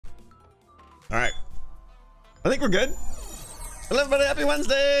I think we're good. Hello, everybody. Happy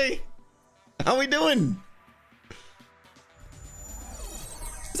Wednesday. How we doing?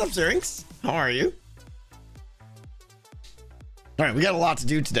 What's up, Syrinx? How are you? All right, we got a lot to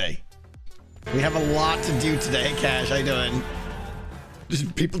do today. We have a lot to do today. Hey, Cash, how you doing?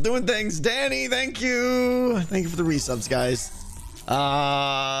 Just people doing things. Danny, thank you. Thank you for the resubs, guys.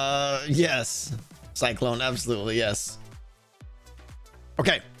 Yes. Cyclone, absolutely, yes.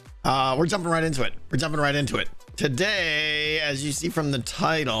 Okay, we're jumping right into it. Today, as you see from the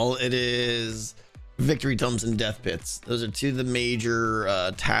title, it is Victory Tomes and Death Pits. Those are two of the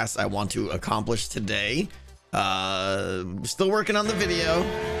major tasks I want to accomplish today. Still working on the video.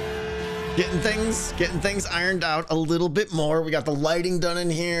 Getting things ironed out a little bit more. We got the lighting done in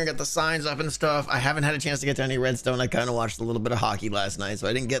here, got the signs up and stuff. I haven't had a chance to get to any redstone. I kind of watched a little bit of hockey last night, so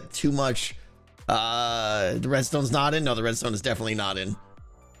I didn't get too much. The redstone's not in. No, the redstone is definitely not in.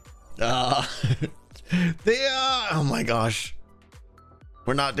 Oh my gosh,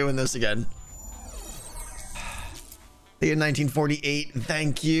 we're not doing this again. The 1948,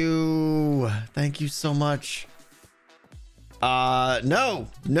 thank you so much. No,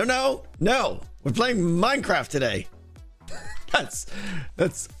 we're playing Minecraft today.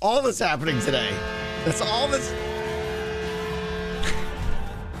 That's all that's happening today. That's all that's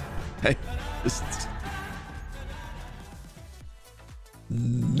hey,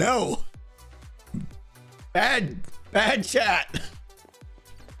 no, bad chat.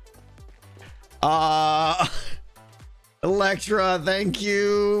 Electra, thank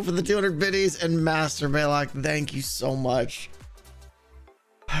you for the 200 biddies, and Master Balak, thank you so much.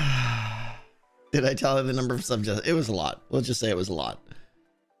 Did I tell you the number of subs? It was a lot. Let's just say it was a lot.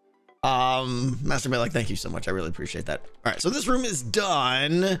 Master Balak, thank you so much. I really appreciate that. All right, so this room is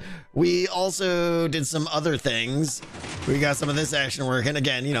done. We also did some other things. We got some of this action work, and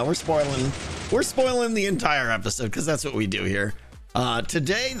again, you know, we're spoiling the entire episode because that's what we do here.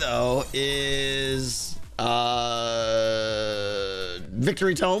 Today though is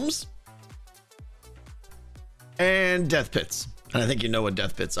Victory Tomes and Death Pits, and I think you know what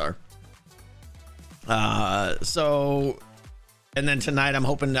Death Pits are. So, and then tonight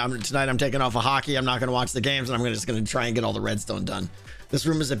I'm taking off of hockey. I'm not going to watch the games, and I'm just going to try and get all the redstone done. This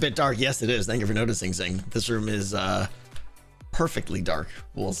room is a bit dark. Yes, it is. Thank you for noticing, Zing. This room is perfectly dark,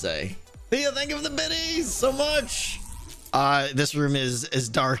 we'll say. Thea, thank you for the biddies so much. This room is as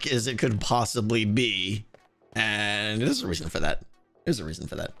dark as it could possibly be, and there's a reason for that.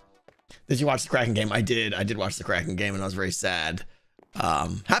 Did you watch the Kraken game? I did watch the Kraken game, and I was very sad.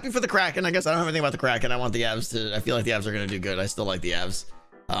 Happy for the Kraken. I guess I don't have anything about the Kraken. I want the Avs to, I feel like the Avs are going to do good. I still like the Avs.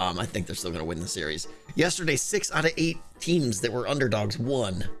 I think they're still going to win the series. Yesterday, 6 out of 8 teams that were underdogs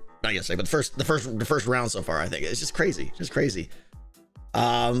won. Not yesterday, but the first round so far, I think. It's just crazy.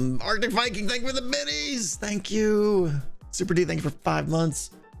 Arctic Viking, thank you for the biddies. Thank you. Super D, thank you for 5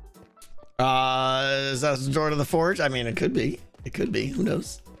 months. Is that the door to the forge? I mean, it could be. Who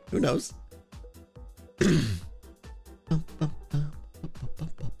knows?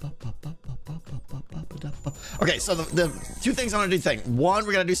 Okay, so the two things I want to do. One,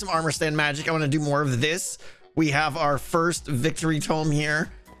 we're gonna do some armor stand magic. I want to do more of this. We have our first Victory Tome here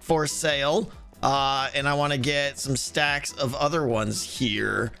for sale, and I want to get some stacks of other ones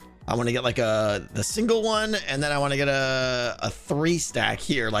here. I want to get like the single one, and then I want to get a 3-stack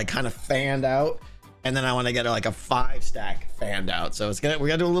here, like kind of fanned out, and then I want to get like a 5-stack fanned out. So we're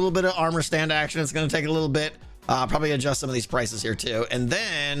gonna do a little bit of armor stand action. It's gonna take a little bit. Probably adjust some of these prices here too, and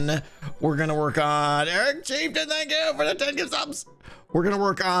then we're gonna work on Eric Chieftain. Thank you for the 10 gift subs. We're gonna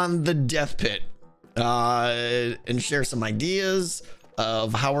work on the Death Pit and share some ideas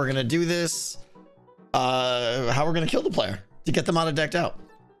of how we're gonna do this, how we're gonna kill the player to get them out of decked out.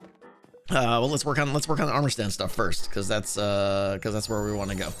 Well, let's work on the armor stand stuff first, because that's where we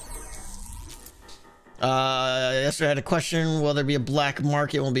want to go. Yesterday I had a question: will there be a black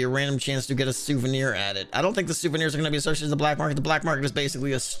market? Will be a random chance to get a souvenir at it? I don't think the souvenirs are going to be associated with the black market. The black market is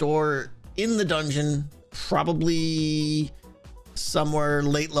basically a store in the dungeon, probably somewhere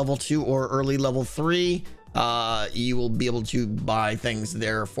late level 2 or early level 3. You will be able to buy things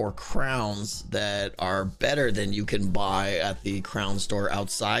there for crowns that are better than you can buy at the crown store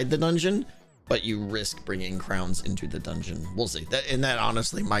outside the dungeon, but you risk bringing crowns into the dungeon. We'll see. That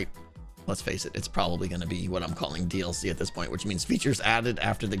honestly might, let's face it, it's probably going to be what I'm calling DLC at this point, which means features added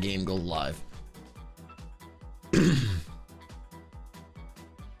after the game goes live.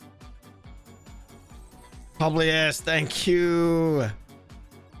 Probably yes. Thank you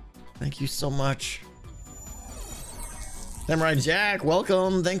so much. Samurai Jack,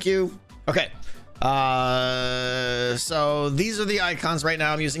 welcome. Thank you. Okay, So these are the icons right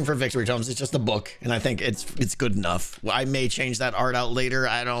now I'm using for victory tomes. It's just a book, and I think it's good enough. I may change that art out later.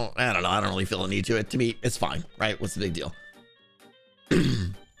 I don't know. I don't really feel a need to it. To me, it's fine, right? What's the big deal?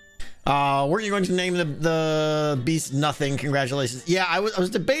 Weren't you going to name the beast nothing? Congratulations. Yeah, I was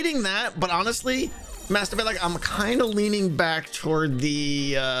debating that, but honestly, Master Bed, like, I'm kind of leaning back toward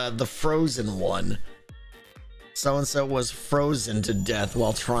the frozen one. So-and-so was frozen to death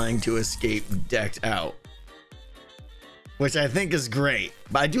while trying to escape decked out, which I think is great.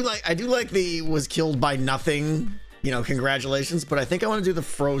 But I do like the was killed by nothing, you know, congratulations. But I think I want to do the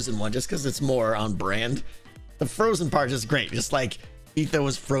frozen one just because it's more on brand. The frozen part is great. Just like Etho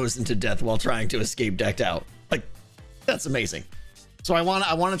was frozen to death while trying to escape decked out. Like, that's amazing. So I want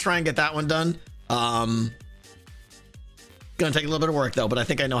to try and get that one done. Gonna take a little bit of work though, but I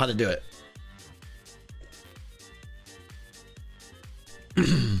think I know how to do it.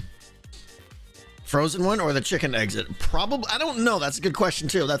 Frozen one or the chicken exit? Probably, I don't know. That's a good question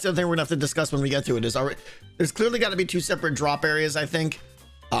too. That's the other thing we're gonna have to discuss when we get to it. There's clearly got to be two separate drop areas, I think.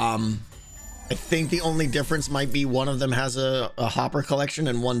 I think the only difference might be one of them has a hopper collection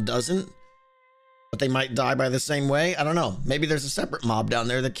and one doesn't, but they might die by the same way. I don't know. Maybe there's a separate mob down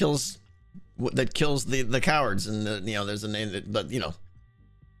there that kills the cowards, and you know, there's a name that, but you know,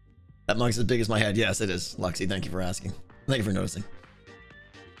 that mug's as big as my head. Yes, it is. Luxy, thank you for asking. Thank you for noticing.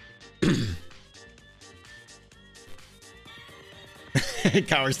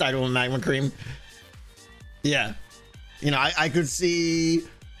 Cowards died with magma cream. Yeah, you know, I could see,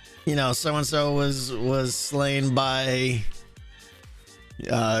 you know, so and so was slain by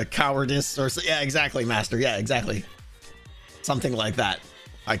cowardice or so. Yeah, exactly, Master. Yeah, exactly, something like that.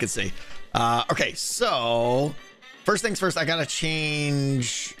 I could see. Okay, so first things first, I gotta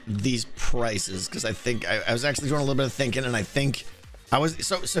change these prices because I think I was actually doing a little bit of thinking, and I think I was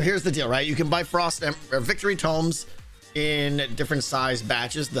so here's the deal, right? You can buy victory tomes in different size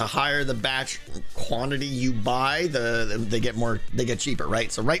batches. The higher the batch quantity you buy, they get cheaper, right?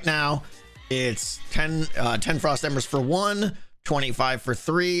 So right now it's 10 frost embers for 1, 25 for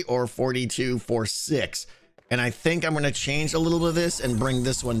 3, or 42 for 6. And I think I'm going to change a little bit of this and bring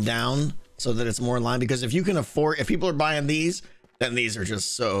this one down so that it's more in line, because if people are buying these, then these are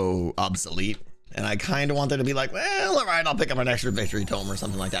just so obsolete. And I kind of want them to be like, well, all right, I'll pick up an extra victory tome or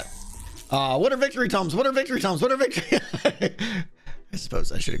something like that. What are victory tomes? What are victory tomes? What are victory? I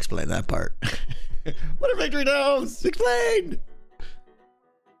suppose I should explain that part. What are victory tomes? Explain.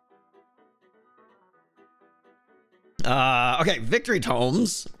 Okay, victory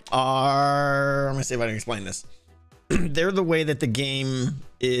tomes are, let me see if I can explain this. They're the way that the game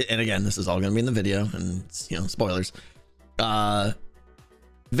is, and again, this is all going to be in the video, and you know, spoilers.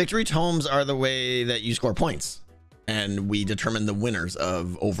 Victory tomes are the way that you score points, and we determine the winners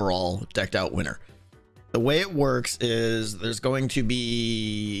of overall decked out winner. The way it works is there's going to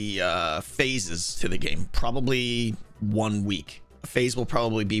be phases to the game, probably 1 week. A phase will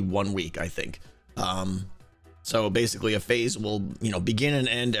probably be 1 week, I think. So basically a phase will, you know, begin and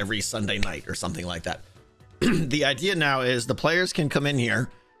end every Sunday night or something like that. The idea now is the players can come in here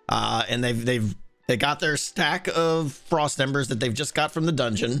and they got their stack of frost embers that they've just got from the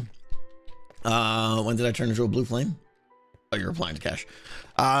dungeon. When did I turn into a blue flame? Oh, you're applying to cash.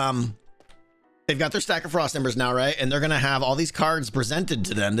 They've got their stack of frost embers now, right? And they're going to have all these cards presented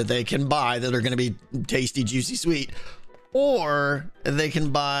to them that they can buy that are going to be tasty, juicy, sweet, or they can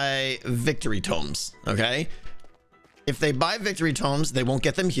buy victory tomes. Okay. If they buy victory tomes, they won't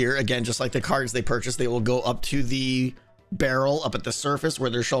get them here. Again, just like the cards they purchased, they will go up to the barrel up at the surface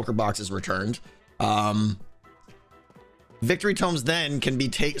where their shulker box is returned. Victory tomes then can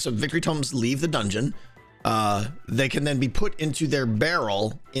be so victory tomes leave the dungeon. They can then be put into their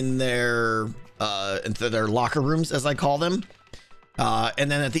barrel into their locker rooms, as I call them.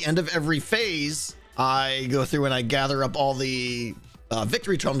 And then at the end of every phase, I go through and I gather up all the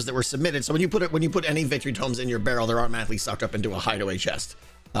victory tomes that were submitted. So when you put any victory tomes in your barrel, they're automatically sucked up into a hideaway chest,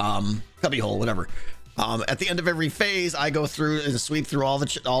 cubby hole, whatever. At the end of every phase, I go through and sweep through all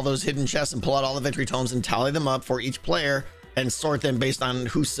those hidden chests and pull out all the victory tomes and tally them up for each player and sort them based on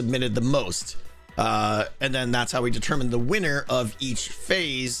who submitted the most. And then that's how we determine the winner of each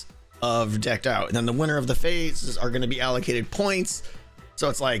phase of decked out. And then the winner of the phases are going to be allocated points. So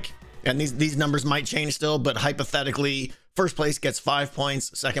it's like, and these numbers might change still, but hypothetically, first place gets 5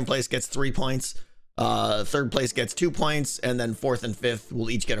 points, second place gets 3 points, third place gets 2 points, and then fourth and fifth will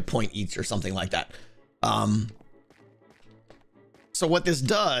each get a point each or something like that. So what this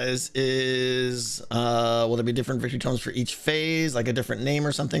does is, will there be different victory tomes for each phase, like a different name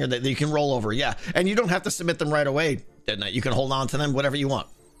or something, or that you can roll over? Yeah, and you don't have to submit them right away, Dead Knight. You can hold on to them, whatever you want.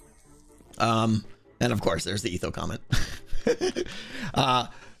 And of course, there's the Etho comment.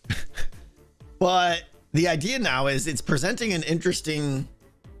 But the idea now is it's presenting an interesting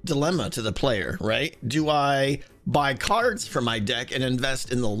dilemma to the player, right? Do I buy cards for my deck and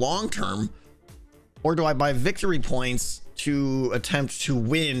invest in the long term, or do I buy victory points to attempt to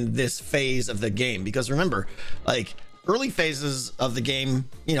win this phase of the game? Because remember, like early phases of the game,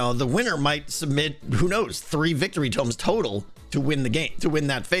 you know, the winner might submit, who knows, 3 victory tomes total to win the game, to win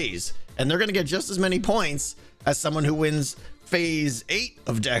that phase. And they're going to get just as many points as someone who wins phase 8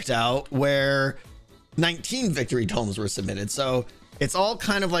 of Decked Out, where 19 victory tomes were submitted. So it's all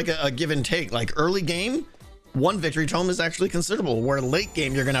kind of like a give and take. Like early game, 1 victory tome is actually considerable, where late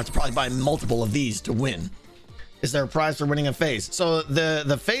game, you're going to have to probably buy multiple of these to win. Is there a prize for winning a phase? So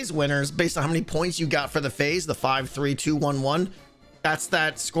the phase winners, based on how many points you got for the phase, the 5, 3, 2, 1, 1, that's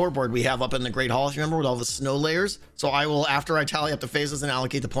that scoreboard we have up in the Great Hall, if you remember, with all the snow layers. So I will, after I tally up the phases and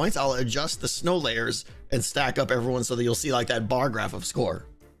allocate the points, I'll adjust the snow layers and stack up everyone so that you'll see like that bar graph of score.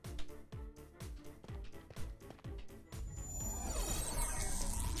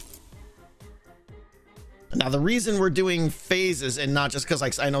 Now, the reason we're doing phases and not just because,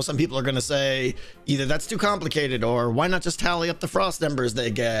 like, I know some people are going to say either that's too complicated or why not just tally up the frost numbers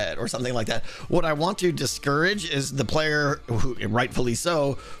they get or something like that. What I want to discourage is the player who, rightfully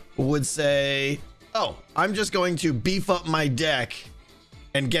so, would say, oh, I'm just going to beef up my deck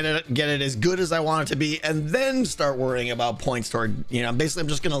and get it as good as I want it to be, and then start worrying about points toward, you know, basically I'm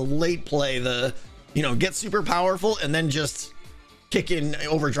just going to late play the, you know, get super powerful and then just kick in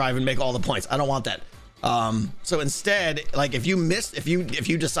overdrive and make all the points. I don't want that. So instead, like if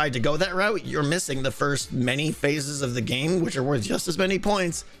you decide to go that route, you're missing the first many phases of the game, which are worth just as many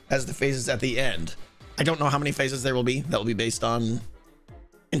points as the phases at the end. I don't know how many phases there will be. That will be based on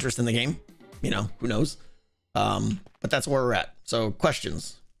interest in the game. You know, who knows? But that's where we're at. So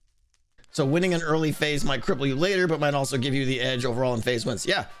questions. So winning an early phase might cripple you later, but might also give you the edge overall in phase wins.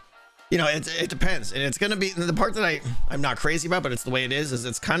 Yeah. You know, it depends. And it's going to be the part that I'm not crazy about, but it's the way it is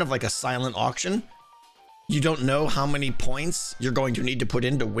it's kind of like a silent auction. You don't know how many points you're going to need to put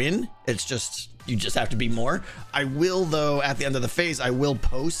in to win. It's just, you just have to be more. I will, though, at the end of the phase, I will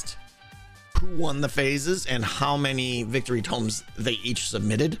post who won the phases and how many victory tomes they each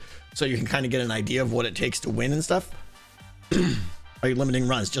submitted. So you can kind of get an idea of what it takes to win and stuff. Are you limiting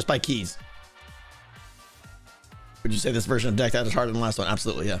runs just by keys? Would you say this version of Decked Out is harder than the last one?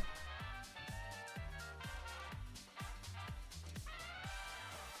 Absolutely, yeah.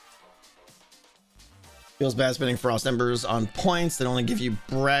 Feels bad spending frost embers on points that only give you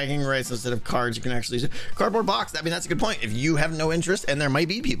bragging rights instead of cards you can actually use. Cardboard box, I mean, that's a good point. If you have no interest, and there might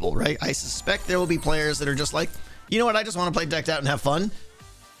be people, right? I suspect there will be players that are just like, you know what, I just want to play Decked Out and have fun.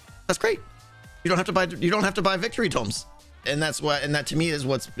 That's great. You don't have to buy victory tomes. And that's what, and that to me is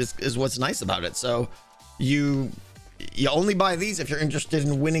what's nice about it. So you only buy these if you're interested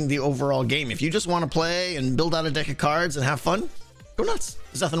in winning the overall game. If you just want to play and build out a deck of cards and have fun, go nuts.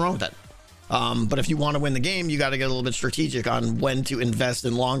 There's nothing wrong with that. But if you want to win the game, you got to get a little bit strategic on when to invest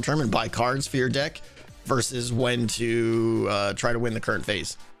in long term and buy cards for your deck versus when to try to win the current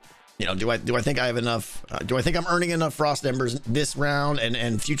phase. You know, do I think I have enough? Do I think I'm earning enough frost embers this round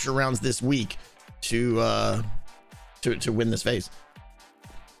and future rounds this week to win this phase?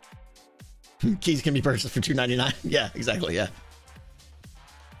 Keys can be purchased for $2.99. Yeah, exactly. Yeah.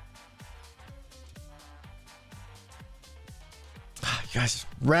 You guys,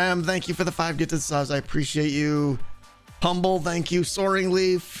 Ram, thank you for the 5 gifted subs. I appreciate you. Humble, thank you. Soaring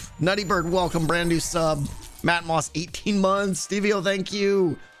Leaf, Nutty Bird, welcome, brand new sub. Matt Moss, 18 months. Stevie O, thank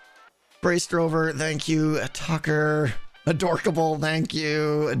you. Brace Drover, thank you. Tucker, Adorkable, thank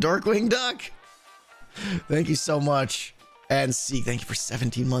you. Dorkwing Duck, thank you so much. And Seek, thank you for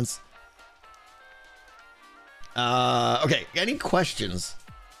 17 months. Okay, any questions?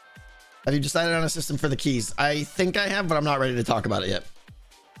 Have you decided on a system for the keys? I think I have, but I'm not ready to talk about it yet.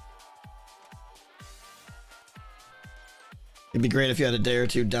 It'd be great if you had a day or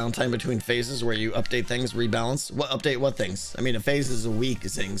two downtime between phases where you update things, rebalance. Update what things? I mean, a phase is a week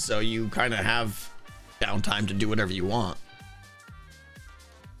thing, so you kind of have downtime to do whatever you want.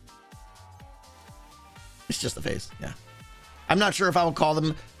 It's just a phase, yeah. I'm not sure if I will call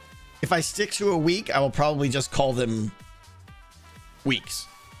them... If I stick to a week, I will probably just call them weeks.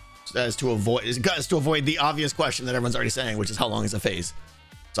 As to avoid the obvious question that everyone's already saying, which is how long is a phase.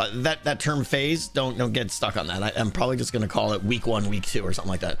 So that term phase, don't get stuck on that. I'm probably just going to call it week 1, week 2, or something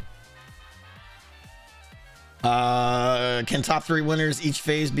like that. Can top 3 winners each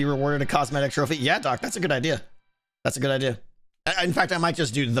phase be rewarded a cosmetic trophy? Yeah, Doc, that's a good idea. That's a good idea. In fact, I might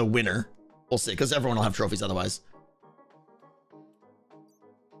just do the winner. We'll see, because everyone will have trophies otherwise.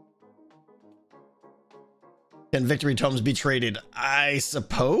 Can victory tomes be traded? I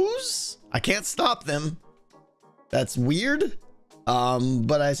suppose. I can't stop them. That's weird.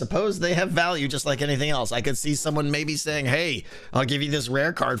 But I suppose they have value just like anything else. I could see someone maybe saying, hey, I'll give you this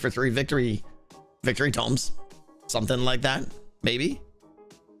rare card for 3 victory tomes. Something like that. Maybe.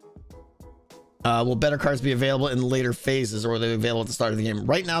 Will better cards be available in later phases, or are they available at the start of the game?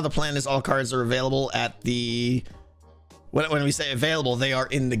 Right now, the plan is all cards are available at the... When we say available, they are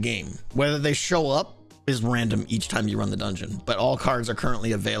in the game. Whether they show up is random each time you run the dungeon, but all cards are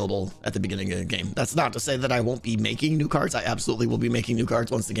currently available at the beginning of the game. That's not to say that I won't be making new cards. I absolutely will be making new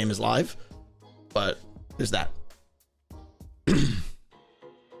cards once the game is live, but there's that.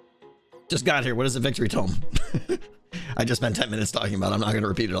 Just got here. What is a victory tome? I just spent 10 minutes talking about it. I'm not going to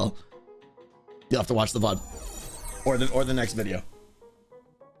repeat it all. You'll have to watch the VOD or the next video.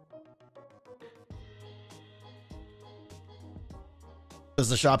 Does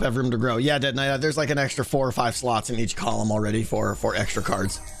the shop have room to grow? Yeah, Dead Knight, there's like an extra 4 or 5 slots in each column already for extra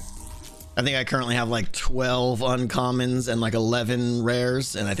cards. I think I currently have like 12 uncommons and like 11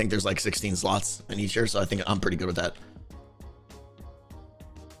 rares, and I think there's like 16 slots in each here, so I think I'm pretty good with that.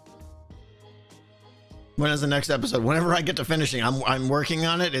 When is the next episode? Whenever I get to finishing. I'm working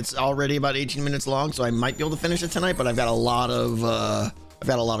on it. It's already about 18 minutes long, so I might be able to finish it tonight, but I've got a lot of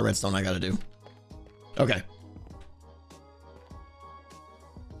redstone I got to do. Okay.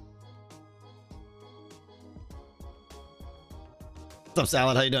 What's up,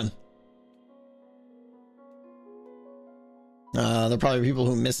 Salad? How you doing? There are probably people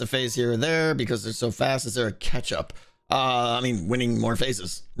who miss a phase here or there because they're so fast. Is there a catch up? I mean, winning more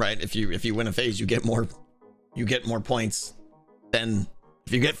phases, right? If you win a phase, you get more points. Then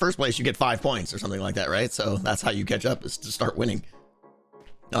if you get first place, you get 5 points or something like that, right? So that's how you catch up, is to start winning.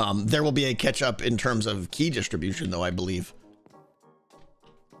 There will be a catch up in terms of key distribution, though, I believe.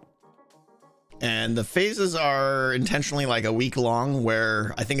 And the phases are intentionally like a week long,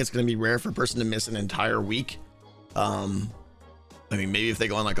 where I think it's going to be rare for a person to miss an entire week. I mean, maybe if they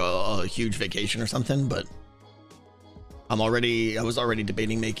go on like a huge vacation or something, but I was already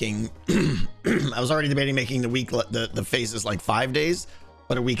debating making the week, the phases like 5 days,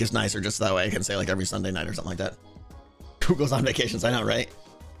 but a week is nicer, just that way I can say like every Sunday night or something like that. Who goes on vacations? I know, right?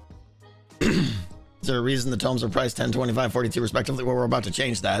 Is there a reason the tomes are priced 10, 25, 42 respectively? Well, we're about to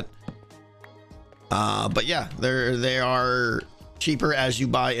change that. But yeah, they are cheaper as you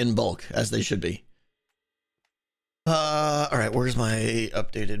buy in bulk, as they should be. All right, where's my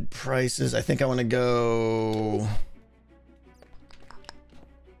updated prices? I think I want to go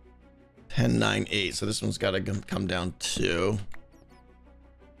 1098. So this one's got to come down too.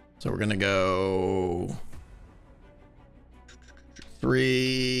 So we're gonna go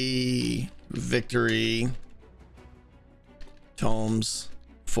 3 victory tomes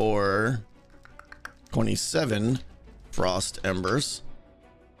for 27 frost embers.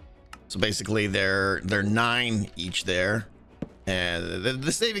 So basically they're 9 each there, and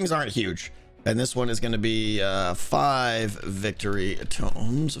the savings aren't huge. And this one is going to be 5 victory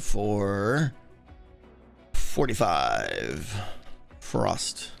tomes for 45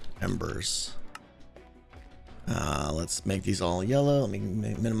 frost embers. Let's make these all yellow. Let me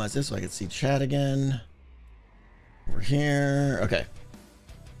minimize this so I can see chat again. Over here. Okay.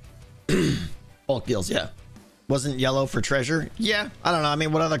 Bulk deals, yeah. Wasn't yellow for treasure? Yeah, I don't know. I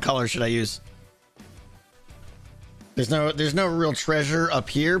mean, what other color should I use? There's no real treasure up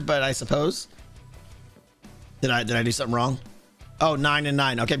here, but I suppose. Did I do something wrong? Oh, 9 and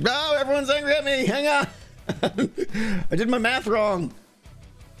 9. Okay. Oh, everyone's angry at me. Hang on. I did my math wrong.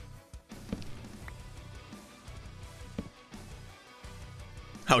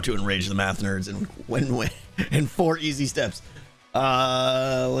 How to enrage the math nerds in 4 easy steps.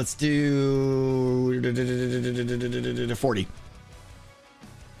 Let's do 40.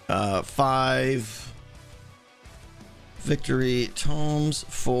 5 victory tomes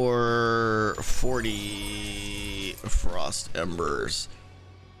for 40 frost embers.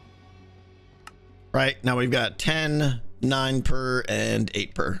 Right, now we've got 10, 9 per, and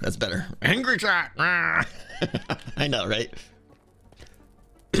 8 per. That's better. Angry chat. I know, right?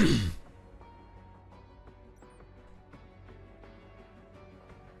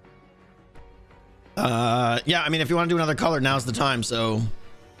 Yeah, I mean, if you want to do another color, now's the time. So,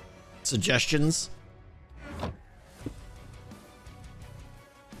 suggestions.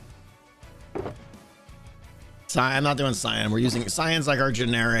 I'm not doing cyan. We're using cyan's like our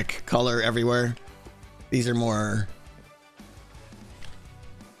generic color everywhere. These are more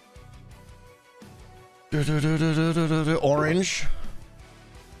orange.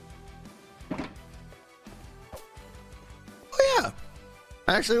 Oh yeah,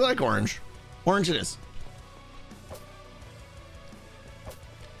 I actually like orange. Orange it is.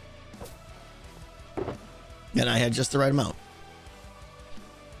 And I had just the right amount.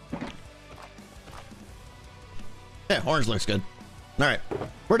 Yeah, orange looks good. All right,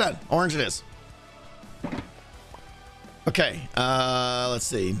 we're done. Orange it is. Okay, let's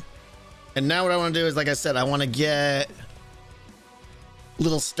see. And now what I want to do is, like I said, I want to get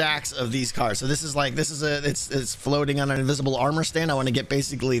little stacks of these cars. So this is like, it's floating on an invisible armor stand. I want to get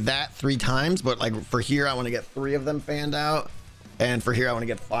basically that 3 times, but like for here, I want to get 3 of them fanned out. And for here, I want to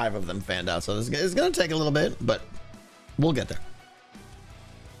get 5 of them fanned out. So this is going to take a little bit, but we'll get there.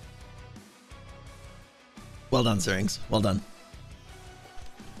 Well done, Syrinx. Well done.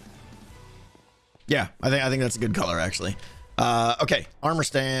 Yeah, I think that's a good color, actually. Okay, armor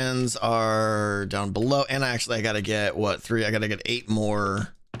stands are down below, and I gotta get what 3? I gotta get 8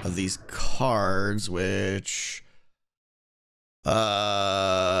 more of these cards, which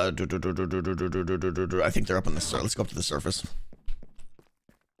I think they're up on the surface. Let's go up to the surface.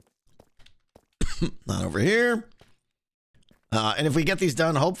 Not over here. And if we get these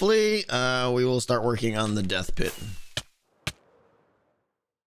done, hopefully, we will start working on the death pit.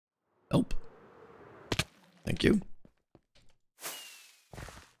 Nope. Thank you.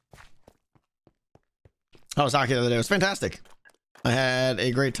 I was talking the other day. It was fantastic. I had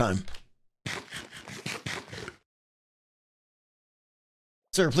a great time.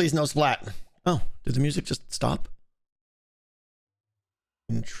 Sir, please no splat. Oh, did the music just stop?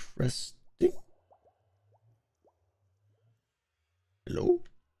 Interesting. Hello?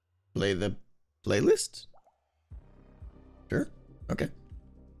 Play the playlist? Sure. Okay.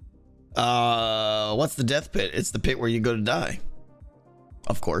 What's the death pit? It's the pit where you go to die.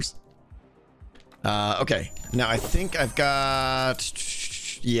 Of course. Okay. Now I think I've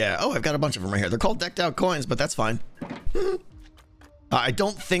got, yeah. Oh, I've got a bunch of them right here. They're called decked out coins, but that's fine. I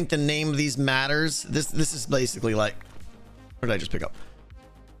don't think the name of these matters. This is basically like, what did I just pick up?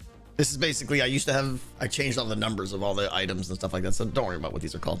 This is basically, I changed all the numbers of all the items and stuff like that. So don't worry about what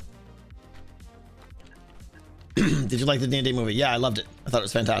these are called. Did you like the D&D movie? Yeah, I loved it. I thought it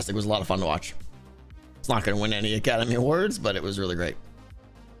was fantastic. It was a lot of fun to watch. It's not going to win any Academy Awards, but it was really great.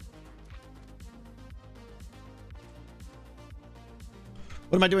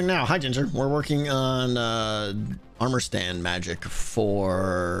 What am I doing now? Hi, Ginger. We're working on armor stand magic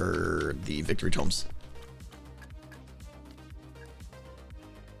for the victory tomes.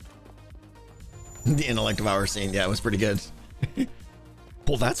 The intellect of our scene. Yeah, it was pretty good.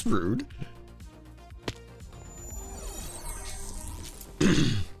 Well, that's rude.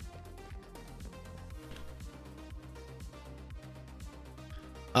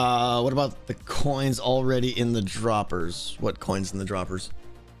 What about the coins already in the droppers? What coins in the droppers?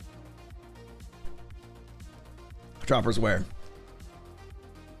 Droppers where?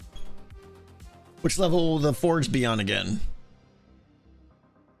 Which level will the forge be on again?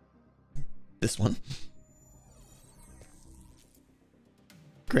 This one.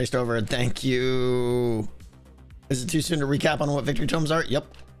 Graced over, thank you. Is it too soon to recap on what victory tomes are? Yep.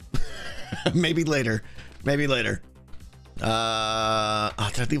 Maybe later. Maybe later. Did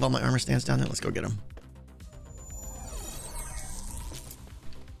I leave all my armor stands down there? Let's go get them.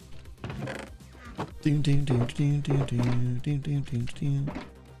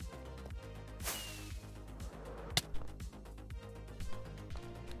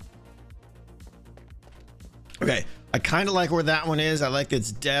 Okay, I kind of like where that one is. I like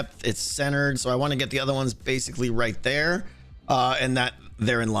its depth. It's centered, so I want to get the other ones basically right there. And that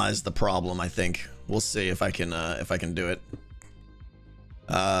therein lies the problem, I think. We'll see if I can do it.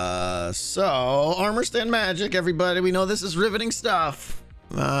 So armor stand magic, everybody. We know this is riveting stuff.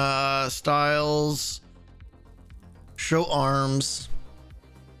 Styles. Show arms.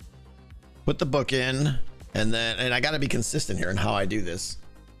 Put the book in, and I got to be consistent here in how I do this.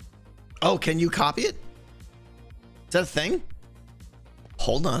 Oh, can you copy it? Is that a thing?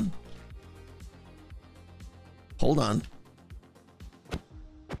 Hold on. Hold on.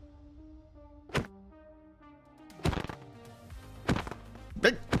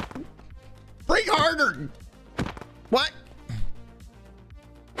 Break harder. What?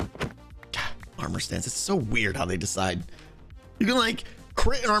 Armor stands. It's so weird how they decide. You can like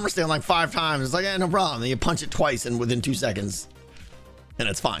crit an armor stand like 5 times. It's like, no problem. Then you punch it twice and within 2 seconds, and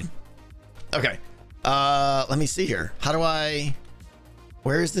it's fine. Okay. Let me see here. How do I?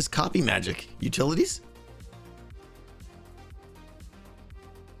 Where is this copy magic? Utilities?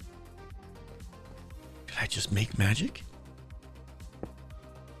 Did I just make magic?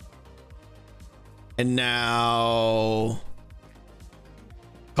 And now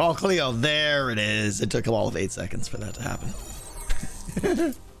call Cleo. There it is. It took all of 8 seconds for that to happen.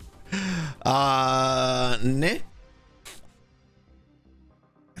 I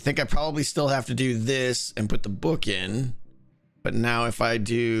I think I probably still have to do this and put the book in. But now if I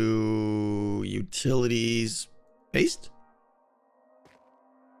do utilities, paste?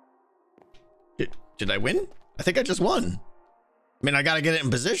 Did I win? I think I just won. I mean, I got to get it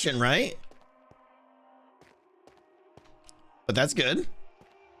in position, right? But that's good.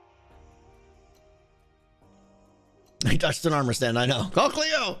 I touched an armor stand, I know. Call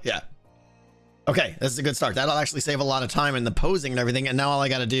Cleo! Yeah. Okay, this is a good start. That'll actually save a lot of time in the posing and everything. And now all I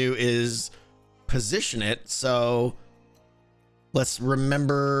got to do is position it. So let's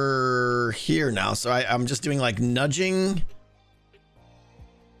remember here now. So I'm just doing like nudging.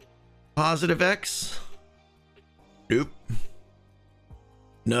 Positive X. Nope.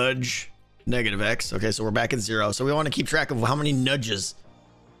 Nudge. Negative X. Okay, so we're back at 0. So we want to keep track of how many nudges.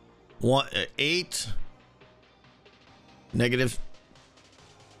 8. Negative.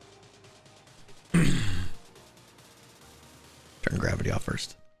 Turn gravity off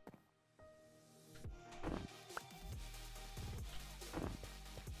first.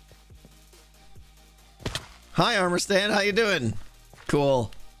 Hi, armor stand. How you doing?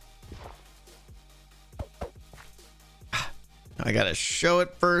 Cool. I gotta show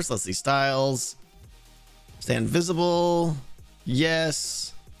it first. Let's see styles. Stand visible.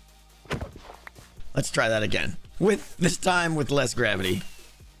 Yes. Let's try that again. With this time with less gravity.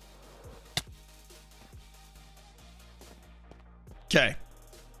 Okay.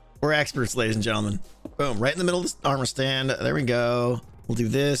 We're experts, ladies and gentlemen. Boom. Right in the middle of this armor stand. There we go. We'll do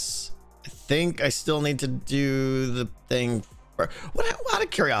this. I think I still need to do the thing. Out of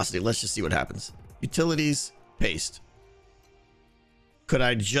curiosity, let's just see what happens. Utilities, paste. Could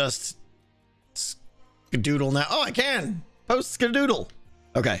I just skadoodle now? Oh, I can. Post skadoodle.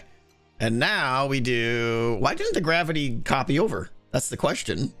 Okay. And now we do... Why didn't the gravity copy over? That's the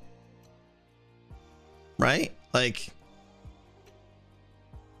question. Right? Like...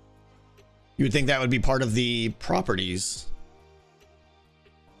 You would think that would be part of the properties.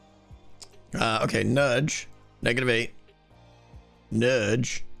 Okay, nudge. -8.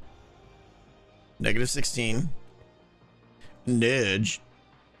 Nudge. -16. Nudge.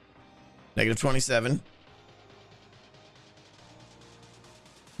 -27.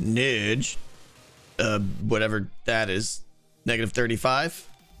 Nudge. Whatever that is. -35.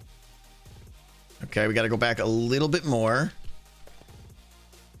 Okay, we got to go back a little bit more.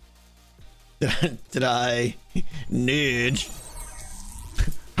 Did I nudge?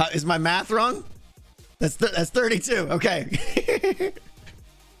 Is my math wrong? That's 32. Okay.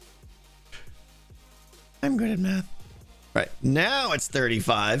 I'm good at math. Right, now it's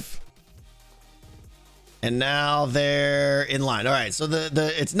 35. And now they're in line. All right, so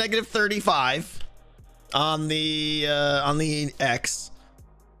it's -35 on the X.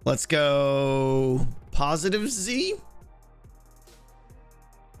 Let's go positive Z.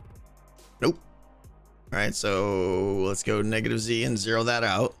 Nope. All right, so let's go -Z and zero that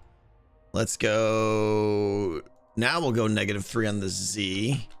out. Let's go. Now we'll go -3 on the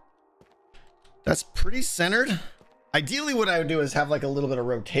Z. That's pretty centered. Ideally, what I would do is have like a little bit of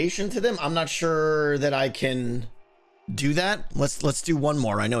rotation to them. I'm not sure that I can do that. Let's do one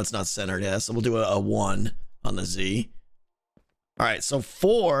more. I know it's not centered. Yeah, so we'll do a 1 on the Z. All right, so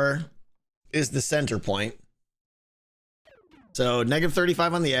 4 is the center point. So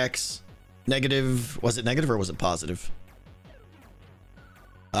 -35 on the X. Was it negative or was it positive?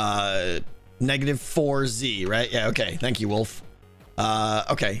 -4Z, right? Yeah, okay. Thank you, Wolf.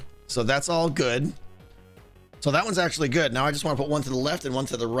 Okay, so that's all good. So that one's actually good. Now I just want to put one to the left and one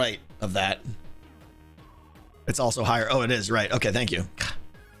to the right of that. It's also higher. Oh, it is, right. Okay, thank you. All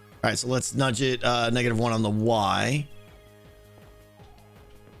right, so let's nudge it -1 on the Y.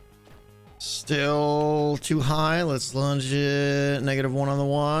 Still too high. Let's nudge it -1 on the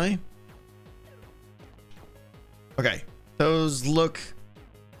Y. Okay, those look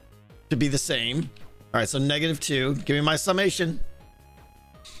to be the same. All right, so -2. Give me my summation.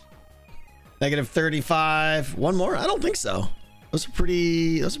 -35. One more? I don't think so. Those are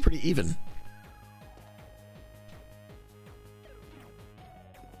pretty even.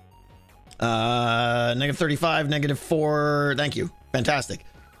 -35, -4. Thank you. Fantastic.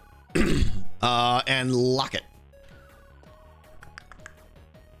 And lock it.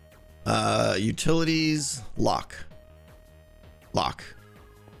 Utilities, lock.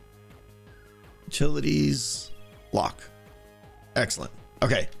 Utilities, lock. Excellent.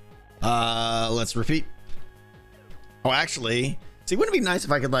 Okay. Let's repeat. Oh, actually, see, wouldn't it be nice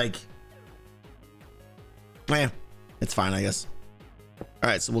if I could like, it's fine, I guess. All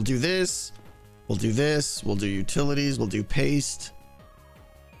right, so we'll do this. We'll do this. We'll do utilities. We'll do paste.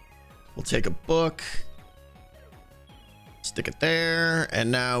 We'll take a book. Stick it there.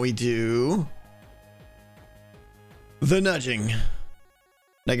 And now we do the nudging.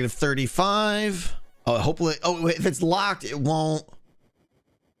 Negative 35. Oh, hopefully. Oh, if it's locked, it won't.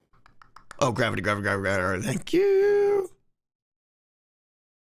 Oh, gravity. All right, thank you.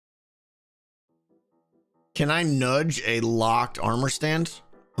 Can I nudge a locked armor stand?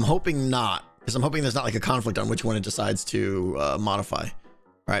 I'm hoping not, because I'm hoping there's not like a conflict on which one it decides to modify. All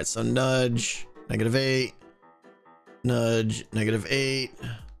right, so nudge, -8. Nudge, -8.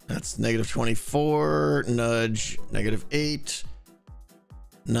 That's -24. Nudge, -8.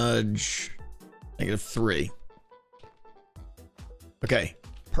 Nudge, -3. Okay,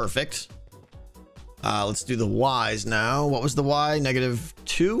 perfect. Let's do the Y's now. What was the Y?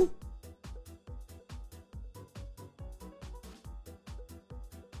 -2?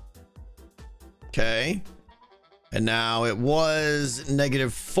 Okay. And now it was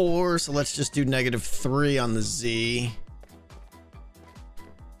 -4, so let's just do -3 on the Z.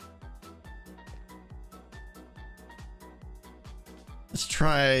 Let's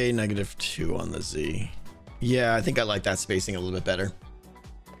try -2 on the Z. Yeah, I think I like that spacing a little bit better.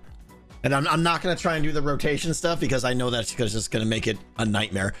 And I'm not going to try and do the rotation stuff because I know that's just going to make it a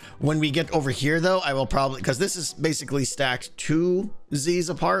nightmare. When we get over here, though, I will probably, because this is basically stacked 2 Z's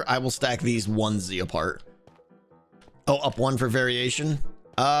apart, I will stack these 1 Z apart. Oh, up 1 for variation.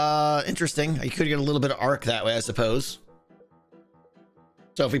 Interesting. You could get a little bit of arc that way, I suppose.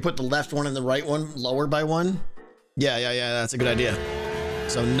 So if we put the left one and the right one lower by 1. Yeah, that's a good idea.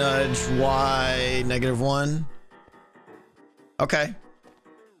 So nudge Y -1. Okay.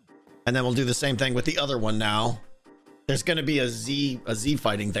 And then we'll do the same thing with the other one now. There's going to be a Z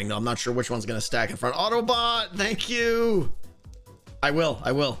fighting thing, though. I'm not sure which one's going to stack in front. Autobot, thank you. I will.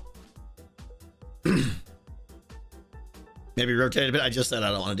 Maybe rotate a bit. I just said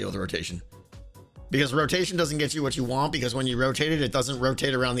I don't want to deal with the rotation. Because rotation doesn't get you what you want, because when you rotate it, it doesn't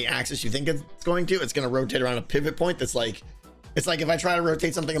rotate around the axis you think it's going to. It's going to rotate around a pivot point that's like, it's like if I try to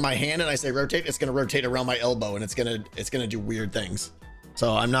rotate something in my hand and I say rotate, it's going to rotate around my elbow, and it's going to do weird things.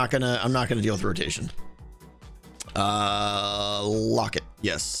 So I'm not gonna deal with rotation. Lock it.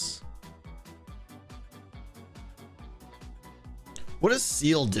 Yes. What does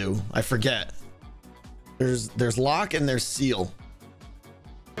seal do? I forget. There's lock and there's seal.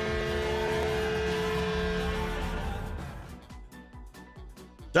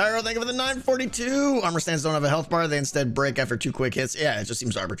 Gyro, thank you for the 942. Armor stands don't have a health bar. They instead break after 2 quick hits. Yeah, it just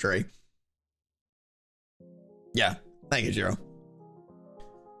seems arbitrary. Yeah. Thank you, Gyro.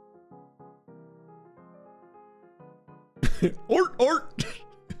 Ort.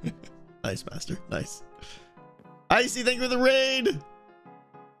 Nice, master. Nice. Icy, thank you for the raid.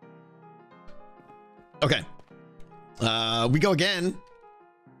 Okay. We go again.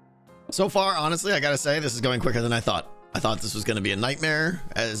 So far, honestly, I gotta say, this is going quicker than I thought. I thought this was gonna be a nightmare,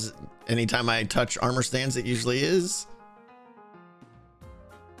 as anytime I touch armor stands, it usually is.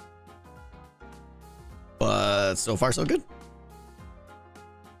 But so far, so good.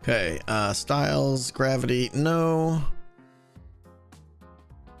 Okay, styles, gravity, no.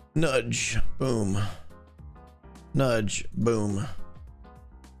 Nudge, boom. Nudge, boom.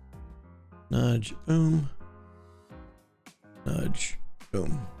 Nudge, boom. Nudge,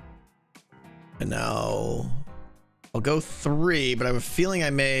 boom. And now I'll go 3, but I have a feeling I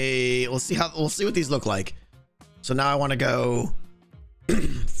may, we'll see what these look like. So now I want to go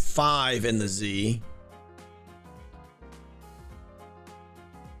 5 in the Z.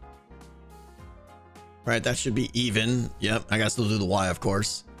 Right, that should be even. Yep, I gotta still do the Y, of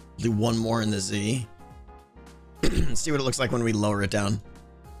course. Do 1 more in the Z. See what it looks like when we lower it down.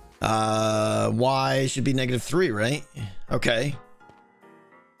 Y should be -3, right? Okay.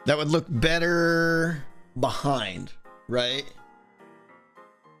 That would look better behind, right?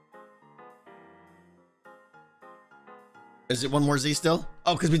 Is it 1 more Z still?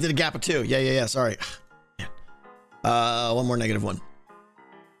 Oh, because we did a gap of 2. Yeah, sorry. 1 more -1.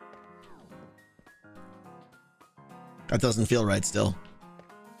 That doesn't feel right still.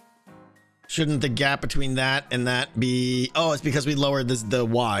 Shouldn't the gap between that and that be... Oh, it's because we lowered the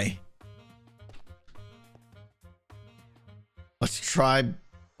Y. Let's try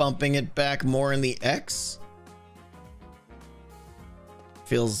bumping it back more in the X.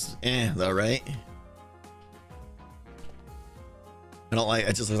 Feels though, right? I don't like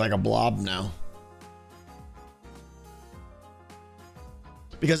it. Just looks like a blob now.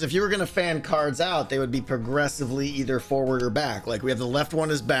 Because if you were going to fan cards out, they would be progressively either forward or back. Like we have the left one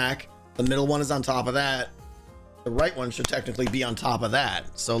is back, the middle one is on top of that, the right one should technically be on top of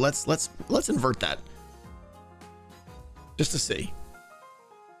that. So let's invert that, just to see.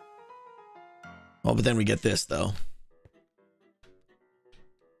 Oh, but then we get this though.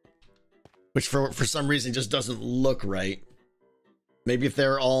 which for some reason just doesn't look right. Maybe if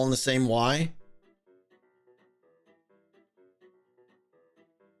they're all in the same Y.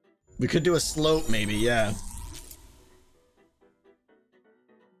 We could do a slope maybe, yeah.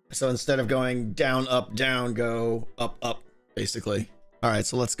 So instead of going down, go up, up, basically. All right,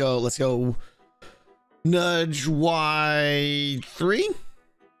 so let's go nudge Y3.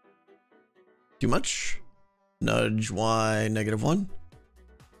 Too much. Nudge Y -1.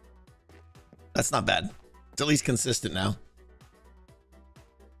 That's not bad. It's at least consistent now.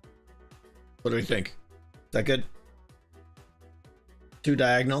 What do we think? Is that good? Too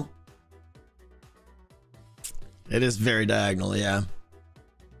diagonal? It is very diagonal, yeah.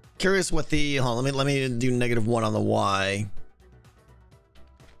 Curious what the, hold on, let me do -1 on the Y.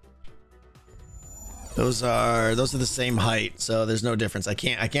 Those are the same height, so there's no difference. I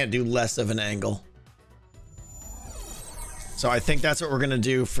can't do less of an angle. So I think that's what we're gonna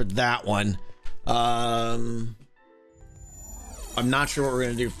do for that one. I'm not sure what we're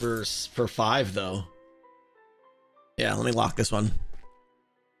gonna do for 5 though. Yeah, let me lock this one.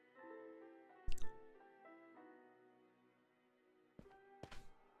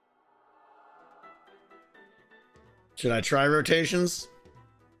 Should I try rotations?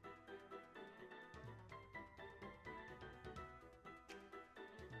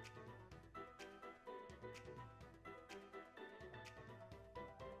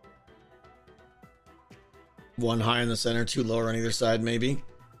 One high in the center, 2 lower on either side, maybe.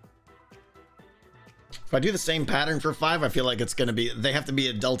 If I do the same pattern for 5, I feel like it's going to be, they have to be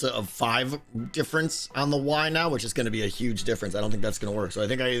a delta of 5 difference on the Y now, which is going to be a huge difference. I don't think that's going to work. So I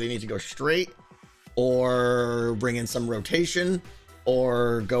think I either need to go straight or bring in some rotation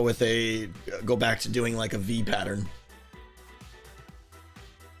or go back to doing like a V pattern.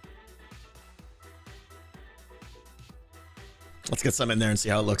 Let's get some in there and see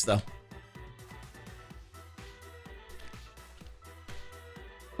how it looks though.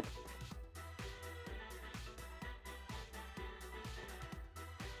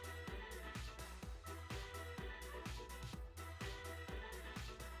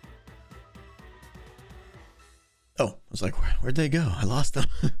 Oh, I was like, where'd they go? I lost them.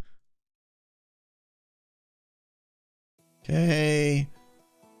 Okay.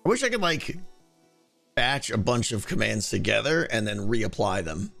 I wish I could like batch a bunch of commands together and then reapply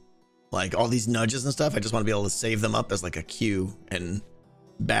them. Like all these nudges and stuff. I just want to be able to save them up as like a queue and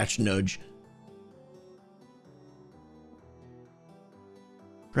batch nudge.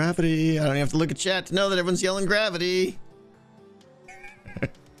 Gravity. I don't even have to look at chat to know that everyone's yelling gravity.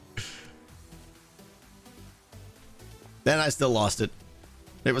 Then I still lost it.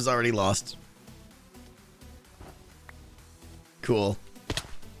 It was already lost. Cool.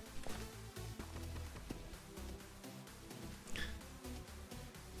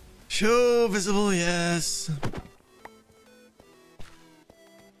 Show visible, yes.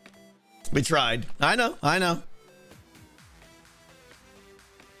 We tried. I know.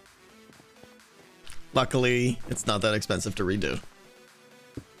 Luckily, it's not that expensive to redo.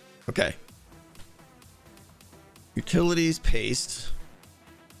 Okay. Utilities, paste.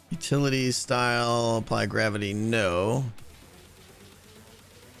 Utilities, style, apply gravity, no.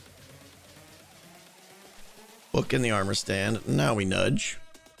 Book in the armor stand. Now we nudge.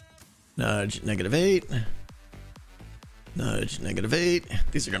 Nudge, -8. Nudge,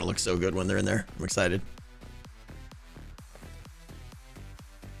 -8. These are going to look so good when they're in there. I'm excited.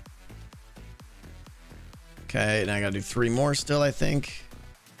 Okay, now I got to do 3 more still, I think.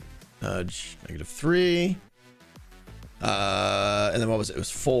 Nudge, -3. And then what was it? It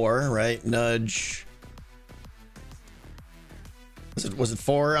was 4, right? Nudge. Was it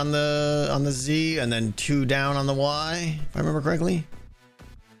 4 on the Z and then 2 down on the Y, if I remember correctly?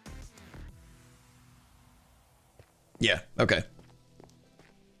 Yeah, okay.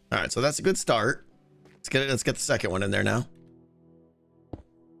 All right, so that's a good start. Let's get the second one in there now.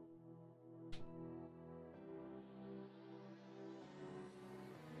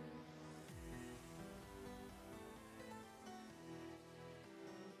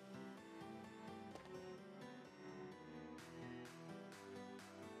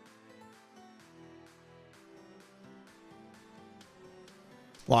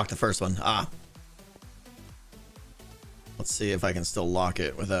 Lock the first one. Ah. Let's see if I can still lock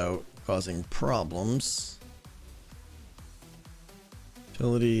it without causing problems.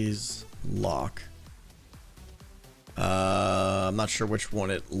 Utilities, lock. I'm not sure which one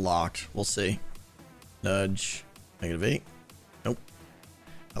it locked. We'll see. Nudge, -8. Nope.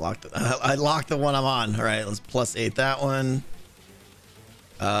 I locked the one I'm on. All right, let's +8 that one.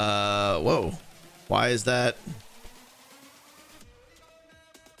 Whoa. Why is that?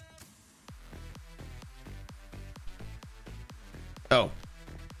 Oh.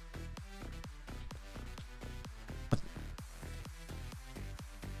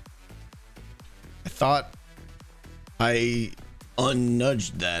 I thought I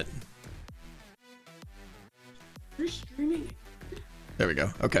unnudged that. You're streaming. There we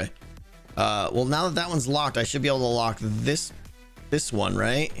go. Okay. Well, now that that one's locked, I should be able to lock this one,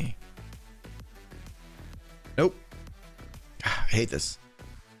 right? Nope. I hate this.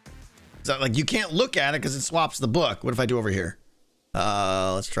 So, like, you can't look at it because it swaps the book. What if I do over here?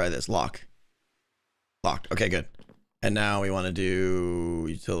 Let's try this. Lock. Locked. Okay, good. And now we want to do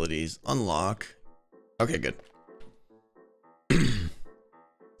utilities. Unlock. Okay, good.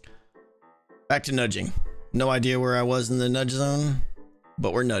 Back to nudging. No idea where I was in the nudge zone,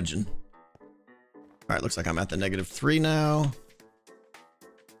 but we're nudging. All right, looks like I'm at the -3 now.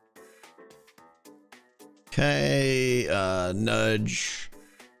 Okay, nudge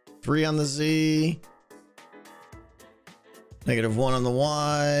 3 on the Z. -1 on the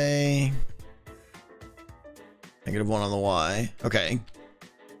Y. -1 on the Y. Okay.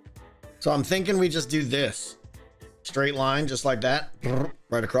 So I'm thinking we just do this. Straight line, just like that.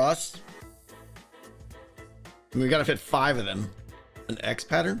 Right across. And we gotta fit 5 of them. An X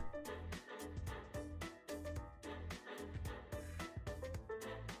pattern.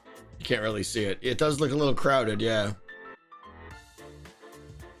 You can't really see it. It does look a little crowded, yeah.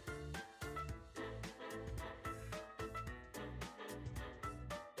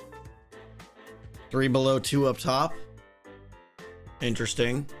 Three below, 2 up top.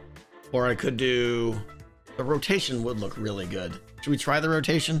 Interesting. Or I could do... The rotation would look really good. Should we try the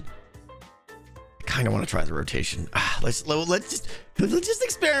rotation? I kind of want to try the rotation. Let's just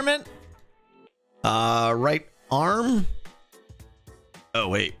experiment. Right arm. Oh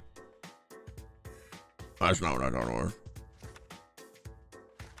wait, that's not what I don't know.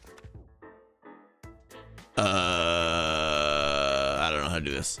 I don't know how to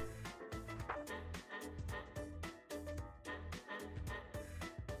do this.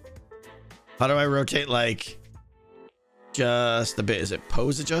 How do I rotate, like, just a bit? Is it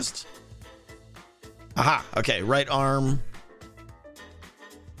pose adjust? Aha, okay, right arm.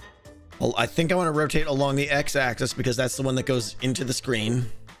 Well, I think I want to rotate along the X-axis because that's the one that goes into the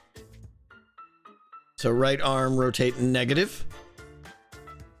screen. So right arm, rotate negative.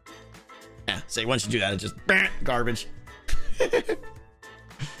 Yeah, say once you do that, it just garbage.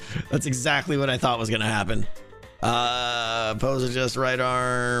 That's exactly what I thought was going to happen. Pose adjust right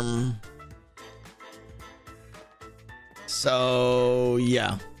arm. So,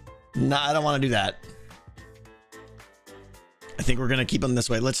 yeah. No, I don't want to do that. I think we're going to keep them this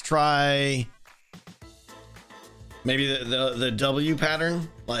way. Let's try maybe the W pattern,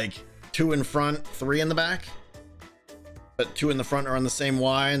 like 2 in front, 3 in the back. But 2 in the front are on the same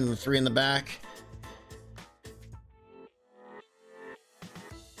Y and then the 3 in the back.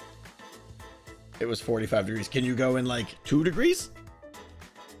 It was 45 degrees. Can you go in like 2 degrees?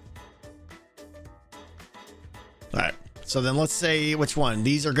 All right. So then let's say which one.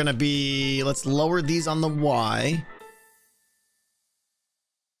 These are going to be, let's lower these on the Y.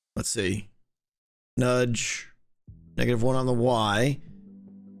 Let's see. Nudge. -1 on the Y.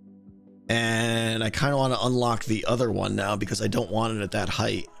 And I kind of want to unlock the other one now because I don't want it at that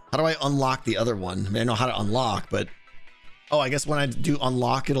height. How do I unlock the other one? I mean, I know how to unlock, but... Oh, I guess when I do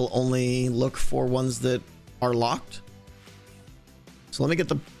unlock, it'll only look for ones that are locked. So let me get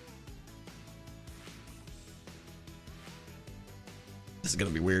the... This is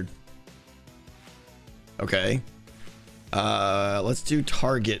going to be weird. Okay. Let's do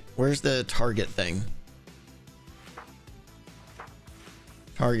target. Where's the target thing?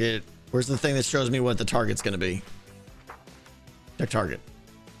 Target. Where's the thing that shows me what the target's going to be? Check target.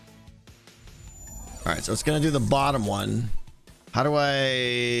 All right, so it's going to do the bottom one. How do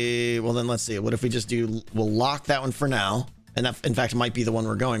I... Well, then let's see. What if we just do... We'll lock that one for now. And that, in fact, might be the one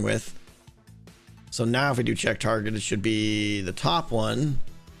we're going with. So now if we do check target, it should be the top one.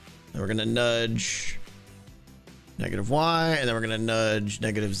 And we're going to nudge -Y, and then we're going to nudge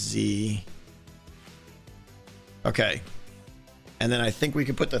 -Z. Okay. And then I think we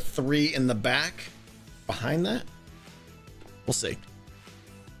could put the 3 in the back behind that. We'll see.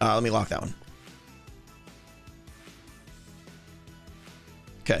 Let me lock that one.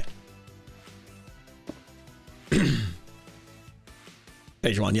 Okay.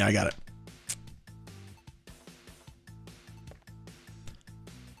 Page 1. Yeah, I got it.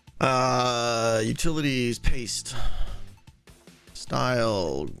 Utilities, paste.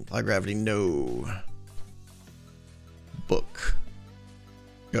 Style, apply gravity, no. Book.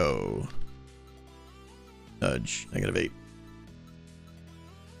 Go. Nudge, -8.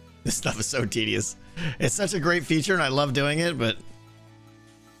 This stuff is so tedious. It's such a great feature and I love doing it, but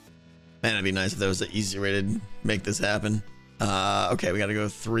Man, it'd be nice if there was an easy way to make this happen. Okay, we got to go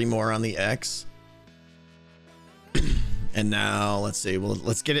 3 more on the X. And now, let's see. Well,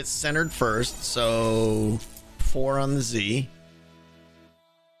 let's get it centered first. So 4 on the Z.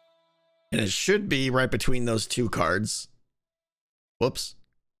 And it should be right between those 2 cards. Whoops.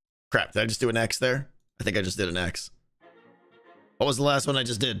 Crap, did I just do an X there? I think I just did an X. What was the last one I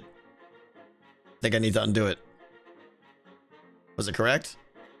just did? I think I need to undo it. Was it correct?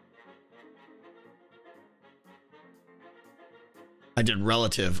 I did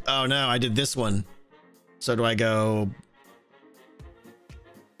relative. Oh no, I did this one. So do I go...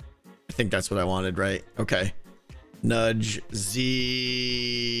 I think that's what I wanted, right? Okay. Nudge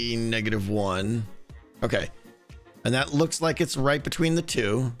Z -1. Okay. And that looks like it's right between the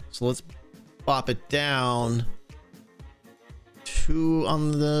 2. So let's pop it down. 2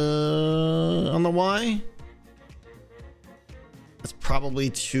 on the Y. That's probably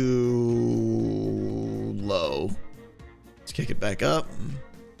too low. Let's kick it back up.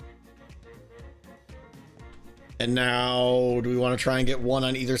 And now, do we want to try and get 1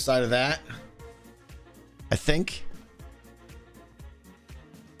 on either side of that? I think.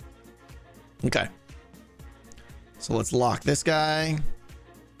 Okay. So let's lock this guy.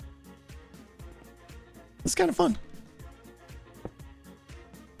 It's kind of fun.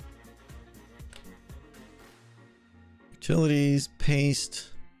 Utilities, paste,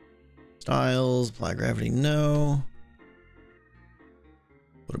 styles, apply gravity, no.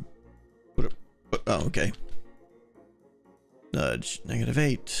 Oh, okay. Nudge,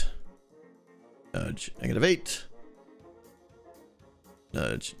 -8. Nudge, -8.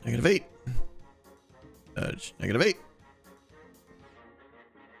 Nudge, -8. Nudge, -8.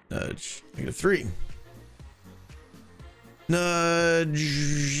 Nudge, -3.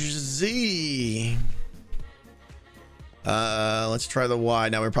 Nudge Z. Let's try the Y.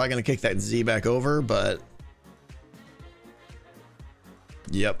 Now we're probably gonna kick that Z back over, but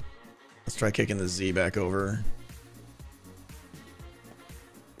yep. Let's try kicking the Z back over.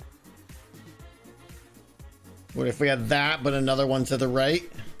 What if we had that, but another one to the right?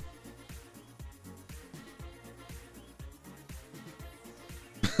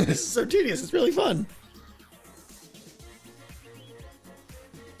 This is so tedious. It's really fun.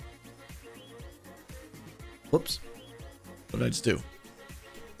 Whoops. What did I just do?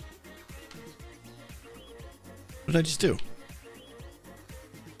 What did I just do?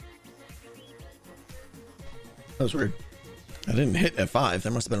 That was weird. I didn't hit F5.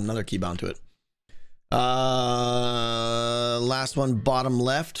 There must have been another key bound to it. Last one, bottom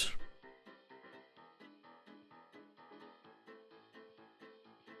left.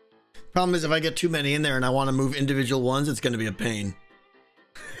 Problem is, if I get too many in there and I want to move individual ones, it's going to be a pain.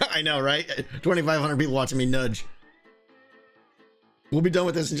 I know, right? 2,500 people watching me nudge. We'll be done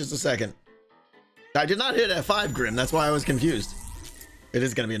with this in just a second. I did not hit F5, Grim. That's why I was confused. It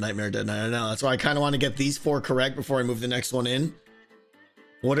is going to be a nightmare dead night. I know. That's why I kind of want to get these 4 correct before I move the next one in.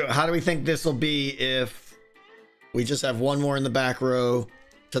 How do we think this will be if we just have 1 more in the back row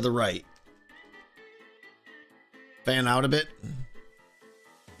to the right? Fan out a bit. I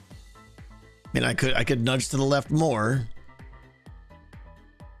mean, I could nudge to the left more.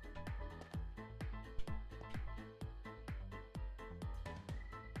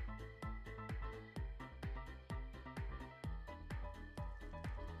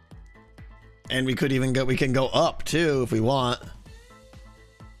 And we could even go, we can go up too if we want.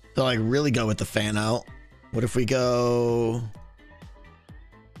 So like really go with the fan out. What if we go,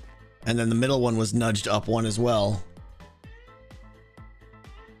 and then the middle one was nudged up 1 as well.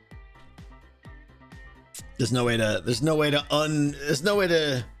 There's no way to,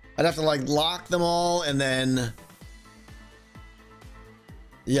 I'd have to like lock them all and then,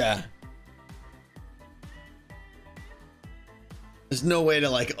 yeah. There's no way to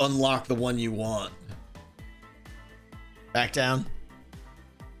like unlock the one you want. Back down.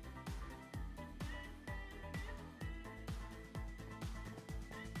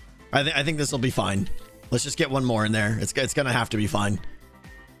 I think this will be fine. Let's just get 1 more in there. It's gonna have to be fine.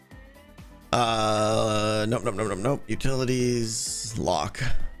 Nope. Utilities, lock.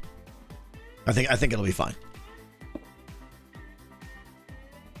 I think it'll be fine.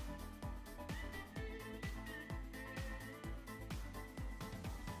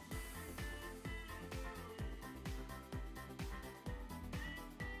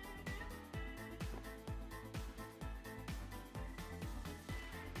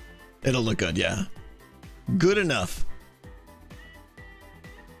 It'll look good, yeah. Good enough.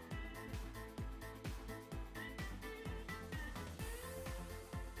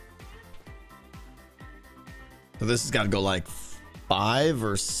 So this has got to go like 5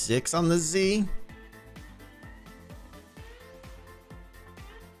 or 6 on the Z.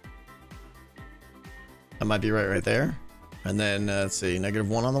 That might be right there. And then let's see,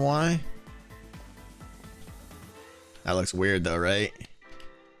 -1 on the Y. That looks weird though, right?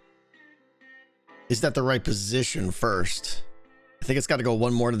 Is that the right position first? I think it's got to go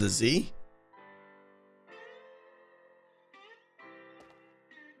 1 more to the Z.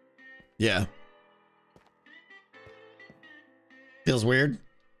 Yeah. Feels weird.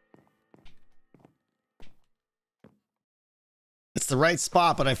 It's the right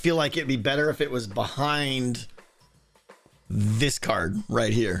spot, but I feel like it'd be better if it was behind this card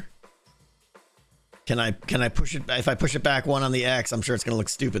right here. Can I push it? If I push it back 1 on the X, I'm sure it's gonna look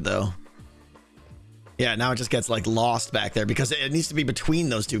stupid though. Yeah, now it just gets like lost back there because it needs to be between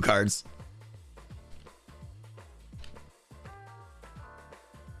those 2 cards.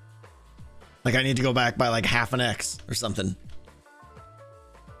 Like I need to go back by like half an X or something.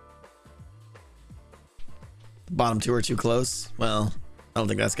 The bottom 2 are too close. Well, I don't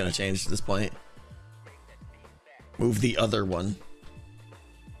think that's gonna change at this point. Move the other one.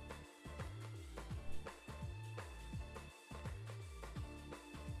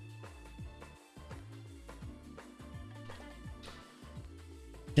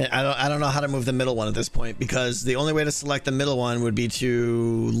 Yeah, I don't know how to move the middle one at this point because the only way to select the middle one would be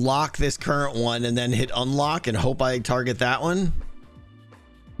to lock this current one and then hit unlock and hope I target that one.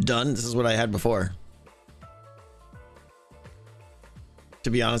 Done. This is what I had before. To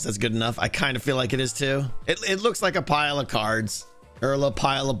be honest, that's good enough. I kind of feel like it is too. It looks like a pile of cards or a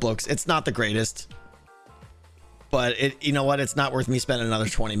pile of books. It's not the greatest, but you know what? It's not worth me spending another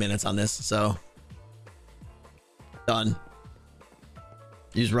 20 minutes on this. So done.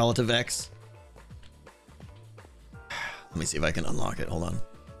 Use relative X. Let me see if I can unlock it. Hold on.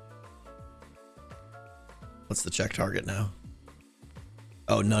 What's the check target now?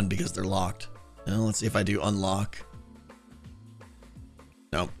 Oh, none because they're locked. Well, let's see if I do unlock.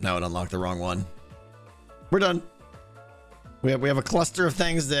 Nope, now it unlocked the wrong one. We're done. We have a cluster of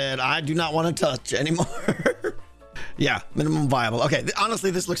things that I do not want to touch anymore. Yeah, minimum viable. Okay, honestly,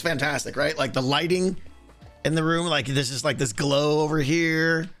 this looks fantastic, right? Like the lighting in the room, like there's just like this glow over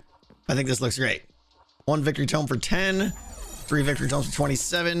here. I think this looks great. 1 victory tome for 10, 3 victory tomes for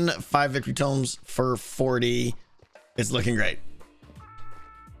 27, 5 victory tomes for 40. It's looking great.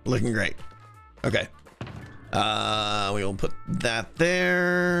 Looking great. Okay. We will put that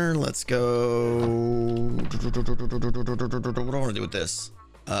there. Let's go. What do I want to do with this?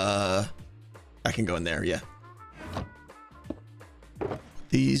 I can go in there. Yeah.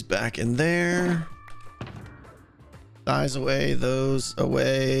 These back in there. Dies away, those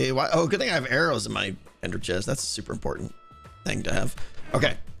away. Why? Oh, good thing I have arrows in my ender chest. That's a super important thing to have.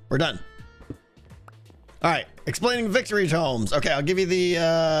 Okay, we're done. All right, explaining victory tomes. Okay, I'll give you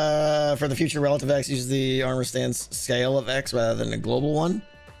the for the future relative X, use the armor stance scale of X rather than a global one.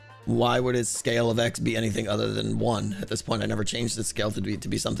 Why would its scale of X be anything other than 1? At this point, I never changed the scale to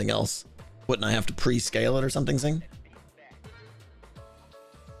be something else. Wouldn't I have to pre-scale it or something, Zing?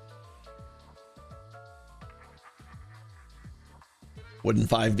 Wouldn't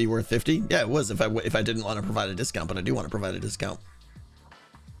 5 be worth 50? Yeah, it was if I didn't want to provide a discount, but I do want to provide a discount.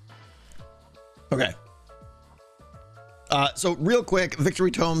 Okay. So real quick,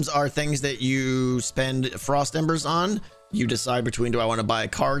 victory tomes are things that you spend frost embers on. You decide between, do I want to buy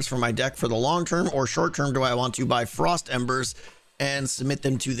cards for my deck for the long term, or short term, do I want to buy frost embers and submit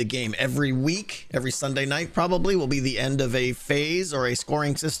them to the game? Every week, every Sunday night probably, will be the end of a phase or a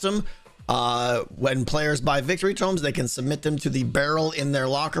scoring system. When players buy victory tomes, they can submit them to the barrel in their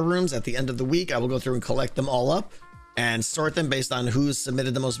locker rooms. At the end of the week, I will go through and collect them all up and sort them based on who's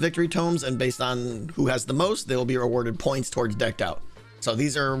submitted the most victory tomes, and based on who has the most, they will be awarded points towards decked out. So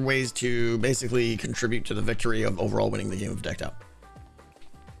these are ways to basically contribute to the victory of overall winning the game of decked out.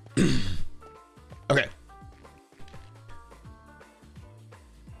 Okay.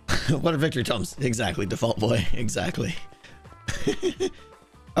 What are victory tomes? Exactly, default boy. Exactly.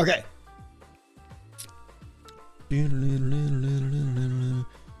 Okay.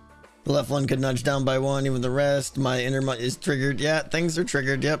 The left one could nudge down by 1, even the rest. My inner is triggered. Yeah, things are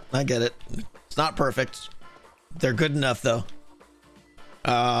triggered. Yep, I get it. It's not perfect. They're good enough though.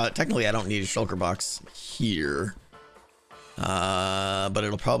 Technically I don't need a shulker box here. But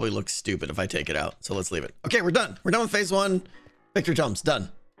it'll probably look stupid if I take it out. So let's leave it. Okay, we're done. We're done with phase 1. Victory tomes, done.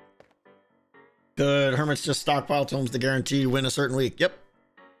 Good. Hermits just stockpile tomes to guarantee win a certain week. Yep.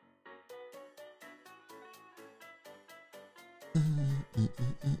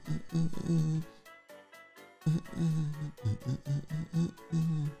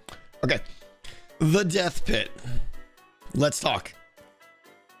 Okay, the death pit. Let's talk.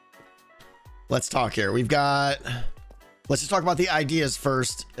 let's talk here. We've got, let's just talk about the ideas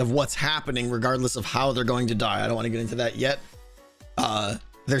first of what's happening, regardless of how they're going to die. I don't want to get into that yet.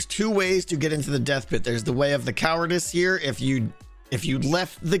 There's two ways to get into the death pit. There's the way of the cowardice here. If you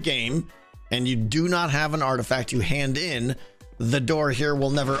left the game and you do not have an artifact to hand in, the door here will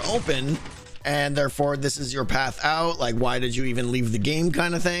never open, and therefore this is your path out. Like, why did you even leave the game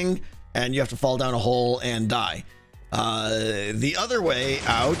kind of thing? And you have to fall down a hole and die. The other way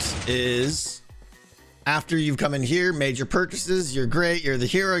out is after you've come in here, made your purchases, you're great, you're the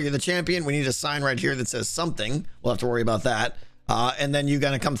hero, you're the champion. We need a sign right here that says something. We'll have to worry about that. And then you're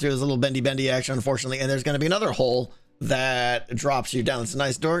going to come through this little bendy action, unfortunately, and there's going to be another hole that drops you down. It's a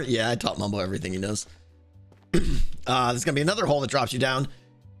nice door. Yeah, I taught Mumbo everything he knows. There's going to be another hole that drops you down.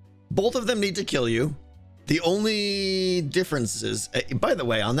 Both of them need to kill you. The only difference is, by the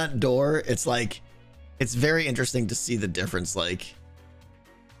way, on that door, it's like, it's very interesting to see the difference. Like,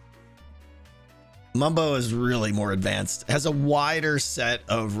 Mumbo is really more advanced, has a wider set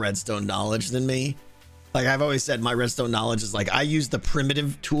of redstone knowledge than me. Like I've always said, my redstone knowledge is like, I use the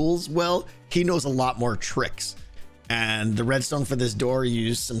primitive tools well. He knows a lot more tricks. And the redstone for this door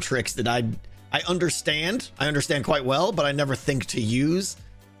used some tricks that I understand. I understand quite well, but I never think to use.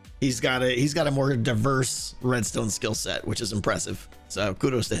 He's got a more diverse redstone skill set, which is impressive. So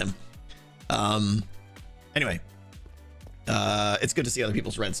kudos to him. Anyway, it's good to see other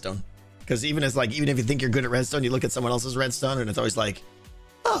people's redstone, because even if you think you're good at redstone, you look at someone else's redstone and it's always like,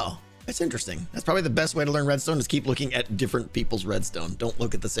 oh, that's interesting. That's probably the best way to learn redstone, is keep looking at different people's redstone. Don't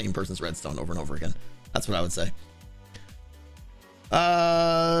look at the same person's redstone over and over again. That's what I would say.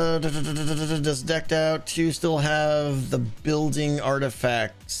 Does Decked Out 2 still have the building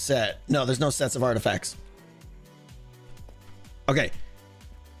artifact set? No, there's no sets of artifacts. Okay.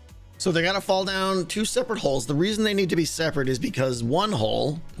 So they gotta fall down 2 separate holes. The reason they need to be separate is because one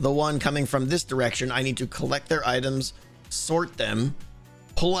hole, the one coming from this direction, I need to collect their items, sort them,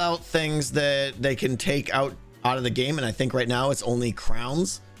 pull out things that they can take out of the game. And I think right now it's only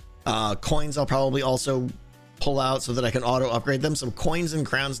crowns. Coins I'll probably also pull out so that I can auto upgrade them. So coins and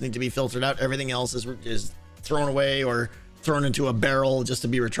crowns need to be filtered out. Everything else is thrown away or thrown into a barrel just to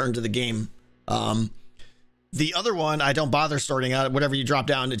be returned to the game. The other one, I don't bother sorting out. Whatever you drop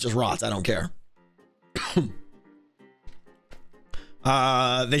down, it just rots. I don't care.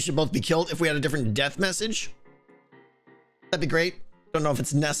 They should both be killed. If we had a different death message, that'd be great. Don't know if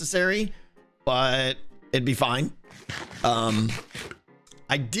it's necessary, but it'd be fine.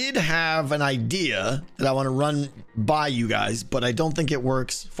 I did have an idea that I want to run by you guys, but I don't think it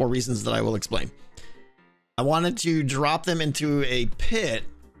works for reasons that I will explain. I wanted to drop them into a pit.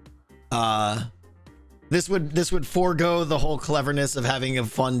 This would forego the whole cleverness of having a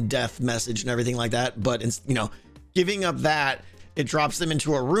fun death message and everything like that. But you know, giving up that, it drops them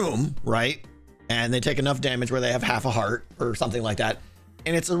into a room, right? And they take enough damage where they have half a heart or something like that.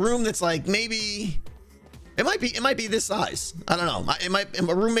 And it's a room that's like, maybe it might be this size. I don't know.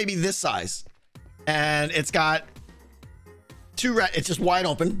 A room may be this size, and it's got it's just wide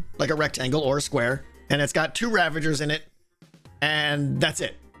open like a rectangle or a square, and it's got 2 Ravagers in it, and that's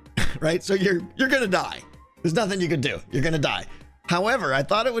it. Right? So you're gonna die. There's nothing you can do. You're gonna die. However, I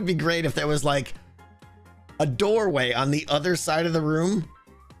thought it would be great if there was like a doorway on the other side of the room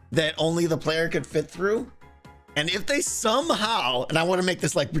that only the player could fit through. And if they somehow, and I want to make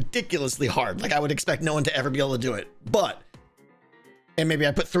this like ridiculously hard, like I would expect no one to ever be able to do it, but, and maybe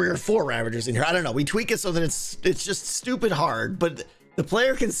I put 3 or 4 Ravagers in here. I don't know. We tweak it so that it's just stupid hard, but the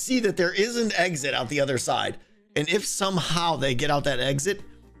player can see that there is an exit out the other side. And if somehow they get out that exit,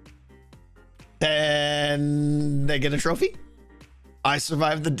 then they get a trophy. I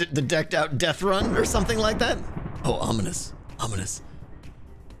survived the decked out death run or something like that. Oh, ominous, ominous.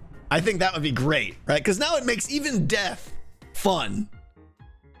 I think that would be great, right? Because now it makes even death fun,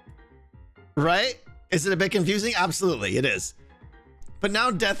 right? Is it a bit confusing? Absolutely, it is. But now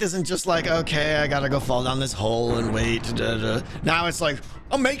death isn't just like, okay, I gotta go fall down this hole and wait. Now it's like,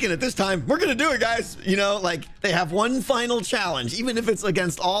 I'm making it this time. We're gonna do it, guys. You know, like they have one final challenge, even if it's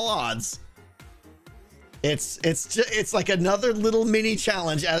against all odds. It's like another little mini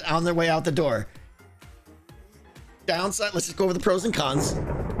challenge on their way out the door. Downside, let's just go over the pros and cons.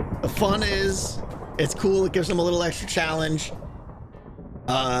 The fun is, it's cool. It gives them a little extra challenge.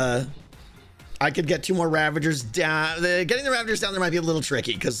 I could get 2 more Ravagers down. Getting the Ravagers down there might be a little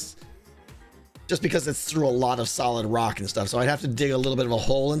tricky because it's through a lot of solid rock and stuff. So I'd have to dig a little bit of a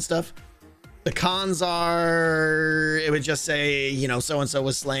hole and stuff. The cons are, it would just say, you know, so-and-so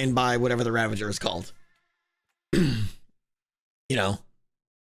was slain by whatever the Ravager is called. You know,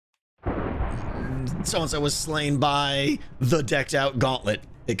 so-and-so was slain by the decked out gauntlet,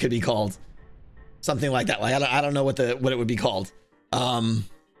 it could be called. Something like that. Like I don't know what it would be called.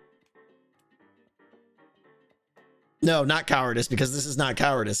 No, not cowardice, because this is not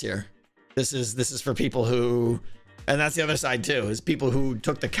cowardice here. This is for people who, and that's the other side too, is people who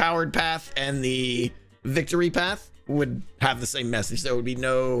took the coward path and the victory path would have the same message. There would be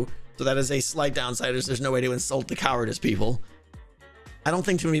no, so that is a slight downside. There's no way to insult the cowardice people. I don't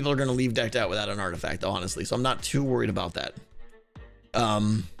think too many people are going to leave decked out without an artifact, though, honestly. So I'm not too worried about that.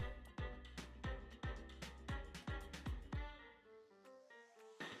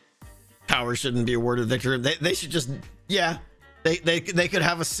 Power shouldn't be awarded victory. They should just, yeah, they could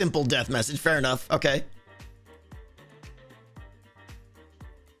have a simple death message. Fair enough. Okay.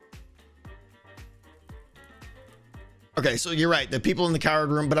 Okay, so you're right. The people in the coward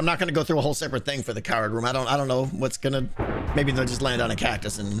room, but I'm not going to go through a whole separate thing for the coward room. I don't know what's gonna. Maybe they'll just land on a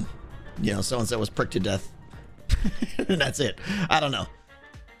cactus and, you know, so and so was pricked to death, and that's it. I don't know.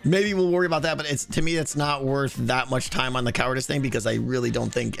 Maybe we'll worry about that, but it's, to me, it's not worth that much time on the cowardice thing, because I really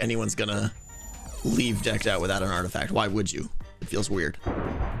don't think anyone's gonna leave decked out without an artifact. Why would you? It feels weird.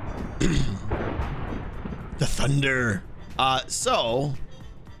 The thunder. So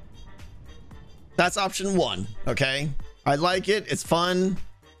that's option one. Okay, I like it. It's fun.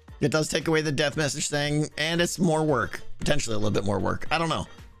 It does take away the death message thing, and it's more work, potentially a little bit more work. I don't know.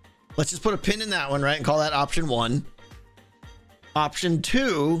 Let's just put a pin in that one, right, and call that option one. Option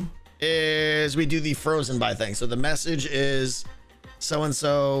two is we do the frozen by thing. So the message is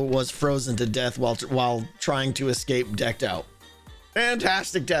so-and-so was frozen to death while trying to escape decked out.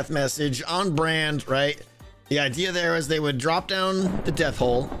 Fantastic death message, on brand, right? The idea there is they would drop down the death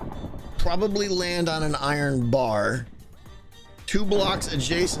hole, probably land on an iron bar. 2 blocks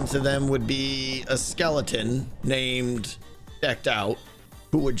adjacent to them would be a skeleton named decked out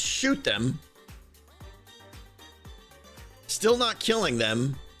who would shoot them. Still not killing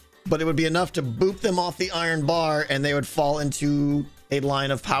them, but it would be enough to boop them off the iron bar, and they would fall into a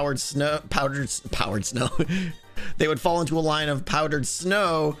line of powdered snow. They would fall into a line of powdered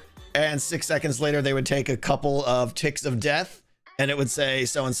snow, and 6 seconds later, they would take a couple of ticks of death, and it would say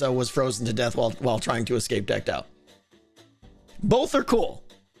so-and-so was frozen to death while trying to escape decked out. Both are cool,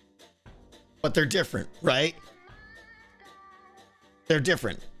 but they're different, right? They're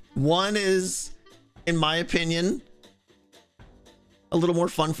different. One is, in my opinion, a little more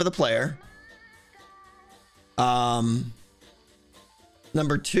fun for the player. Number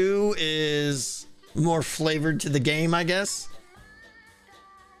 2 is more flavored to the game, I guess.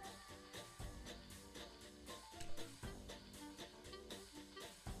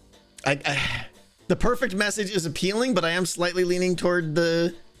 The perfect message is appealing, but I am slightly leaning toward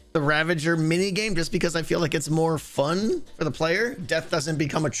the Ravager mini game, just because I feel like it's more fun for the player. Death doesn't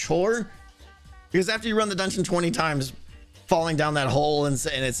become a chore, because after you run the dungeon 20 times, falling down that hole and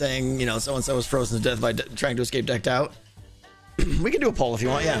it's saying, you know, so-and-so was frozen to death by trying to escape decked out. We can do a poll if you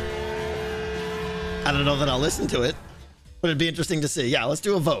want. Yeah. I don't know that I'll listen to it, but it'd be interesting to see. Yeah, let's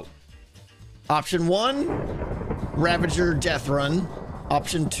do a vote. Option 1, Ravager death run.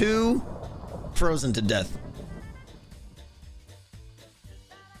 Option 2, frozen to death.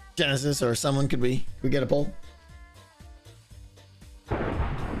 Genesis or someone, could we get a poll?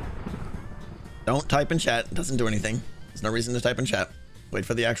 Don't type in chat. It doesn't do anything. There's no reason to type in chat. Wait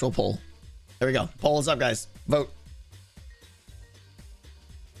for the actual poll. There we go. Poll is up, guys. Vote.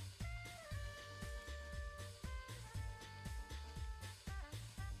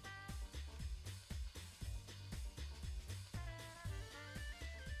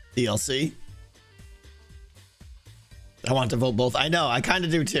 DLC. I want to vote both. I know. I kind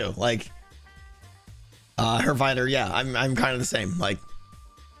of do too. Like, Hermitcraft. Yeah, I'm kind of the same. Like,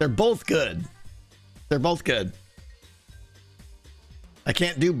 they're both good. They're both good. I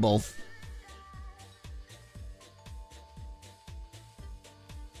can't do both.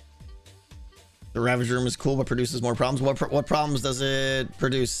 The Ravager room is cool, but produces more problems. What problems does it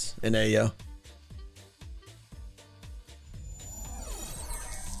produce in AO?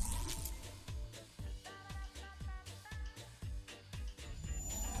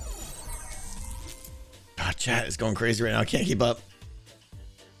 God, chat is going crazy right now. I can't keep up.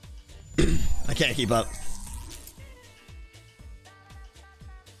 I can't keep up.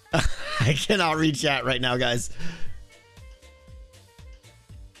 I cannot read chat right now, guys.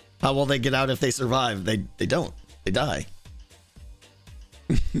 How will they get out if they survive? They don't. They die.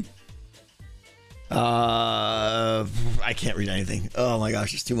 I can't read anything. Oh my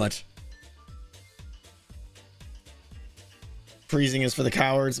gosh, it's too much. Freezing is for the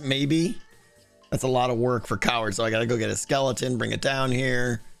cowards. Maybe. That's a lot of work for cowards, so I gotta go get a skeleton, bring it down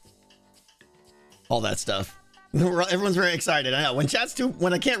here. All that stuff. Everyone's very excited. I know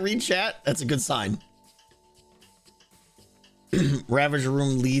when I can't read chat, that's a good sign. Ravager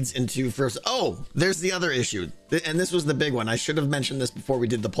room leads into first. Oh, there's the other issue. And this was the big one. I should have mentioned this before we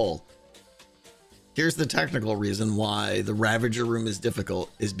did the poll. Here's the technical reason why the Ravager room is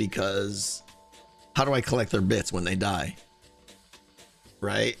difficult is because how do I collect their bits when they die?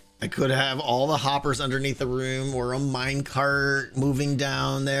 Right? I could have all the hoppers underneath the room or a minecart moving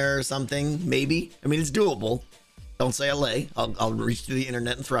down there or something. Maybe. I mean, it's doable. Don't say LA. I'll reach to the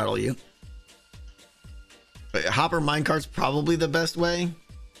internet and throttle you. But hopper minecart's probably the best way.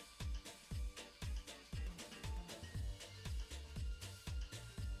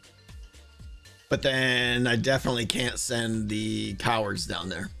 But then I definitely can't send the cowards down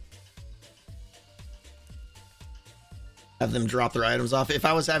there. Have them drop their items off. If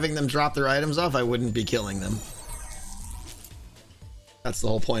I was having them drop their items off, I wouldn't be killing them. That's the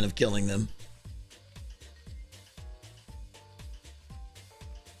whole point of killing them.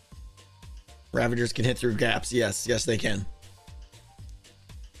 Ravagers can hit through gaps. Yes, yes, they can.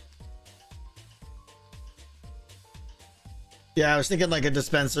 Yeah, I was thinking like a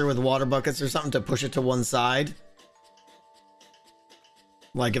dispenser with water buckets or something to push it to one side.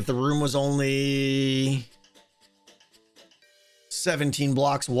 Like if the room was only 17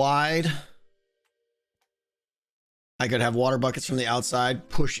 blocks wide, I could have water buckets from the outside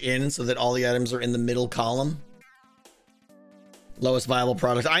push in so that all the items are in the middle column. Lowest viable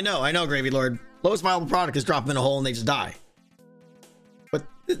product. I know, Gravy Lord. Lowest viable product is drop them in a hole and they just die. But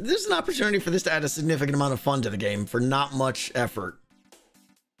there's an opportunity for this to add a significant amount of fun to the game for not much effort.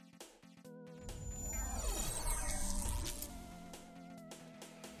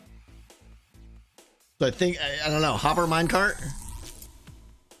 So I think, I don't know, hopper minecart?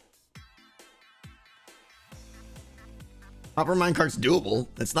 Hopper minecart's doable.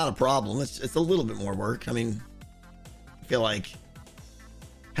 It's not a problem. It's a little bit more work. I mean, I feel like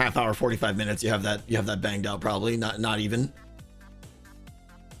half hour, 45 minutes, you have that banged out probably. Not even.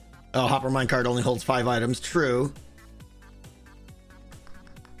 Oh, hopper minecart only holds 5 items. True.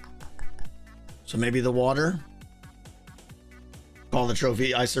 So maybe the water. Call the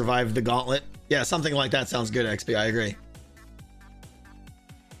trophy. I survived the gauntlet. Yeah, something like that sounds good, XP. I agree.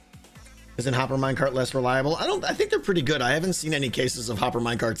 Isn't hopper minecart less reliable? I think they're pretty good. I haven't seen any cases of hopper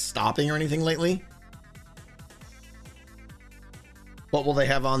minecarts stopping or anything lately. What will they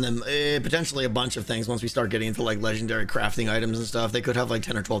have on them? Potentially a bunch of things once we start getting into like legendary crafting items and stuff. They could have like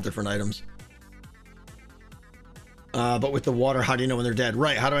 10 or 12 different items. But with the water, how do you know when they're dead?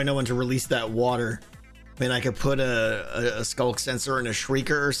 Right, how do I know when to release that water? I mean, I could put a skulk sensor and a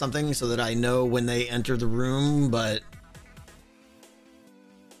shrieker or something so that I know when they enter the room, but...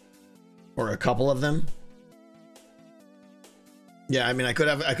 Or a couple of them. Yeah, I mean, I could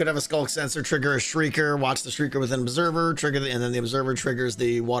have a skulk sensor, trigger a shrieker, watch the shrieker with an observer, and then the observer triggers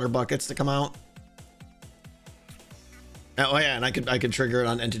the water buckets to come out. Oh yeah, and I could trigger it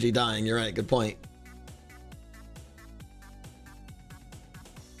on entity dying. You're right. Good point.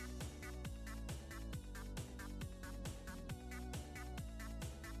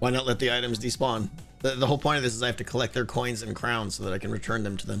 Why not let the items despawn? The whole point of this is I have to collect their coins and crowns so that I can return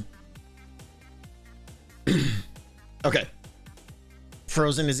them to them. Okay.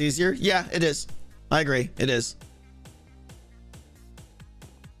 Frozen is easier? Yeah, it is. I agree. It is.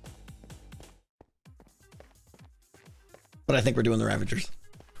 But I think we're doing the Ravagers.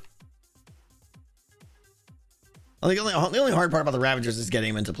 I think the only hard part about the Ravagers is getting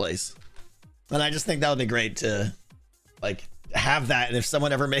them into place. And I just think that would be great to like have that, and if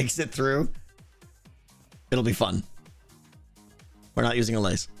someone ever makes it through, it'll be fun. We're not using a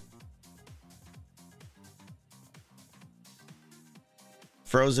lace.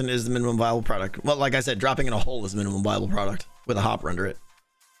 Frozen is the minimum viable product. Well, like I said, dropping in a hole is the minimum viable product with a hopper under it.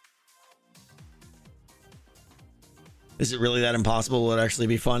 Is it really that impossible? Will it actually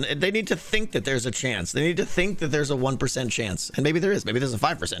be fun? They need to think that there's a chance. They need to think that there's a 1% chance. And maybe there is. Maybe there's a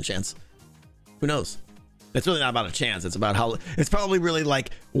 5% chance. Who knows? It's really not about a chance. It's about how... It's probably really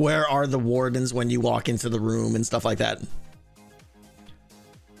like, where are the wardens when you walk into the room and stuff like that.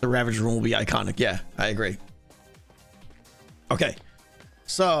 The Ravager room will be iconic. Yeah, I agree. Okay.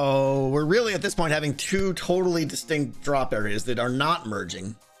 So we're really at this point having two totally distinct drop areas that are not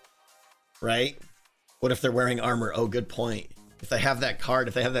merging, right? What if they're wearing armor? Oh, good point. If they have that card,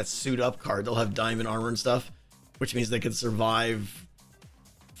 if they have that suit up card, they'll have diamond armor and stuff, which means they could survive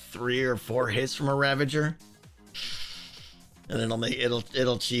 3 or 4 hits from a Ravager, and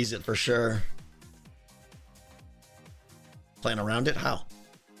it'll cheese it for sure. Playing around it? How?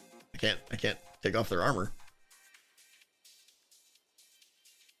 I can't take off their armor.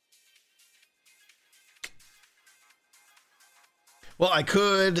 Well, I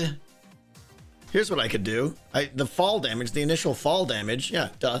could. Here's what I could do. The fall damage, the initial fall damage. Yeah,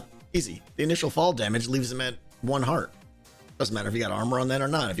 duh. Easy. The initial fall damage leaves him at 1 heart. Doesn't matter if you got armor on that or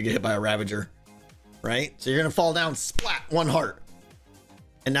not. If you get hit by a Ravager, right? So you're gonna fall down, splat, 1 heart,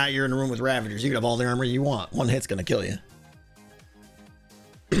 and now you're in a room with Ravagers. You can have all the armor you want. 1 hit's gonna kill you.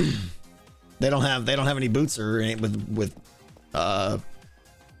 They don't have any boots or any with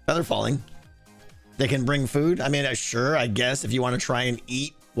feather falling. They can bring food. I mean, sure, I guess if you want to try and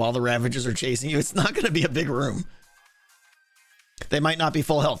eat while the Ravagers are chasing you, it's not going to be a big room. They might not be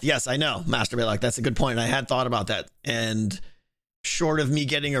full health. Yes, I know, Master Baylock. That's a good point. I had thought about that. And short of me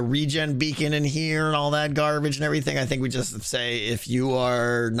getting a regen beacon in here and all that garbage and everything, I think we just say if you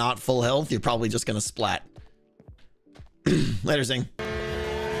are not full health, you're probably just going to splat. Later, Zing.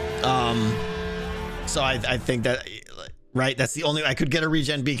 So I think that, right, that's the only, I could get a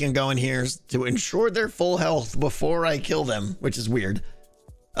regen beacon going here to ensure their full health before I kill them, which is weird.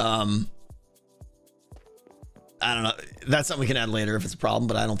 I don't know. That's something we can add later if it's a problem,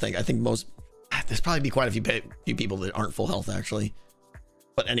 but I think most, there's probably be quite a few people that aren't full health actually.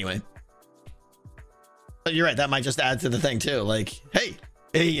 But anyway, but you're right. That might just add to the thing too. Like, hey,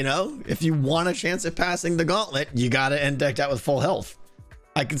 you know, if you want a chance at passing the gauntlet, you got to end decked out with full health.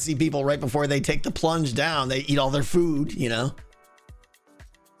 I can see people right before they take the plunge down, they eat all their food, you know.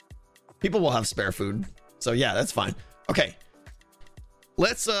 People will have spare food. So yeah, that's fine. Okay.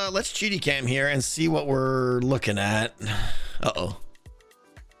 Let's cheaty cam here and see what we're looking at. Uh-oh.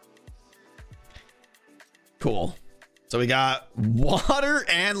 Cool. So we got water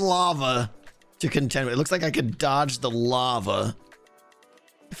and lava to contend with. It looks like I could dodge the lava.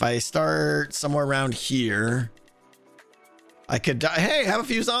 If I start somewhere around here, I could die. Hey, have a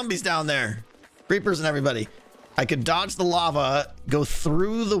few zombies down there. Creepers and everybody. I could dodge the lava, go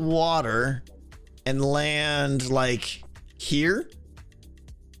through the water, and land like here.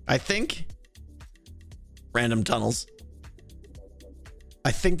 I think. Random tunnels.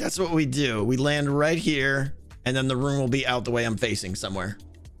 I think that's what we do. We land right here, and then the room will be out the way I'm facing somewhere.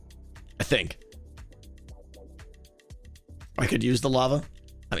 I think. I could use the lava.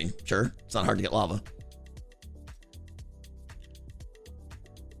 I mean, sure. It's not hard to get lava.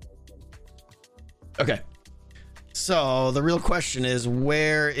 Okay. So the real question is,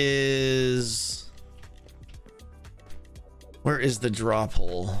 where is the drop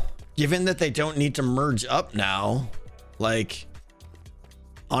hole? Given that they don't need to merge up now, like,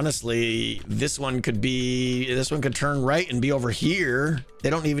 honestly, this one could turn right and be over here. They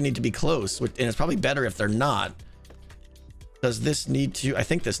don't even need to be close, and it's probably better if they're not. Does this need to, I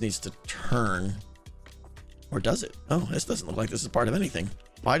think this needs to turn, or does it? Oh, this doesn't look like this is part of anything.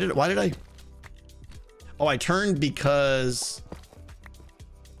 Why did I? Oh, I turned because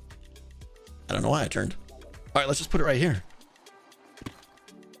I don't know why I turned. All right, let's just put it right here.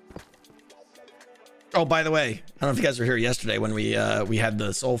 Oh, by the way, I don't know if you guys were here yesterday when we had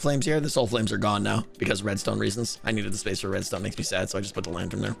the soul flames here. The soul flames are gone now because of redstone reasons. I needed the space for redstone. Makes me sad, so I just put the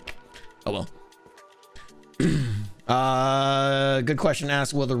lantern there. Oh well. Good question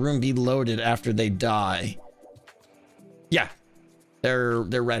asked, will the room be loaded after they die? Yeah, they're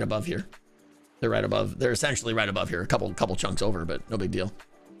right above here. They're right above. They're essentially right above here. A couple chunks over, but no big deal.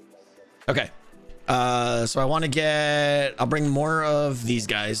 Okay. So I want to get, I'll bring more of these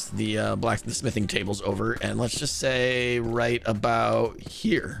guys, the smithing tables over, and let's just say right about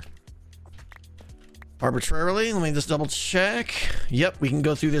here. Arbitrarily, let me just double check. Yep, we can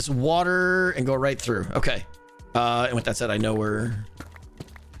go through this water and go right through. Okay. And with that said, I know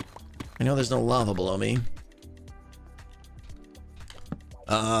there's no lava below me.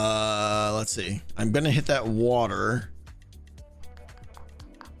 Let's see. I'm gonna hit that water.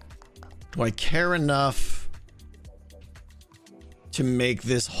 Do I care enough to make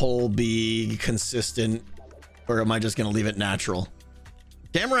this hole be consistent, or am I just gonna leave it natural?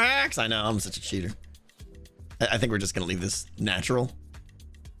 Camera hacks! I know, I'm such a cheater. I think we're just gonna leave this natural.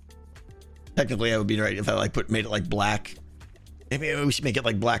 Technically, I would be right if I made it like black. Maybe we should make it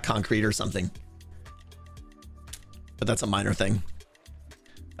like black concrete or something. But that's a minor thing.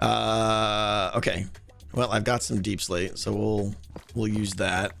 Okay. Well, I've got some deep slate, so we'll use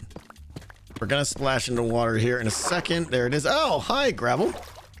that. We're gonna splash into water here in a second. There it is. Oh, hi, gravel.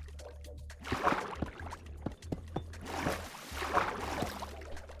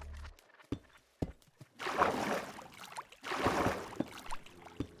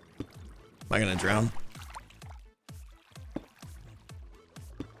 Am I gonna drown?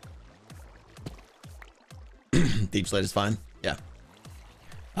 Deep slate is fine. Yeah.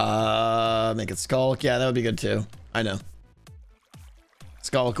 Make it skulk. Yeah, that would be good too. I know.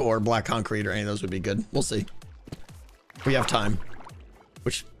 Skulk or black concrete or any of those would be good. We'll see. We have time.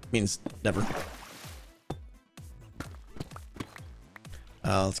 which means never.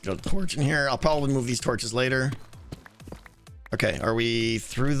 Let's get a torch in here. I'll probably move these torches later. Okay, are we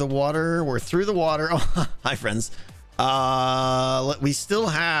through the water? We're through the water. Oh, hi, friends. We still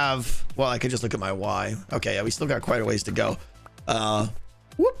have... Well, I could just look at my Y. Okay, yeah, we still got quite a ways to go.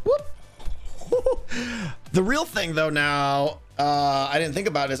 Whoop, whoop. The real thing, though, now, I didn't think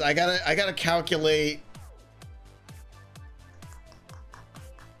about is I gotta calculate...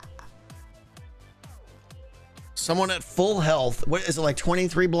 Someone at full health. What is it, like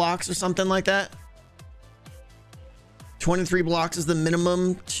 23 blocks or something like that? 23 blocks is the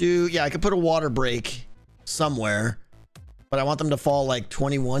minimum to... Yeah, I could put a water break somewhere, but I want them to fall like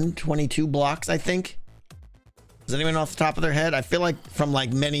 21, 22 blocks, I think. Does anyone know off the top of their head? I feel like from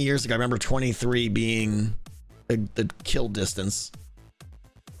like many years ago, I remember 23 being the kill distance.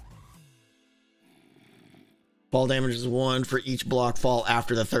 Fall damage is 1 for each block fall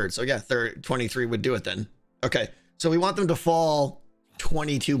after the third. So yeah, 23 would do it then. Okay, so we want them to fall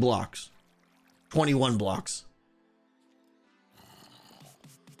 22 blocks, 21 blocks.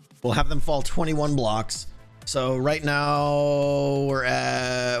 We'll have them fall 21 blocks. So right now we're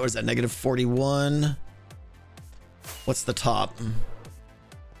at, what is that, negative 41? What's the top?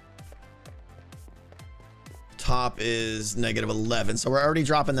 Top is negative 11. So we're already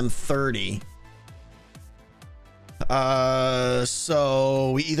dropping them 30.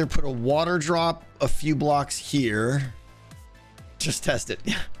 So we either put a water drop a few blocks here. Just test it.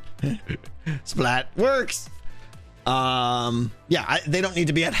 Splat works. Yeah, they don't need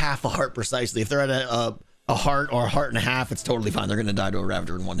to be at half a heart precisely. If they're at a heart or a heart and a half, it's totally fine. They're gonna die to a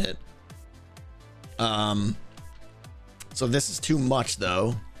Ravager in one hit. So this is too much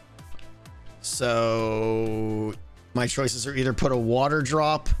though. So my choices are either put a water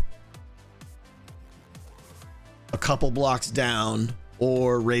drop a couple blocks down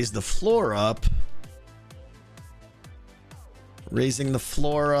or raise the floor up. Raising the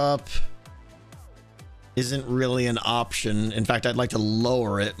floor up isn't really an option. In fact, I'd like to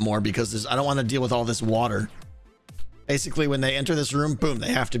lower it more because I don't want to deal with all this water. Basically, when they enter this room, boom,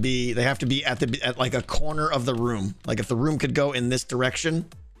 they have to be at like a corner of the room. Like if the room could go in this direction,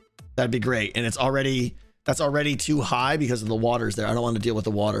 that'd be great. And that's already too high because of the water's there. I don't want to deal with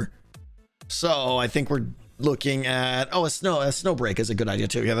the water. So I think we're looking at, oh, a snow break is a good idea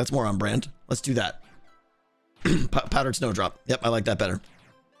too. Yeah, that's more on brand. Let's do that. Powdered snowdrop. Yep, I like that better.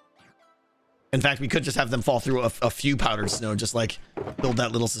 In fact, we could just have them fall through a few powdered snow, just like build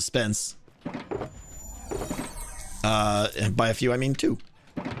that little suspense. And by a few, I mean 2.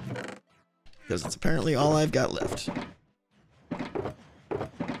 Because it's apparently all I've got left.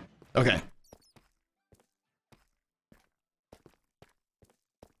 Okay.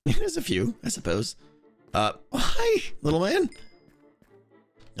 There's a few, I suppose. Hi, little man.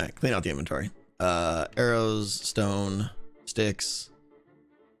 All right, clean out the inventory. Arrows, stone, sticks.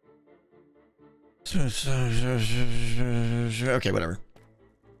 Okay, whatever.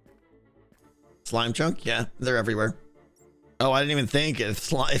 Slime chunk? Yeah, they're everywhere. Oh, I didn't even think if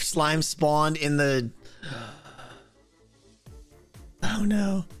slime spawned in the... Oh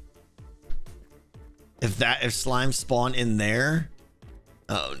no. If slime spawn in there?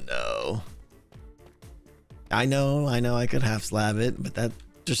 Oh no. I know I could half slab it, but that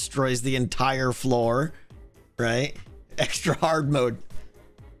destroys the entire floor, right? Extra hard mode.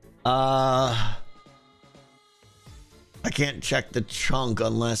 I can't check the chunk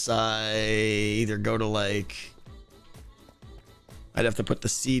unless I either go to like... I'd have to put the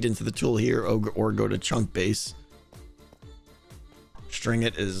seed into the tool here or go to chunk base. String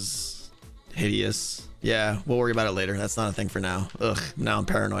it is hideous. Yeah, we'll worry about it later. That's not a thing for now. Ugh, now I'm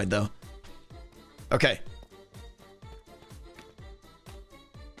paranoid though. Okay.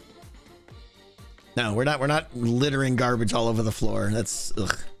 No, we're not littering garbage all over the floor. That's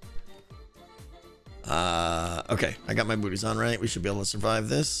ugh. Okay, I got my booties on right. We should be able to survive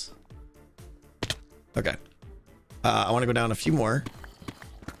this. Okay. I want to go down a few more.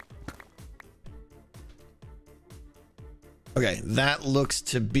 Okay, that looks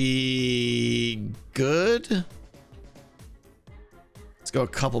to be good. Let's go a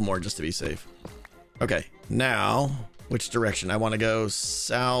couple more just to be safe. Okay, now, which direction? I want to go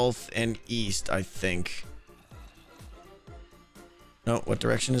south and east, I think. No, what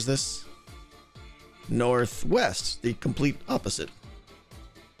direction is this? Northwest, the complete opposite.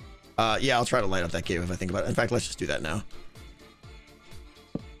 Yeah, I'll try to light up that cave if I think about it. In fact, let's just do that now.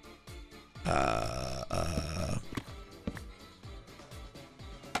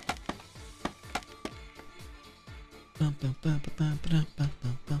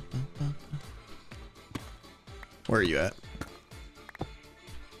 Where are you at?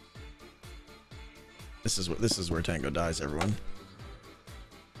 This is where Tango dies, everyone.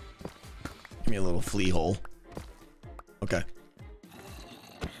 Give me a little flea hole. Okay.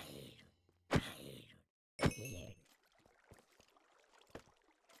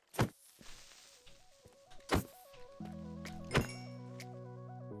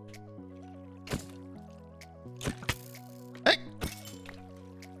 Hey.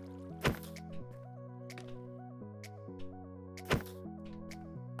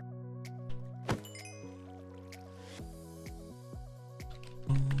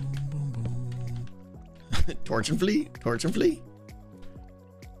 Torch and flee, torch and flee.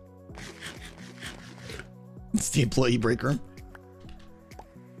 It's the employee break room.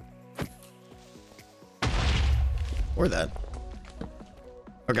 Or that.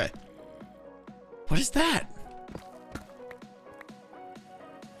 Okay. What is that?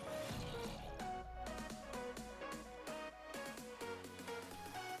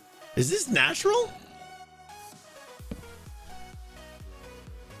 Is this natural?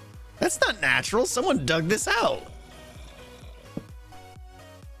 That's not natural. Someone dug this out.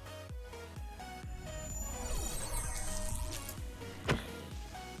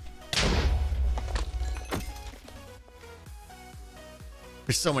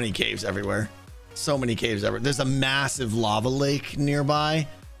 There's so many caves everywhere. So many caves everywhere. There's a massive lava lake nearby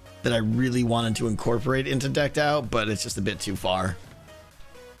that I really wanted to incorporate into Decked Out, but it's just a bit too far.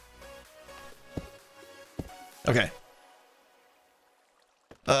 Okay.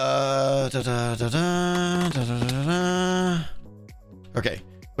 Okay,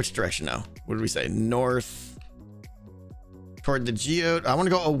 which direction now? What did we say? North toward the geode. I want to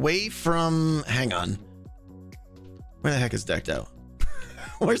go away from, hang on, where the heck is Decked Out?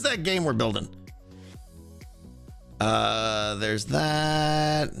 Where's that game we're building? There's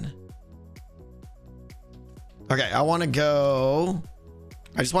that. Okay, I want to go,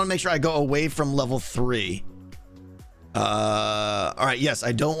 I just want to make sure I go away from level 3. All right, yes,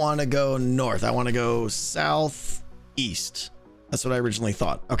 I don't want to go north. I want to go southeast. That's what I originally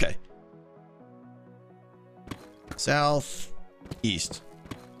thought. Okay. Southeast.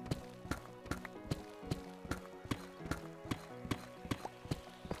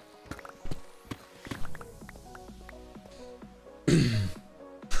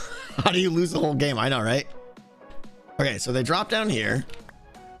 How do you lose the whole game? I know, right? Okay, so they drop down here.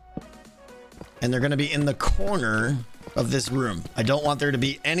 And they're going to be in the corner of this room. I don't want there to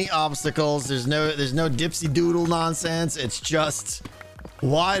be any obstacles. There's no dipsy doodle nonsense. It's just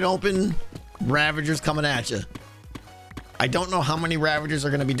wide open Ravagers coming at you. I don't know how many Ravagers are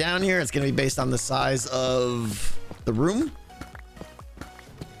going to be down here. It's going to be based on the size of the room.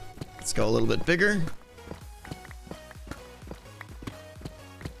 Let's go a little bit bigger.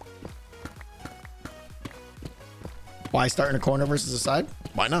 Why start in a corner versus a side?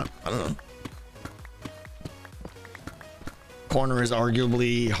 Why not? I don't know. Corner is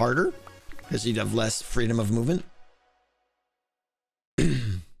arguably harder because you'd have less freedom of movement.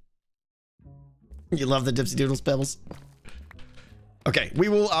 You love the Dipsy Doodles, Pebbles? Okay, we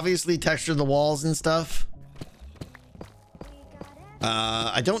will obviously texture the walls and stuff.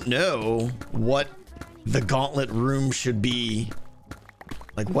 I don't know what the gauntlet room should be.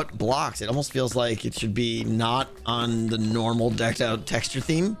 Like what blocks? It almost feels like it should be not on the normal Decked Out texture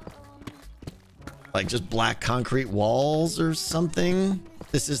theme. Like just black concrete walls or something.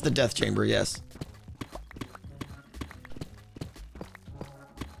 This is the death chamber, yes.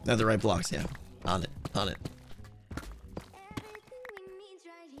 They're the right blocks, yeah. On it, on it.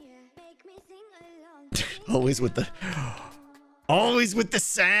 Always with the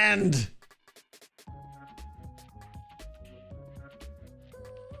sand.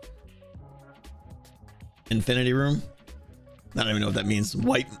 Infinity room. I don't even know what that means.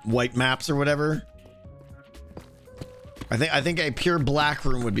 White maps or whatever. I think a pure black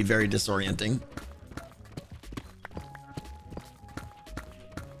room would be very disorienting.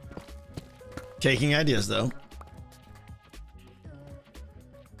 Taking ideas though.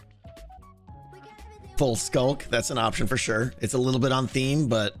 Full skulk, that's an option for sure. It's a little bit on theme,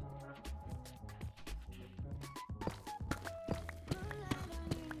 but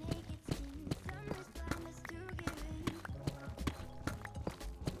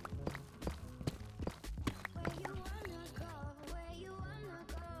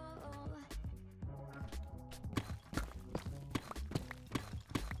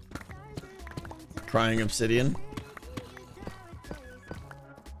crying obsidian.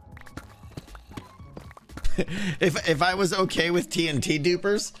 If I was okay with TNT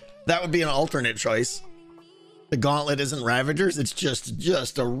dupers, that would be an alternate choice. The gauntlet isn't Ravagers, it's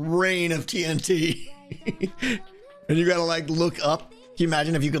just a rain of TNT. And you gotta like look up. you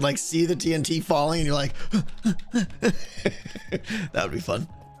imagine if you could like see the TNT falling and you're like, that would be fun.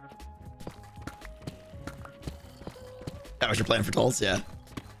 That was your plan for tolls? Yeah.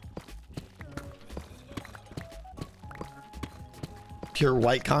 Pure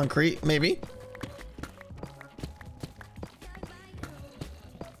white concrete, maybe?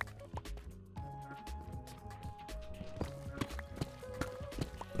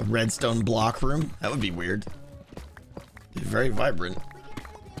 A redstone block room? That would be weird. Very vibrant.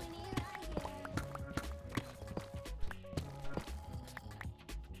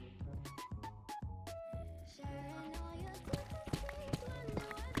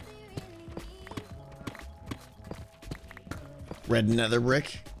 Red nether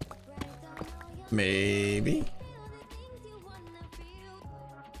brick? Maybe.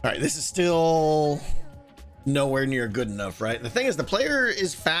 All right, this is still nowhere near good enough, right? The thing is, the player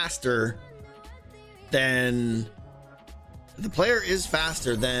is faster than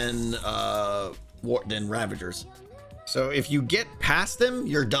Ravagers. So if you get past them,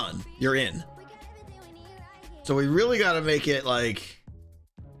 you're done. You're in. So we really got to make it like,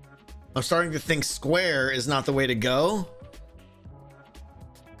 I'm starting to think square is not the way to go.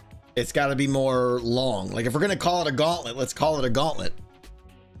 It's got to be more long. Like if we're going to call it a gauntlet, let's call it a gauntlet.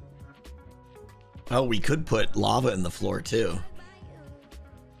 Oh, we could put lava in the floor too.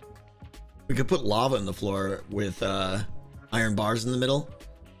 We could put lava in the floor with iron bars in the middle,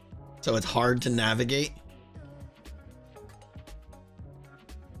 so it's hard to navigate.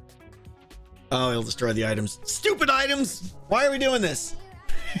 Oh, it'll destroy the items. Stupid items! Why are we doing this?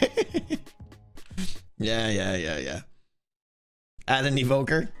 Yeah. Add an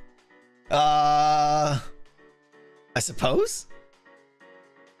evoker. I suppose.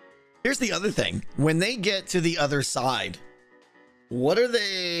 Here's the other thing. When they get to the other side, what are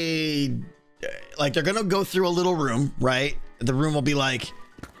they like? They're gonna go through a little room, right? The room will be like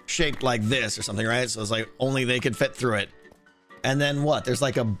shaped like this or something, right? So it's like only they could fit through it. And then what? There's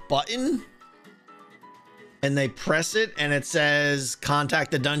like a button and they press it and it says contact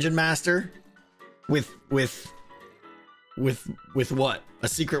the dungeon master with what? A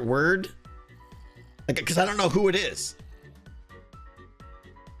secret word? Like, because I don't know who it is.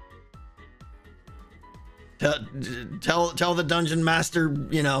 Tell the dungeon master,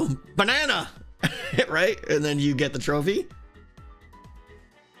 you know, banana, right? And then you get the trophy.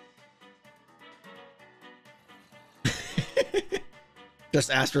 Just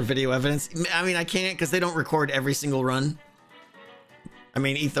ask for video evidence. I mean, I can't because they don't record every single run. I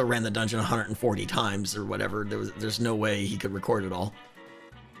mean, Etho ran the dungeon 140 times or whatever. There's no way he could record it all.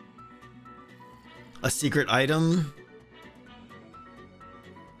 A secret item.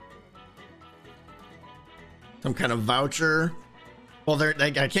 Some kind of voucher. Well,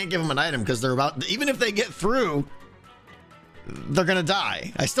 I can't give them an item because they're about, even if they get through, they're gonna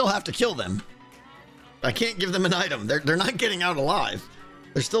die. I still have to kill them. I can't give them an item. They're not getting out alive.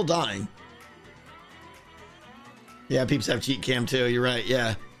 They're still dying. Yeah, peeps have cheat cam too. You're right.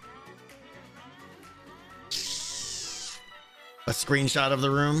 Yeah. A screenshot of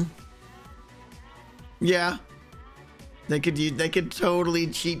the room. Yeah. They could totally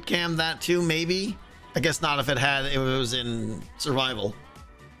cheat cam that too, maybe. I guess not if it was in survival.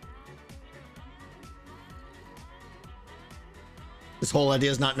 This whole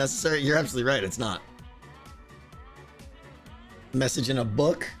idea is not necessary. You're absolutely right. It's not. Message in a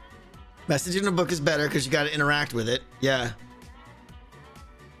book. Message in a book is better because you got to interact with it. Yeah.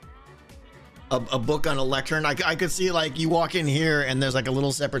 A book on a lectern. I could see like you walk in here and there's like a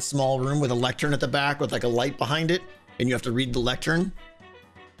little separate small room with a lectern at the back with like a light behind it. And you have to read the lectern.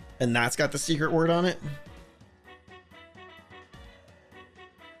 And that's got the secret word on it.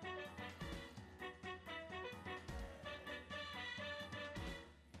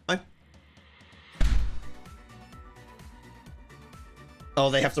 What? Oh,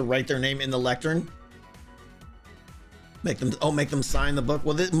 they have to write their name in the lectern? Make them sign the book.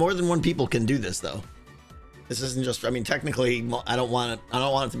 Well, more than one people can do this though. This isn't just, I mean, technically I don't want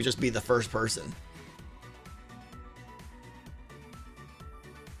it to just be the first person.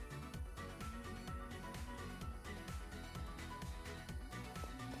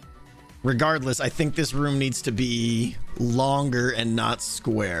 Regardless, I think this room needs to be longer and not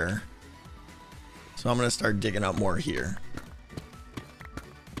square. So I'm going to start digging up more here.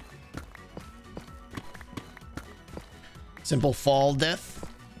 Simple fall death.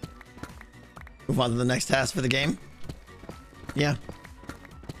 Move on to the next task for the game. Yeah.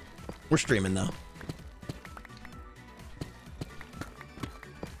 We're streaming though.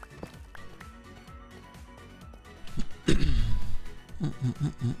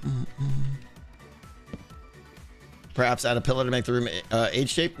 Perhaps add a pillar to make the room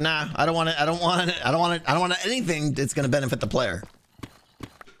H-shaped. Nah, I don't want it. I don't want it. I don't want it. I don't want anything that's going to benefit the player.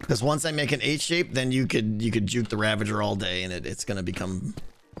 Because once I make an H-shape, then you could juke the Ravager all day, and it's going to become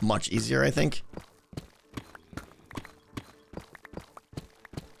much easier, I think.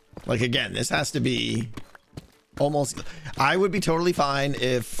 Like, again, this has to be almost... I would be totally fine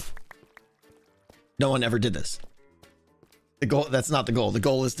if no one ever did this. The goal, that's not the goal. The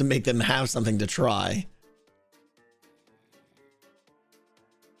goal is to make them have something to try.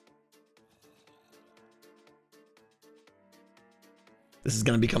 This is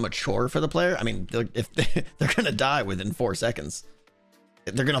going to become a chore for the player. I mean, they're going to die within 4 seconds.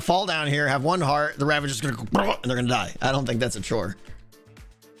 They're going to fall down here, have 1 heart, the Ravager's going to go, and they're going to die. I don't think that's a chore.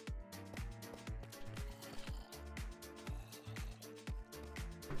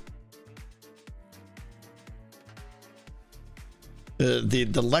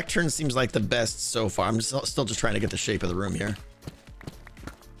 The lectern seems like the best so far. I'm still just trying to get the shape of the room here.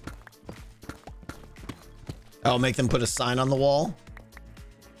 I'll make them put a sign on the wall.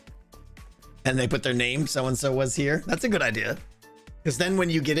 And they put their name, so-and-so was here. That's a good idea. Because then when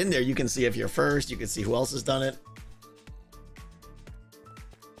you get in there, you can see if you're first. You can see who else has done it.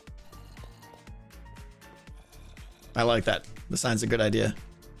 I like that. The sign's a good idea.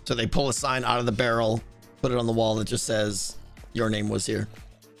 So they pull a sign out of the barrel, put it on the wall that just says, your name was here.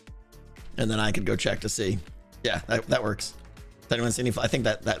 And then I could go check to see. Yeah, that works. Does anyone see any? I think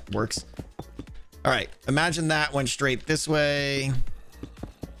that works. All right, imagine that went straight this way.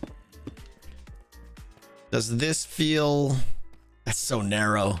 Does this feel... That's so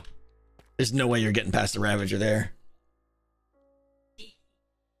narrow. There's no way you're getting past the Ravager there.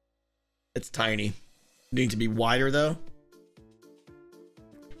 It's tiny. Need to be wider though.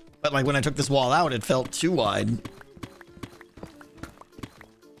 But like when I took this wall out, it felt too wide.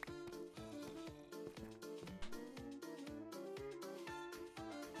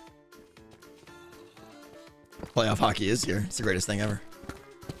 Playoff hockey is here. It's the greatest thing ever.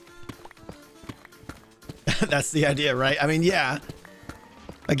 That's the idea, right? I mean, yeah.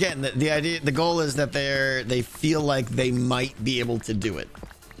 Again, the idea, the goal is that they feel like they might be able to do it.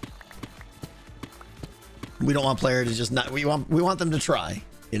 We don't want player to just not. We want them to try.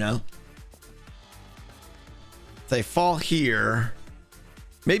 You know. If they fall here,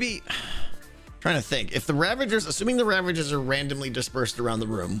 maybe. Trying to think. If the Ravagers, assuming the Ravagers are randomly dispersed around the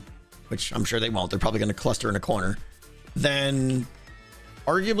room, which I'm sure they won't. They're probably going to cluster in a corner. Then,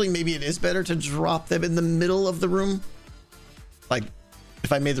 arguably, maybe it is better to drop them in the middle of the room. Like,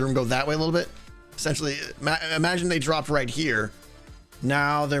 if I made the room go that way a little bit. Essentially, imagine they dropped right here.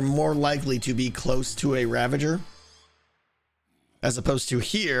 Now they're more likely to be close to a Ravager. As opposed to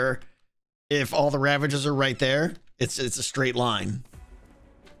here, if all the Ravagers are right there, it's a straight line.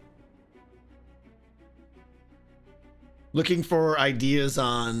 Looking for ideas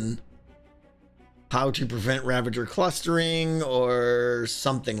on how to prevent Ravager clustering or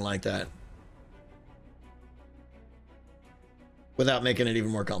something like that. Without making it even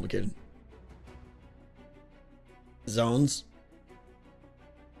more complicated. Zones.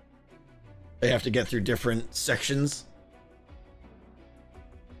 They have to get through different sections.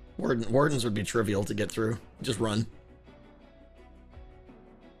 Wardens would be trivial to get through. Just run.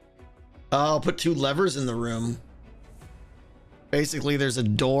 I'll put 2 levers in the room. Basically, there's a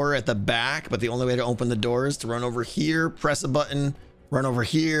door at the back, but the only way to open the door is to run over here, press a button, run over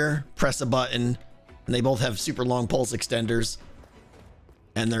here, press a button, and they both have super long pulse extenders.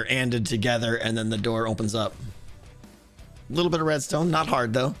 And they're anded together, and then the door opens up. A little bit of redstone, not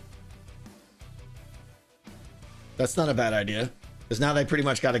hard though. That's not a bad idea, because now they pretty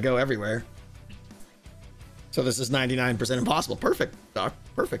much got to go everywhere. So this is 99% impossible. Perfect, Doc,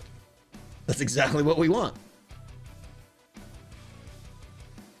 perfect. That's exactly what we want.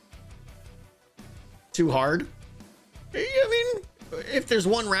 Too hard? I mean, if there's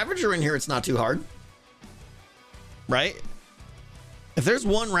one Ravager in here, it's not too hard. Right? If there's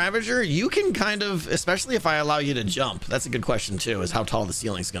one Ravager, you can kind of, especially if I allow you to jump. That's a good question too, is how tall the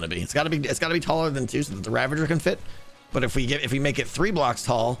ceiling's going to be. It's got to be taller than 2 so that the Ravager can fit. But if we make it 3 blocks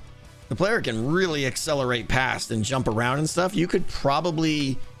tall, the player can really accelerate past and jump around and stuff. You could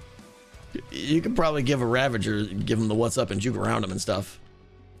probably give a Ravager, give him the what's up and juke around him and stuff.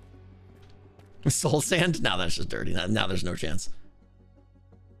 Soul sand? No, that's just dirty. Now there's no chance.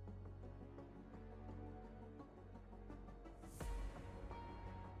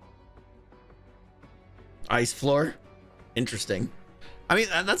 Ice floor? Interesting. I mean,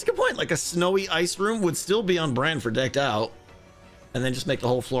 that's a good point. Like a snowy ice room would still be on brand for decked out. And then just make the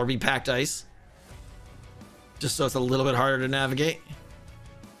whole floor be packed ice. Just so it's a little bit harder to navigate.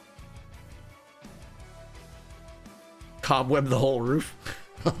 cobweb the whole roof.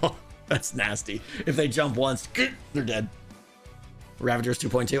 That's nasty. If they jump once, they're dead. Ravagers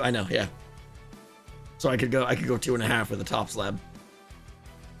 2.2. I know, yeah. So I could go 2.5 with a top slab.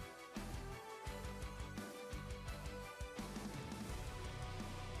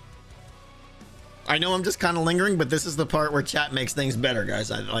 I know I'm just kind of lingering, but this is the part where chat makes things better,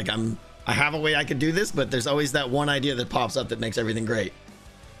 guys. I have a way I could do this, but there's always that one idea that pops up that makes everything great.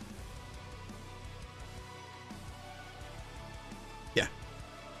 Yeah.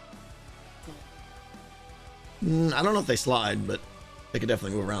 I don't know if they slide, but they could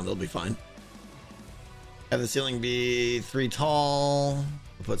definitely move around. They'll be fine. Have the ceiling be 3 tall.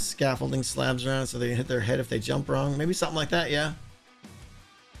 We'll put scaffolding slabs around it so they can hit their head if they jump wrong. Maybe something like that, yeah.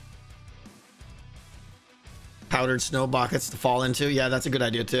 Powdered snow buckets to fall into. Yeah, that's a good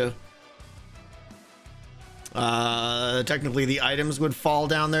idea too. Technically the items would fall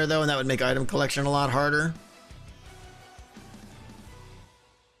down there though, and that would make item collection a lot harder.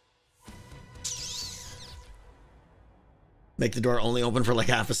 Make the door only open for like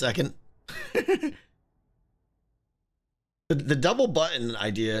half a second. The double button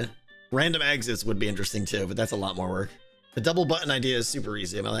idea, random exits would be interesting too, but that's a lot more work. The double button idea is super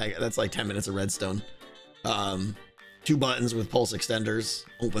easy. I mean, that's like 10 minutes of redstone. 2 buttons with pulse extenders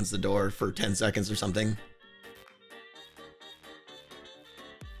opens the door for 10 seconds or something.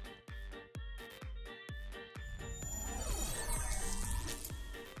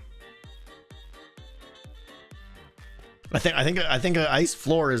 I think an ice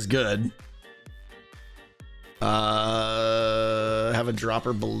floor is good. Have a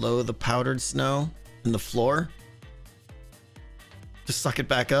dropper below the powdered snow in the floor. Just suck it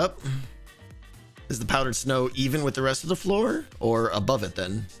back up. Is the powdered snow even with the rest of the floor or above it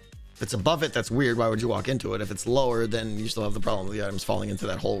then? If it's above it, that's weird. Why would you walk into it? If it's lower, then you still have the problem with the items falling into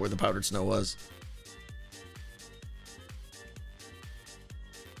that hole where the powdered snow was.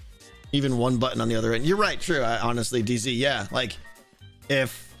 Even one button on the other end. You're right, true. Honestly, DZ, yeah. Like,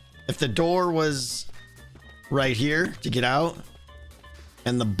 if the door was right here to get out,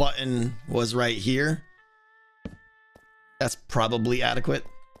 and the button was right here, that's probably adequate.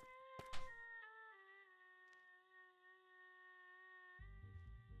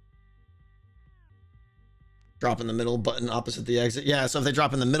 Drop in the middle, button opposite the exit. Yeah, so if they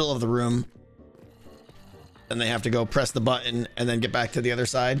drop in the middle of the room, then they have to go press the button and then get back to the other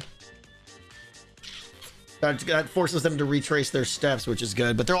side. That forces them to retrace their steps, which is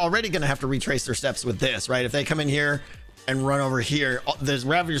good, but they're already going to have to retrace their steps with this, right? If they come in here and run over here, the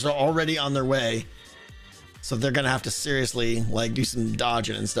Ravagers are already on their way, so they're going to have to seriously, like, do some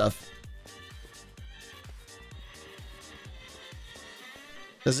dodging and stuff.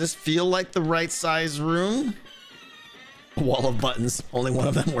 Does this feel like the right size room? A wall of buttons. Only one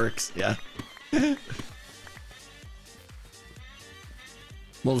of them works. Yeah.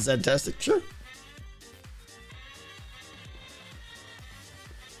 Will Zed test it? Sure.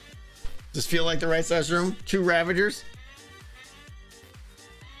 Does this feel like the right size room? 2 Ravagers?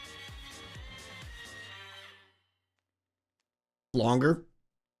 Longer?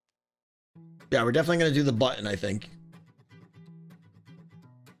 Yeah, we're definitely going to do the button, I think.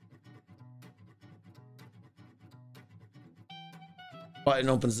 Button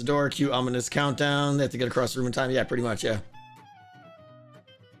opens the door. Cue ominous countdown. They have to get across the room in time. Yeah, pretty much, yeah.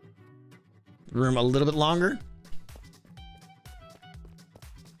 Room a little bit longer.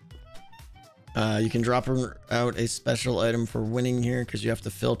 You can drop out a special item for winning here because you have to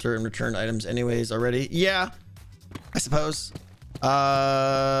filter and return items anyways already. Yeah, I suppose.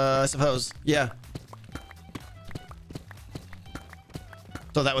 Yeah.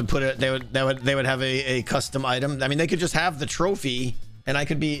 So that would put it. They would have a custom item. I mean, they could just have the trophy, and I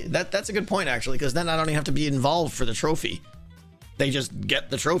could be. That's a good point actually, because then I don't even have to be involved for the trophy. They just get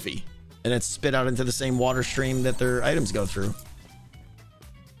the trophy, and it's spit out into the same water stream that their items go through.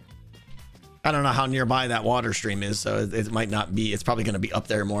 I don't know how nearby that water stream is, so it might not be. It's probably going to be up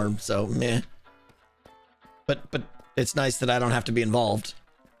there more. So meh. But it's nice that I don't have to be involved.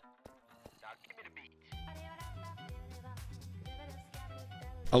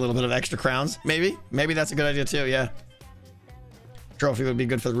 A little bit of extra crowns, maybe that's a good idea too. Yeah, trophy would be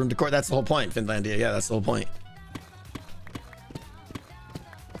good for the room decor. That's the whole point, Finlandia. Yeah, that's the whole point.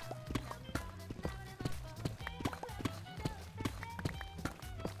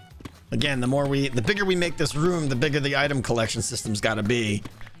 Again, the bigger we make this room, the bigger the item collection system's got to be.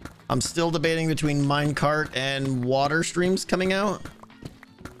 I'm still debating between minecart and water streams coming out.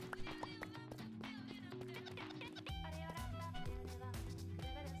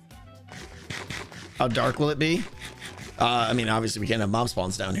 How dark will it be? I mean, obviously we can't have mob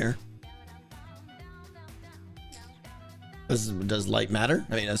spawns down here. Does light matter?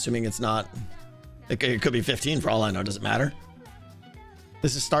 I mean, assuming it's not... It could be 15 for all I know. Does it matter?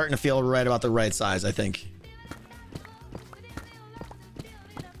 This is starting to feel right about the right size, I think.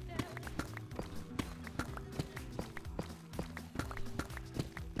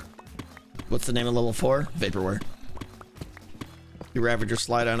 What's the name of level 4? Vaporware. You Ravager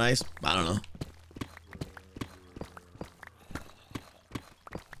slide on ice? I don't know.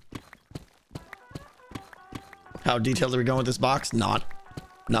 How detailed are we going with this box? Not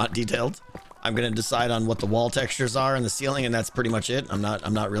detailed. I'm gonna decide on what the wall textures are and the ceiling, and that's pretty much it. I'm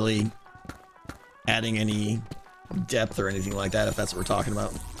not really adding any depth or anything like that, if that's what we're talking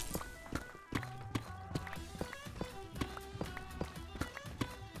about.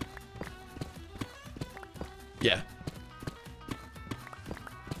 Yeah.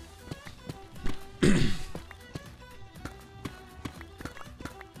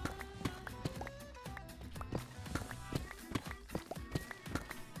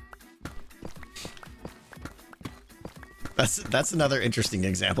 That's another interesting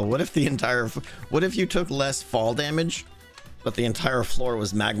example. What if you took less fall damage, but the entire floor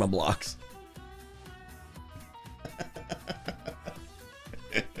was magma blocks?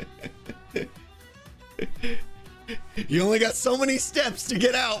 You only got so many steps to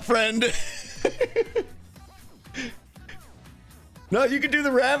get out, friend. No, you can do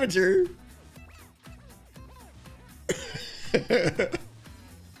the Ravager.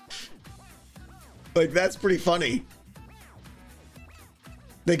 Like, that's pretty funny.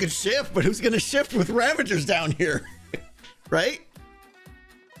 They could shift, but who's gonna shift with Ravagers down here? Right?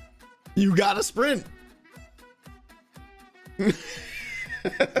 You gotta sprint.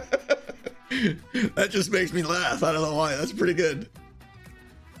 That just makes me laugh. I don't know why. That's pretty good.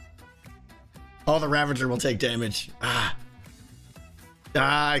 Oh, the Ravager will take damage.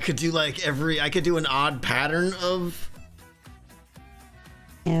 I could do like I could do an odd pattern of...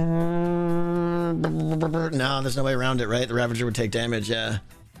 No, there's no way around it, right? The Ravager would take damage, yeah.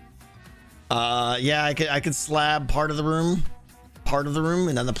 Yeah, I could slab part of the room,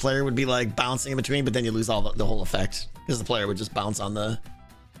 and then the player would be like bouncing in between, but then you lose all the whole effect because the player would just bounce on the...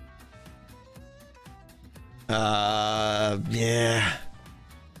 yeah.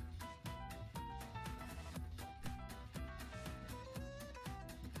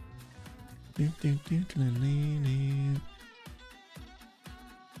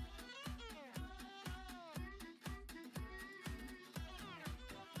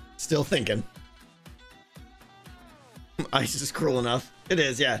 Still thinking. Ice is cruel enough. It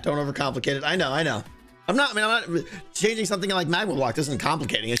is, yeah. Don't overcomplicate it. I know. I'm not changing something like magma block isn't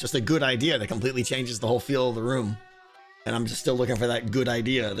complicating. It's just a good idea that completely changes the whole feel of the room. And I'm just still looking for that good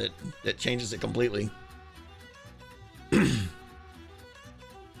idea that changes it completely.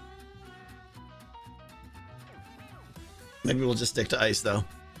 Maybe we'll just stick to ice though.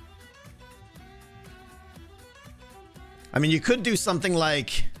 I mean, you could do something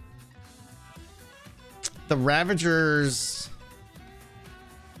like the Ravagers.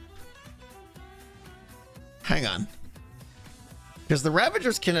 Hang on. Because the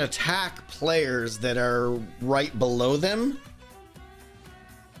Ravagers can attack players that are right below them.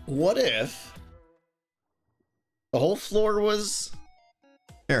 What if the whole floor was...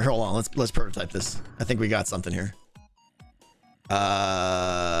 Here, hold on. Let's prototype this. I think we got something here.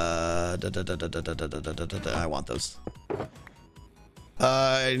 I want those.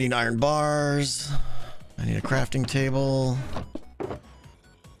 I need iron bars. I need a crafting table.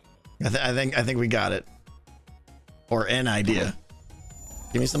 I think we got it. Or an idea.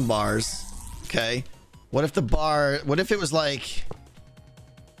 Give me some bars. Okay. What if it was like...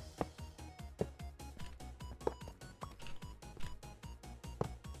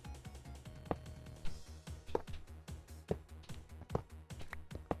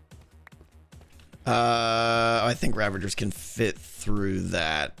 I think Ravagers can fit through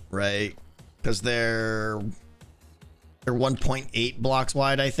that, right? Because they're 1.8 blocks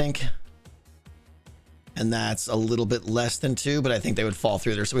wide, I think. And that's a little bit less than 2, but I think they would fall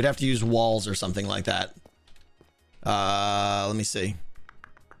through there. So we'd have to use walls or something like that. Let me see.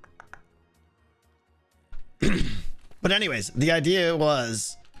 But anyways, the idea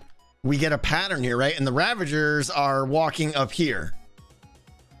was we get a pattern here, right? And the Ravagers are walking up here.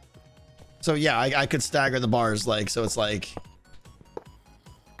 So yeah, I could stagger the bars like, so it's like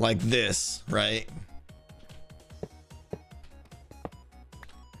this, right?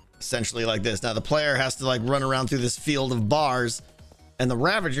 Essentially like this. Now the player has to like run around through this field of bars and the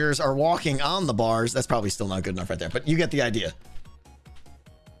Ravagers are walking on the bars. That's probably still not good enough right there, but you get the idea.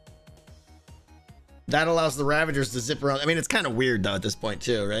 That allows the Ravagers to zip around. I mean, it's kind of weird though at this point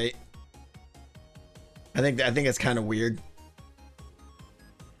too, right? I think it's kind of weird.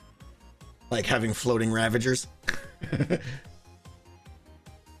 Like having floating ravagers.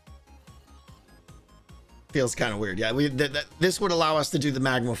 Feels kind of weird. Yeah, this would allow us to do the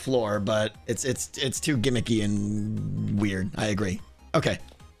magma floor, but it's too gimmicky and weird. I agree. Okay.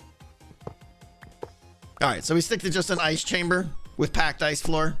 All right, so we stick to just an ice chamber with packed ice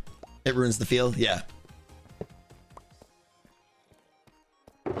floor. It ruins the feel. Yeah.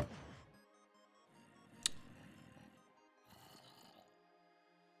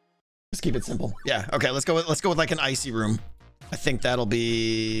 Let's keep it simple. Yeah. Okay. Let's go with like an icy room. I think that'll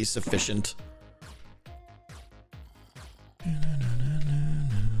be sufficient.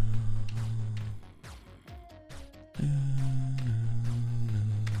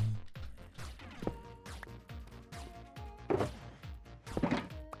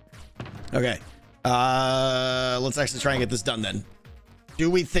 Okay. Let's actually try and get this done then. Do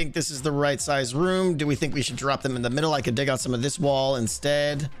we think this is the right size room? Do we think we should drop them in the middle? I could dig out some of this wall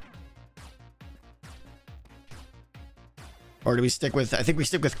instead. Or do we stick with, I think we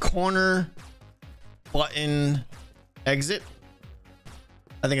stick with corner, button, exit.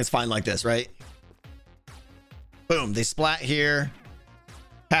 I think it's fine like this, right? Boom, they splat here.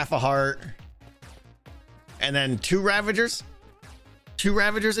 Half a heart. And then 2 Ravagers? 2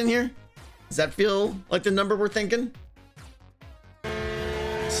 Ravagers in here? Does that feel like the number we're thinking?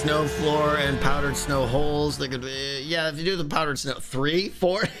 Snow floor and powdered snow holes. They could be, yeah, if you do the powdered snow. 3?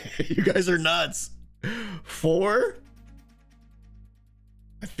 4? You guys are nuts. 4?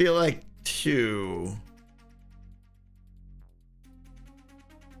 I feel like 2.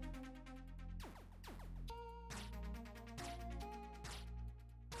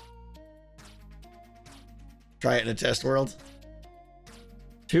 Try it in a test world.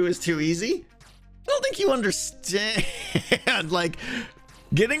 2 is too easy? I don't think you understand. Like,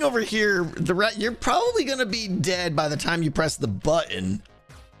 getting over here, you're probably going to be dead by the time you press the button.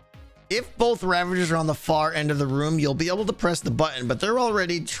 If both Ravagers are on the far end of the room, you'll be able to press the button, but they're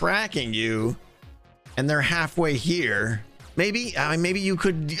already tracking you, and they're halfway here. Maybe, I mean, maybe you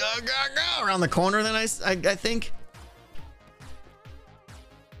could go around the corner then, I think.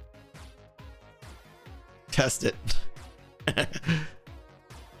 Test it.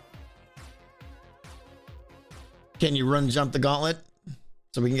 Can you run jump the gauntlet?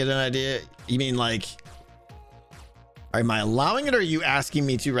 So we can get an idea. You mean like, am I allowing it or are you asking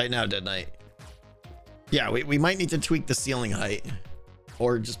me to right now, Dead Knight? Yeah, we might need to tweak the ceiling height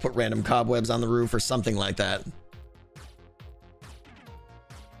or just put random cobwebs on the roof or something like that.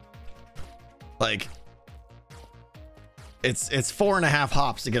 Like, it's 4.5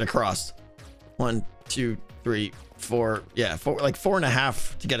 hops to get across. 1, 2, 3, 4. Yeah, 4, like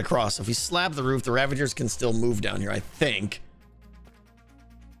 4.5 to get across. So if we slab the roof, the Ravagers can still move down here, I think.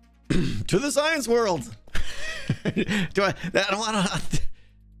 To the science world. I don't want to.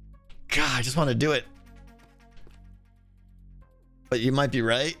 God, I just want to do it. But you might be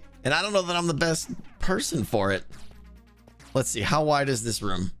right. And I don't know that I'm the best person for it. Let's see. How wide is this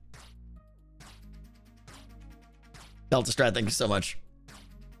room? Delta Strat, thank you so much.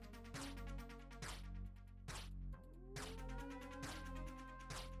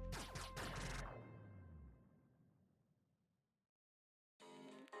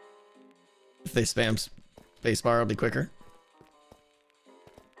 If they spam spacebar, it'll be quicker.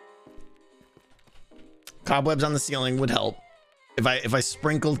 Cobwebs on the ceiling would help. If I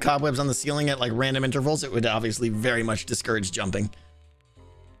sprinkled cobwebs on the ceiling at like random intervals, it would obviously very much discourage jumping.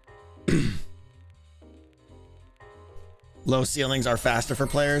 Low ceilings are faster for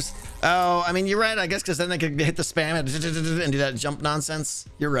players. Oh, I mean, you're right, I guess, because then they could hit the spam and do that jump nonsense.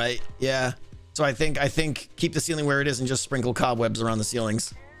 You're right. Yeah. So I think keep the ceiling where it is and just sprinkle cobwebs around the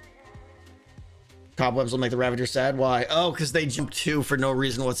ceilings. Cobwebs will make the Ravager sad. Why? Oh, because they jump 2 for no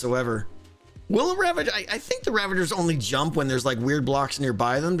reason whatsoever. Will a Ravager... I think the Ravagers only jump when there's like weird blocks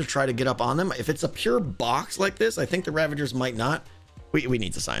nearby them to try to get up on them. If it's a pure box like this, I think the Ravagers might not. We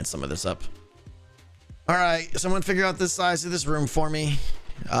need to science some of this up. All right, someone figure out the size of this room for me.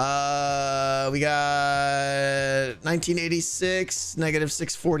 We got 1986, negative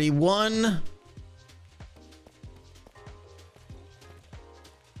 641.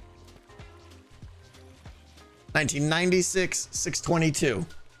 $1996, 622.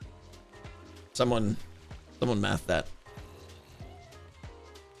 Someone math that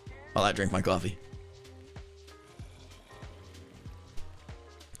while I drink my coffee.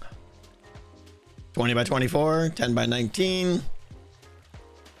 $20 by 24, 10 by 19,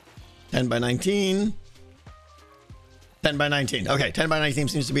 10 by 19, 10 by 19. Okay, 10 by 19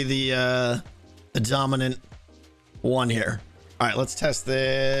 seems to be the dominant one here. All right, let's test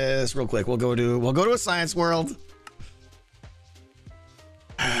this real quick. We'll go to a science world.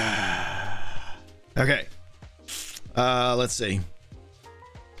 Okay. Let's see.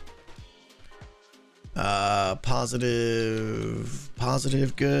 Positive,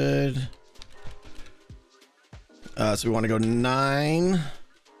 good. So we want to go 9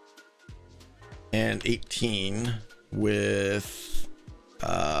 and 18 with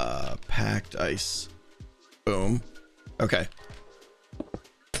packed ice. Boom. Okay.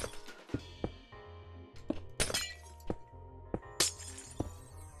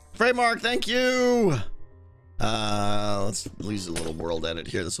 Trademark, thank you. Let's use a little world edit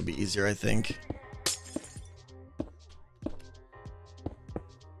here. This will be easier, I think.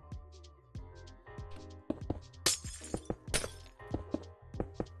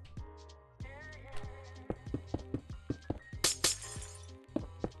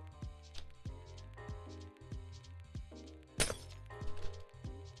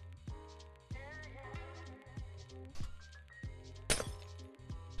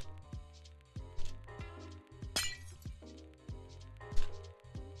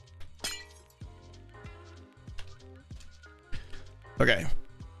 Okay.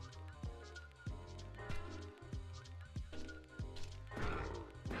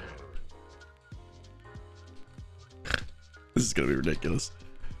 This is gonna be ridiculous.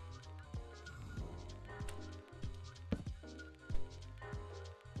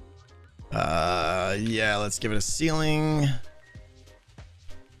 Yeah, let's give it a ceiling.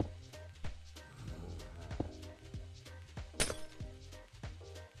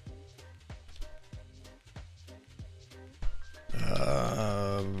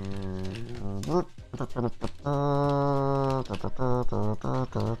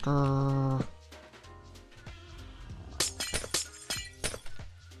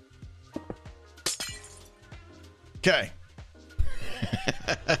 Okay.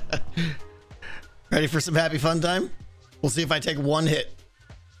 Ready for some happy fun time? We'll see if I take one hit.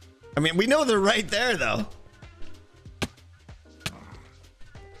 I mean, we know they're right there, though.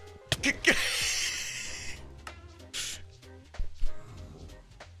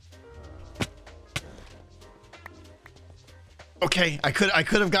 Okay, I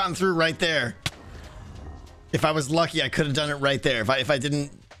could have gotten through right there. If I was lucky, I could have done it right there. If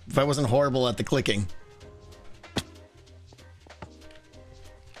I wasn't horrible at the clicking.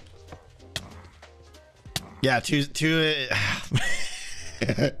 Yeah, two.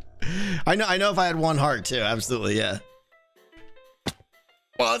 I know if I had one heart too, absolutely, yeah.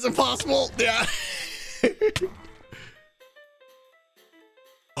 Well, it's impossible. Yeah.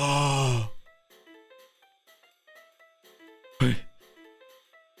 Oh.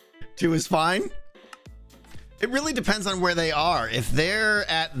 2 is fine. It really depends on where they are. If they're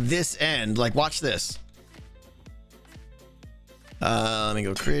at this end, like watch this. Let me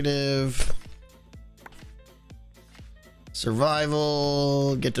go creative.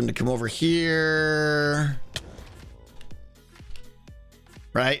 Survival, get them to come over here.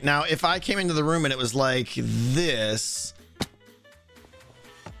 Right now, if I came into the room and it was like this,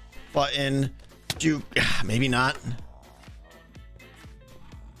 button, juke, maybe not.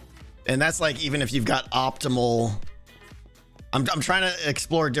 And that's like, even if you've got optimal, I'm trying to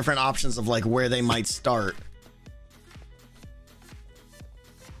explore different options of like where they might start.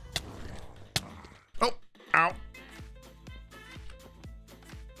 Oh, ow.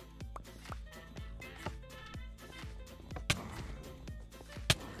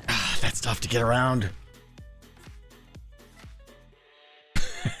 That's tough to get around.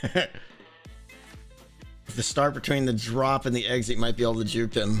 If the start between the drop and the exit might be able to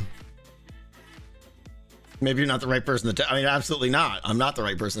juke them. Maybe you're not the right person to test. I mean, absolutely not. I'm not the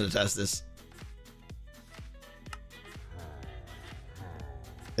right person to test this.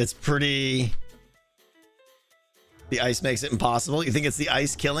 It's pretty... The ice makes it impossible. You think it's the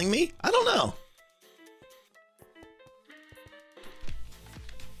ice killing me? I don't know.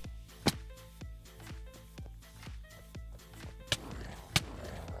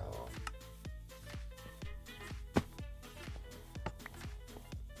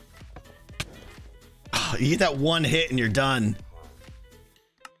 You get that one hit and you're done.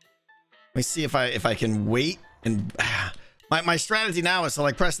 Let me see if I can wait and my strategy now is to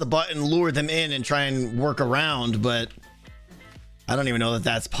like press the button, lure them in and try and work around, but I don't even know that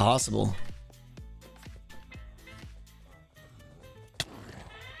that's possible.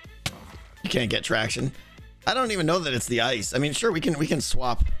 You can't get traction. I don't even know that it's the ice. I mean, sure, we can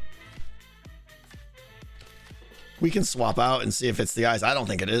swap. We can swap out and see if it's the ice. I don't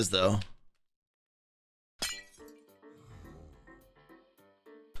think it is though.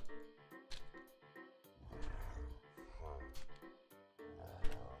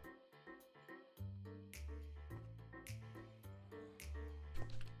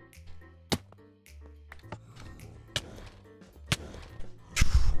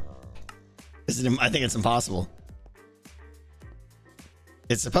 I think it's impossible.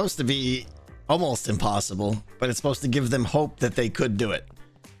 It's supposed to be almost impossible, but it's supposed to give them hope that they could do it.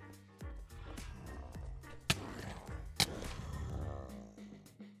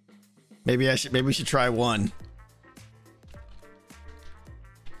 Maybe we should try one.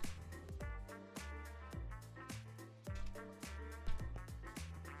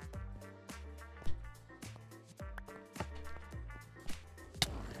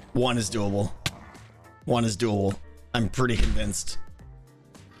 One is doable. One is doable. I'm pretty convinced.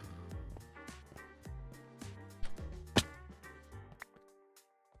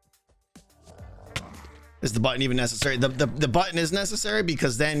 Is the button even necessary? The button is necessary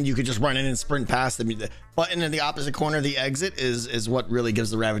because then you could just run in and sprint past them. The button in the opposite corner of the exit is what really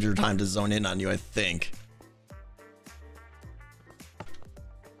gives the Ravager time to zone in on you, I think.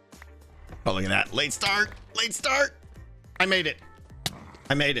 Oh, look at that. Late start. Late start. I made it.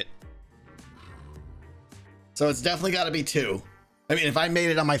 I made it. So it's definitely got to be 2. I mean, if I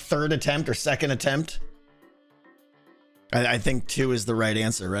made it on my 3rd attempt or 2nd attempt, I think 2 is the right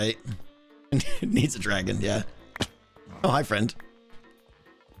answer, right? It needs a dragon, yeah. Oh, hi, friend.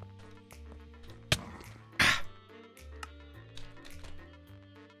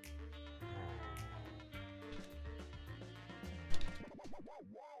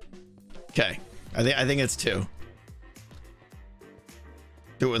 Okay, I think it's 2.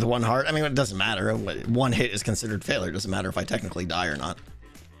 Do it with 1 heart. I mean, it doesn't matter. 1 hit is considered failure. It doesn't matter if I technically die or not.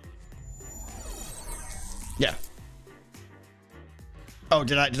 Yeah. Oh,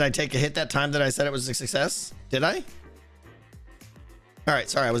 did I take a hit that time that I said it was a success? Did I? All right,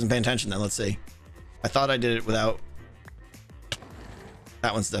 sorry, I wasn't paying attention then. Let's see. I thought I did it without.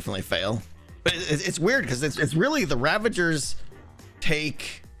 That one's definitely a fail. But it's weird because it's really the Ravagers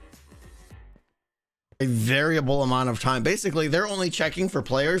take a variable amount of time. Basically, they're only checking for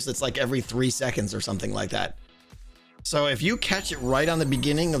players that's like every 3 seconds or something like that. So if you catch it right on the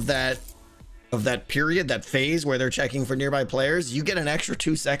beginning of that period, that phase where they're checking for nearby players, you get an extra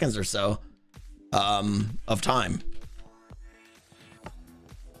 2 seconds or so of time.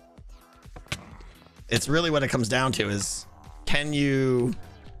 It's really what it comes down to is, can you...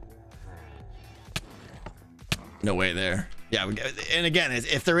 No way there. Yeah, and again,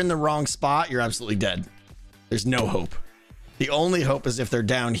 if they're in the wrong spot, you're absolutely dead. There's no hope. The only hope is if they're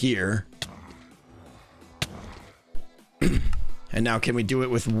down here. And now can we do it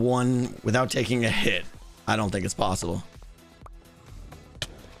with 1 without taking a hit? I don't think it's possible.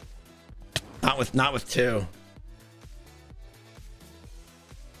 Not with 2.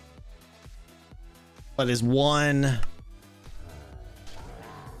 But is 1...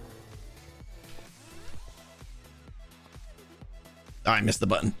 Oh, I missed the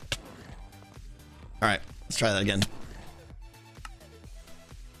button. All right, let's try that again.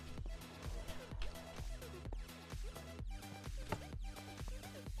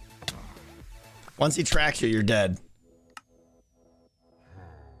 Once he tracks you, you're dead.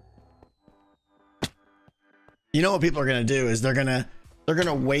 You know what people are gonna do is they're gonna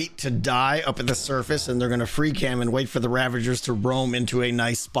wait to die up at the surface, and they're gonna free cam and wait for the Ravagers to roam into a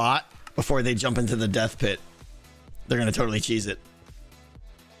nice spot before they jump into the death pit. They're gonna totally cheese it.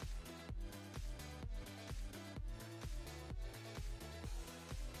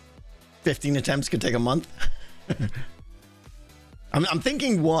 "15 attempts could take a month." I'm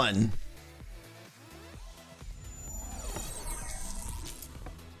thinking 1.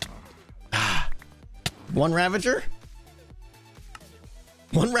 One Ravager?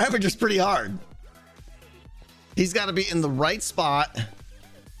 1 Ravager's pretty hard. He's got to be in the right spot.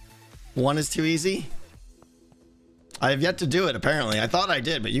 1 is too easy. I have yet to do it, apparently. I thought I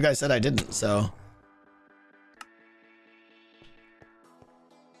did, but you guys said I didn't, so...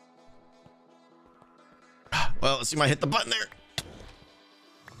 Well, let's see if I hit the button there.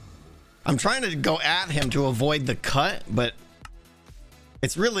 I'm trying to go at him to avoid the cut, but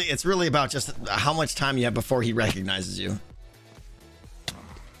it's really about just how much time you have before he recognizes you.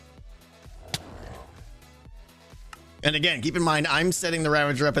 And again, keep in mind, I'm setting the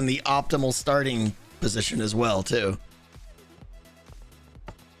Ravager up in the optimal starting position as well, too.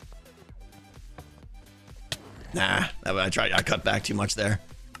 Nah, I cut back too much there.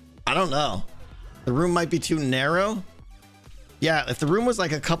 I don't know. The room might be too narrow. Yeah, if the room was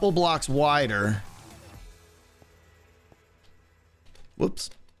like a couple blocks wider.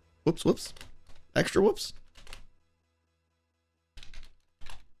 Whoops. Whoops, whoops. Extra whoops.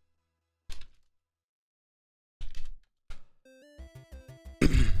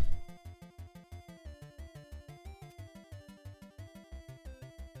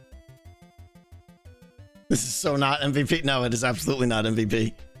 This is so not MVP. No, it is absolutely not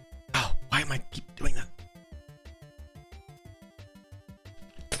MVP. Oh, why am I...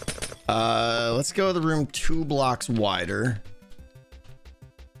 Let's go to the room 2 blocks wider.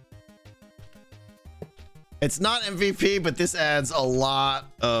 It's not MVP, but this adds a lot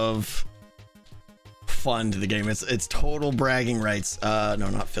of fun to the game. It's total bragging rights. No,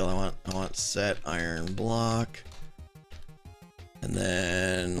 not fill. I want set iron block. And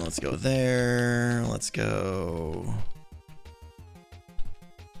then let's go there. Let's go.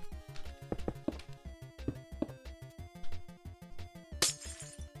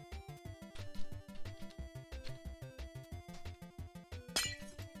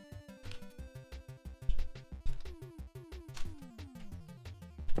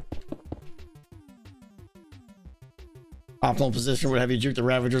 Optimal position would have you juke the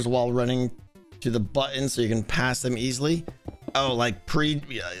Ravagers while running to the button so you can pass them easily. Oh, like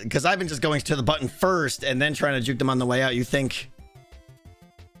because I've been just going to the button first and then trying to juke them on the way out. You think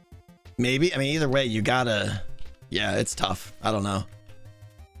maybe? I mean, either way, you gotta. Yeah, it's tough. I don't know. All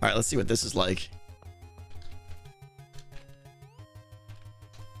right, let's see what this is like.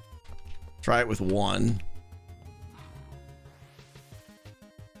 Try it with 1.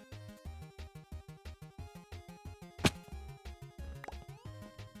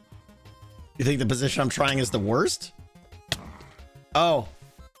 You think the position I'm trying is the worst? Oh,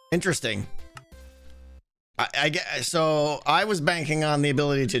 interesting. I get, so I was banking on the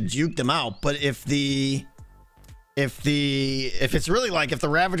ability to juke them out, but if it's really like if the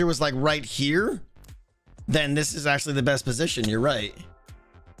Ravager was like right here, then this is actually the best position. You're right.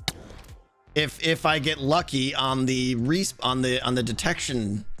 If I get lucky on the on the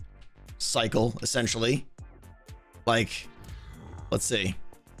detection cycle, essentially, like, let's see.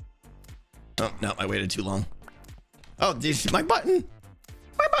 Oh, no, I waited too long. Oh, my button.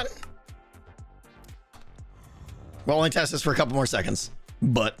 My button. We'll only test this for a couple more seconds.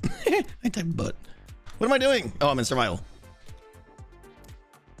 But. I typed but. What am I doing? Oh, I'm in survival.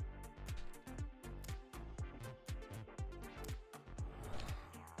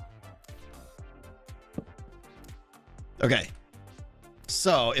 Okay.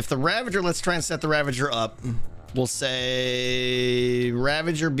 So, if the Ravager, let's try and set the Ravager up. We'll say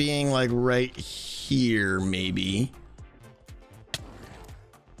Ravager being like right here, maybe.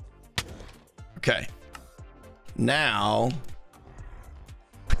 Okay. Now,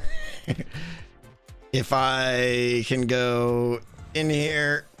 if I can go in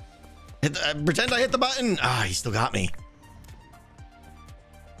here, pretend I hit the button. Ah, he still got me.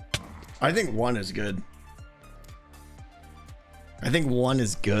 I think 1 is good. I think 1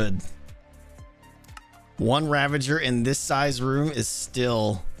 is good. 1 Ravager in this size room is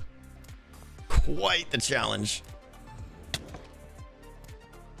still quite the challenge.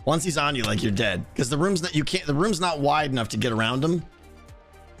 Once he's on you, like, you're dead, because the room's that you can't. The room's not wide enough to get around him.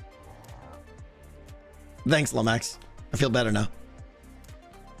 Thanks, Lomax. I feel better now.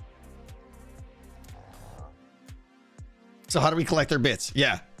 So how do we collect their bits?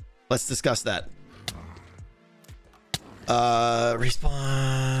 Yeah, let's discuss that. Respawn.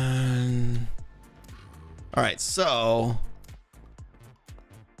 All right, so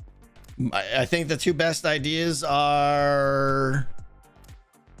I think the 2 best ideas are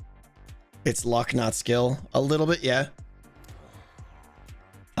it's luck, not skill. A little bit, yeah.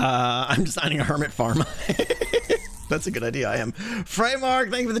 I'm designing a hermit farm. That's a good idea. I am.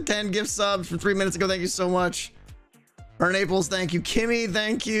 Freymark, thank you for the 10 gift subs from 3 minutes ago. Thank you so much. Ern Naples, thank you. Kimmy,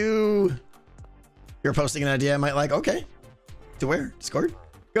 thank you. You're posting an idea I might like. Okay. To where? Discord?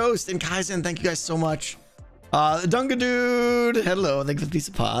 Ghost and Kaizen, thank you guys so much. Dunga Dude, hello, thank you for the piece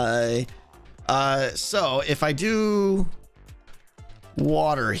of pie. So if I do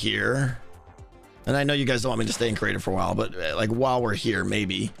water here, and I know you guys don't want me to stay in creative for a while, but like while we're here,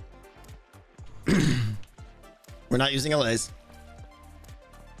 maybe. We're not using LAs.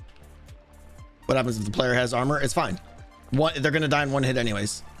 What happens if the player has armor? It's fine. They're gonna die in 1 hit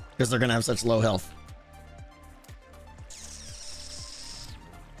anyways, because they're gonna have such low health.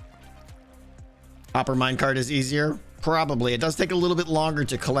 Hopper minecart is easier? Probably. It does take a little bit longer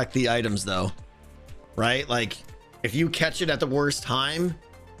to collect the items though. Right? Like, if you catch it at the worst time,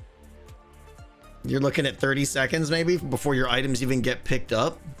 you're looking at 30 seconds maybe before your items even get picked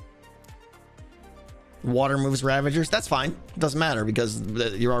up. Water moves Ravagers. That's fine. It doesn't matter because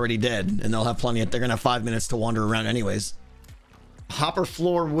you're already dead and they'll have plenty of, they're gonna have 5 minutes to wander around anyways. Hopper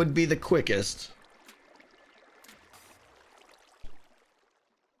floor would be the quickest.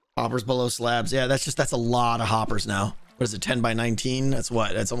 Hoppers below slabs. Yeah, that's a lot of hoppers now. What is it, 10 by 19? That's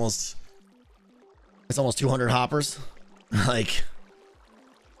what? That's almost 200 hoppers. Like,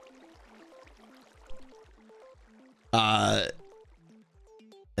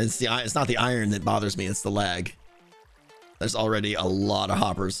 it's not the iron that bothers me, it's the lag. There's already a lot of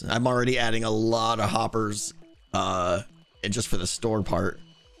hoppers. I'm already adding a lot of hoppers and just for the store part.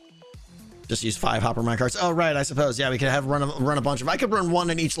 Just use 5 hopper minecarts. Oh, right, I suppose. Yeah, we could have run a bunch of... I could run one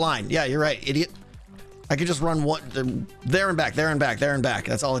in each line. Yeah, you're right, idiot. I could just run one there and back, there and back, there and back.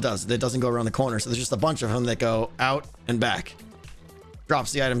 That's all it does. It doesn't go around the corner. So there's just a bunch of them that go out and back.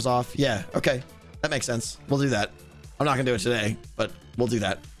 Drops the items off. Yeah, okay. That makes sense. We'll do that. I'm not going to do it today, but we'll do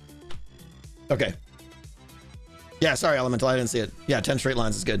that. Okay. Yeah, sorry, Elemental. I didn't see it. Yeah, 10 straight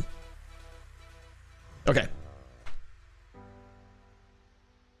lines is good. Okay.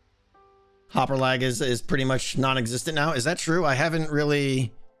 Hopper lag is pretty much non-existent now. Is that true? I haven't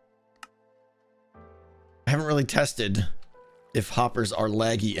really tested if hoppers are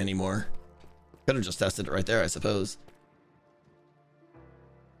laggy anymore. Could have just tested it right there, I suppose.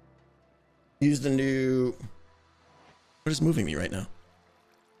 Use the new... What is moving me right now?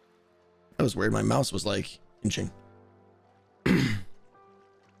 That was weird. My mouse was like inching.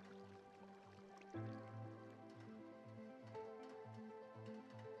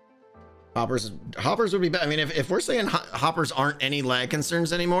 Hoppers would be better. I mean, if we're saying hoppers aren't any lag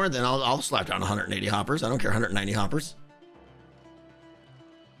concerns anymore, then I'll slap down 180 hoppers. I don't care, 190 hoppers.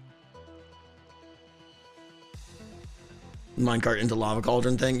 Minecart into lava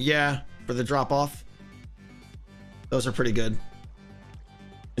cauldron thing. Yeah, for the drop off. Those are pretty good.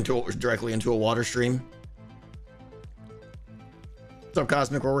 Directly into a water stream. What's up,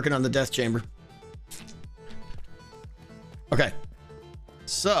 Cosmic? We're working on the death chamber. Okay.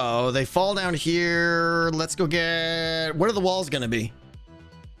 So they fall down here. Let's go get... What are the walls going to be?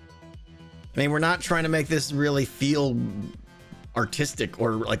 I mean, we're not trying to make this really feel artistic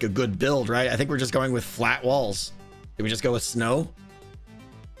or like a good build, right? I think we're just going with flat walls. Did we just go with snow?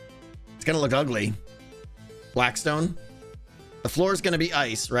 It's going to look ugly. Blackstone. The floor is going to be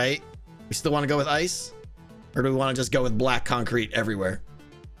ice, right? We still want to go with ice? Or do we want to just go with black concrete everywhere?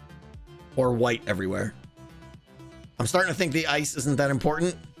 Or white everywhere? I'm starting to think the ice isn't that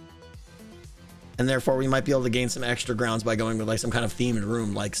important. And therefore we might be able to gain some extra grounds by going with like some kind of themed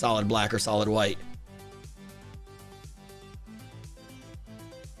room, like solid black or solid white.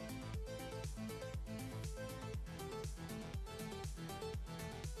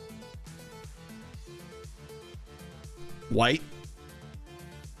 White?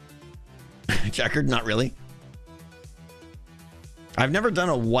 Checkered? Not really. I've never done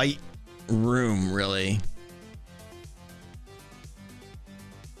a white room, really.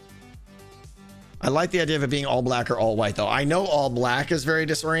 I like the idea of it being all black or all white, though. I know all black is very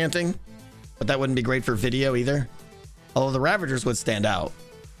disorienting, but that wouldn't be great for video either. Although the Ravagers would stand out.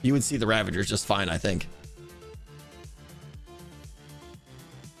 You would see the Ravagers just fine, I think.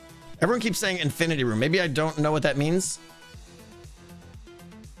 Everyone keeps saying infinity room. Maybe I don't know what that means.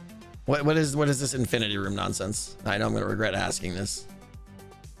 What is this infinity room nonsense? I know I'm going to regret asking this.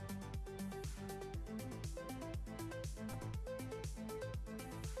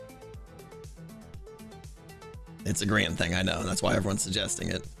 It's a grand thing, I know, and that's why everyone's suggesting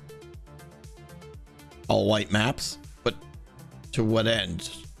it. All white maps? But to what end?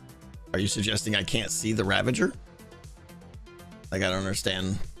 Are you suggesting I can't see the Ravager? Like, I don't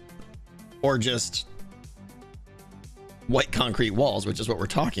understand. Or just white concrete walls, which is what we're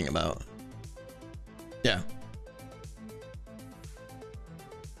talking about. Yeah.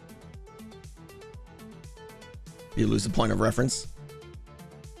 You lose the point of reference.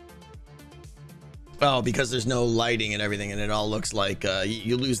 Oh, because there's no lighting and everything, and it all looks like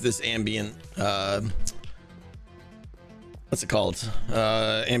you lose this ambient what's it called?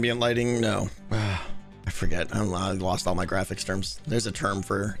 Ambient lighting? No. I forget. I lost all my graphics terms. There's a term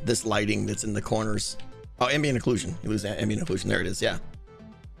for this lighting that's in the corners. Oh, ambient occlusion. You lose ambient occlusion. There it is. Yeah.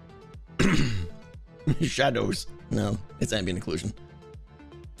 Shadows. No, it's ambient occlusion.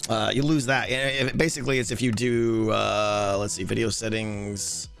 You lose that. Basically, it's if you do, let's see, video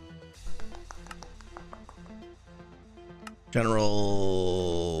settings,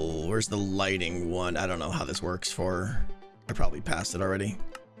 general, where's the lighting one? I don't know how this works for, I probably passed it already.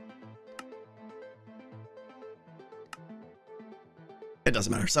 It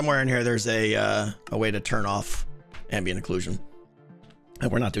doesn't matter. Somewhere in here, there's a way to turn off ambient occlusion. And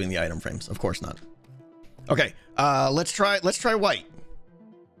we're not doing the item frames. Of course not. Okay, let's try white.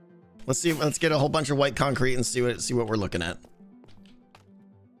 Let's get a whole bunch of white concrete and see what we're looking at.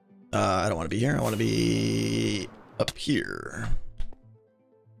 I don't want to be here. I want to be up here.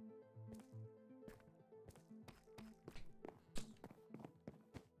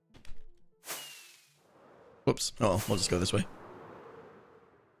 Whoops. Oh, we'll just go this way.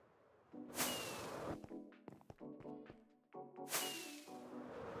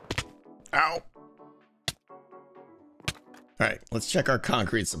 Ow. Let's check our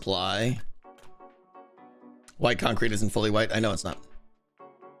concrete supply. White concrete isn't fully white. I know it's not.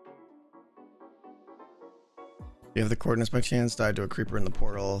 Do you have the coordinates by chance? Died to a creeper in the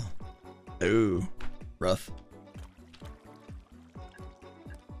portal. Ooh, rough.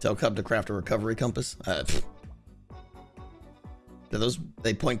 Tell Cub to craft a recovery compass. Do those,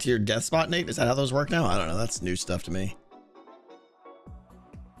 they point to your death spot, Nate? Is that how those work now? I don't know. That's new stuff to me.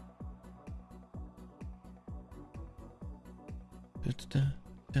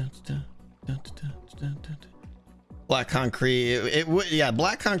 Black concrete. It would, yeah,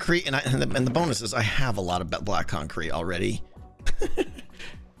 black concrete, and the bonus is I have a lot of black concrete already.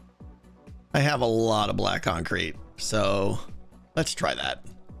 I have a lot of black concrete, so let's try that.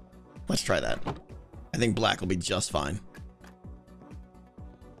 Let's try that. I think black will be just fine.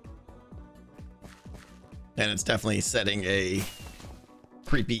 And it's definitely setting a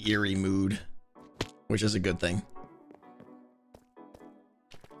creepy, eerie mood, which is a good thing.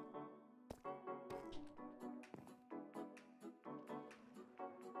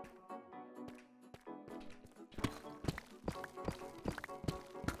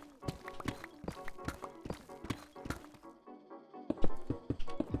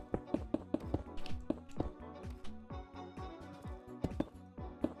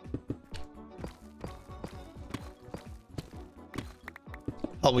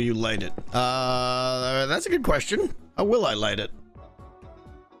 How will you light it? That's a good question. How will I light it?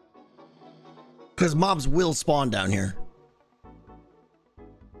 Because mobs will spawn down here.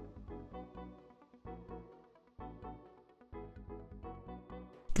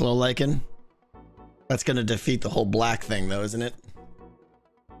 Glow lichen. That's going to defeat the whole black thing though, isn't it?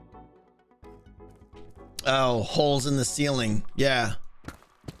 Oh, holes in the ceiling. Yeah.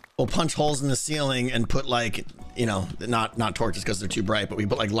 We'll punch holes in the ceiling and put like, you know, not torches because they're too bright, but we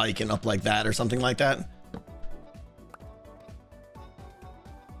put like lichen up like that or something like that.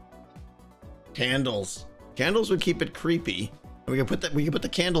 Candles. Candles would keep it creepy. We could put the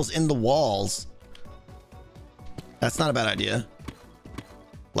candles in the walls. That's not a bad idea.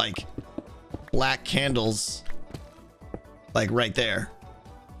 Like black candles like right there.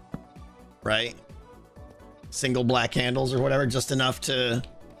 Right? Single black candles or whatever, just enough to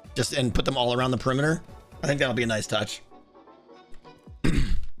and put them all around the perimeter. I think that'll be a nice touch. All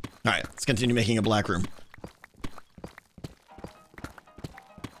right, let's continue making a black room.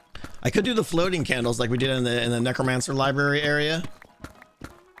 I could do the floating candles like we did in the necromancer library area.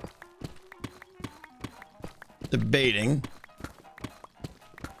 Debating.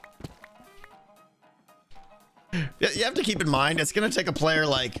 You have to keep in mind, it's going to take a player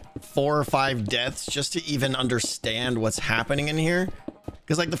like 4 or 5 deaths just to even understand what's happening in here.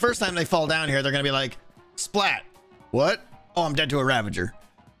 Because like the first time they fall down here, they're going to be like, splat. What? Oh, I'm dead to a ravager.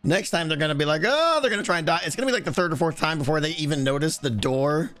 Next time they're going to be like, oh, they're going to try and die. It's going to be like the 3rd or 4th time before they even notice the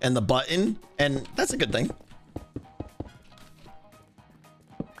door and the button. And that's a good thing.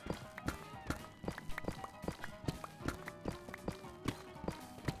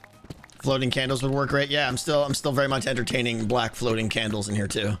 Floating candles would work great. Yeah, I'm still very much entertaining black floating candles in here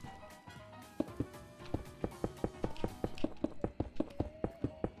too.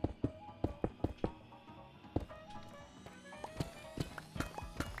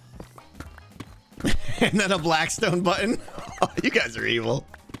 And then a blackstone button. Oh, you guys are evil.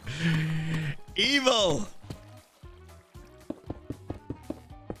 Evil.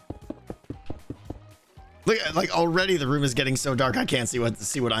 Look, like already the room is getting so dark I can't see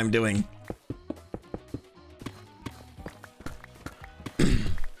what I'm doing.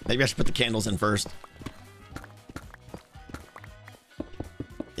 Maybe I should put the candles in first.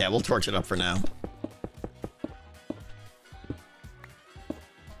 Yeah, we'll torch it up for now.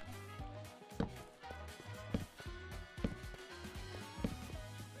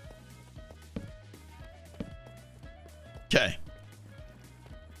 Okay.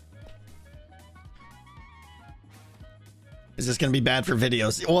 Is this going to be bad for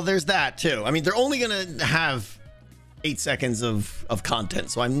videos? Well, there's that too. I mean, they're only going to have 8 seconds of content,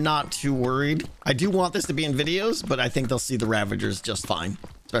 so I'm not too worried. I do want this to be in videos, but I think they'll see the Ravagers just fine,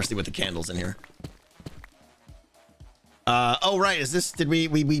 especially with the candles in here. Oh, right. Is this, did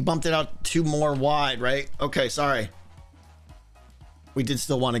we bumped it out 2 more wide, right? Okay, sorry. We did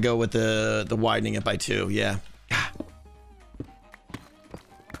still want to go with the widening it by 2. Yeah.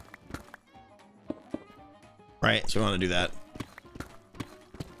 Right, so we want to do that.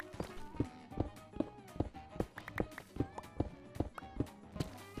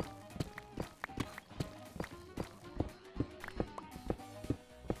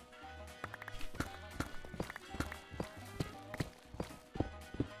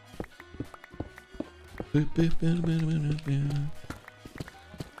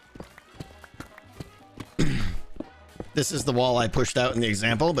 This is the wall I pushed out in the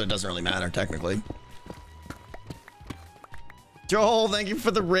example, but it doesn't really matter technically. Joel, thank you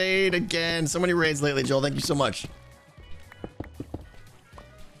for the raid again. So many raids lately, Joel. Thank you so much.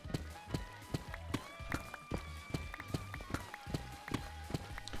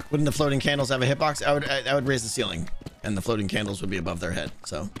 Wouldn't the floating candles have a hitbox? I would raise the ceiling, and the floating candles would be above their head.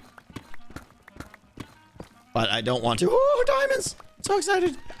 So, but I don't want to. Oh, diamonds! So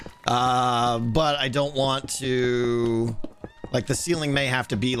excited. But I don't want to. Like the ceiling may have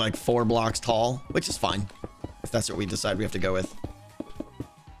to be like 4 blocks tall, which is fine if that's what we decide we have to go with.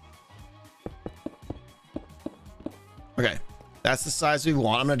 Okay, that's the size we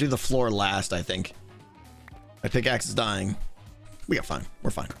want. I'm gonna do the floor last, I think. My pickaxe is dying. We got fine.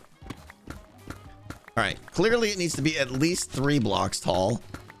 We're fine. All right. Clearly, it needs to be at least 3 blocks tall,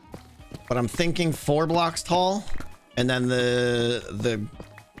 but I'm thinking 4 blocks tall, and then the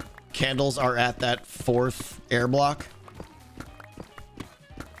candles are at that 4th air block.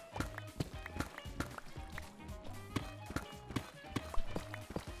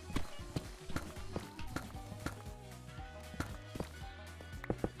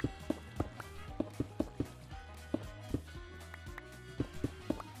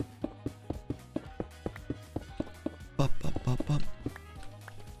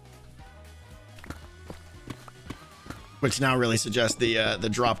 Which now really suggests the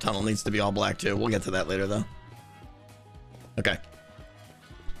drop tunnel needs to be all black too. We'll get to that later though. Okay.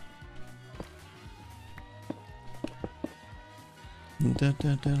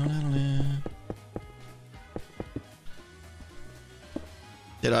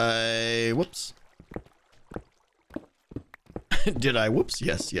 Did I whoops? Did I whoops?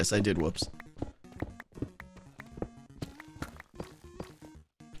 Yes, I did whoops.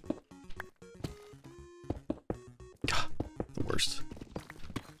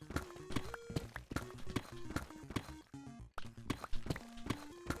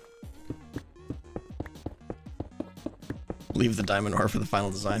 Leave the diamond ore for the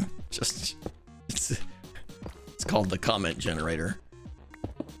final design. Just it's called the comment generator.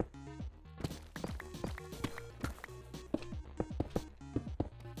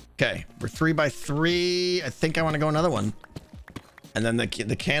 Okay, we're 3 by 3. I think I want to go another one. And then the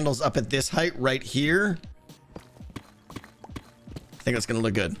candles up at this height right here. I think that's gonna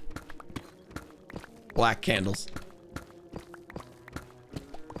look good. Black candles.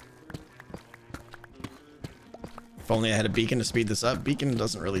 If only I had a beacon to speed this up. Beacon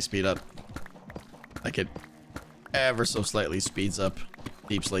doesn't really speed up. Like it ever so slightly speeds up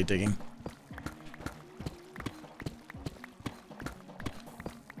deep slate digging.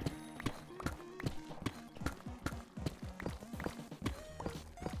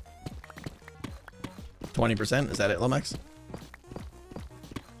 %? Is that it, Lomax?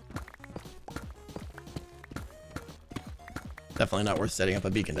 Definitely not worth setting up a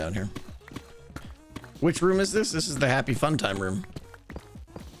beacon down here. Which room is this? This is the happy fun time room,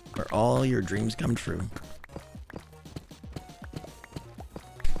 where all your dreams come true.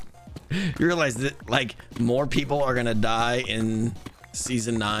 You realize that like more people are gonna die in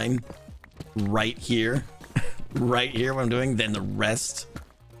season 9 right here what I'm doing than the rest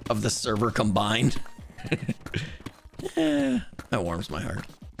of the server combined. Yeah, that warms my heart.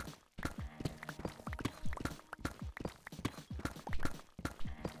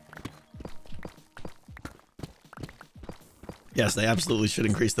 Yes, they absolutely should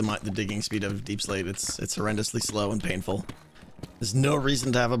increase the digging speed of deep slate. It's horrendously slow and painful. There's no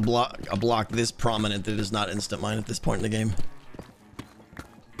reason to have a block this prominent that is not instant mine at this point in the game.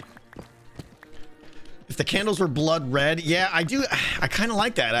 If the candles were blood red, yeah, I kind of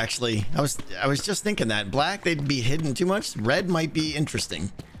like that actually. I was just thinking that black they'd be hidden too much. Red might be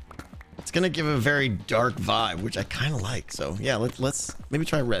interesting. It's gonna give a very dark vibe, which I kind of like. So yeah, let's maybe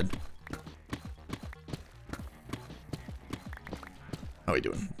try red. How are we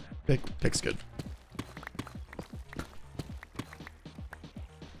doing? Pick's good.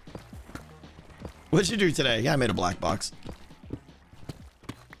 What'd you do today? Yeah, I made a black box.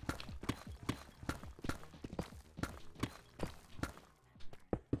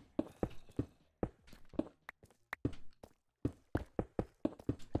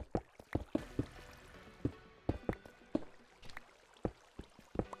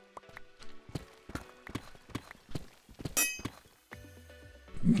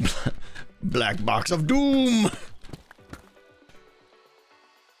 Black box of doom.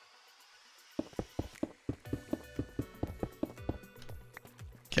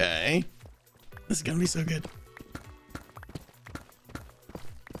 Okay, this is gonna be so good.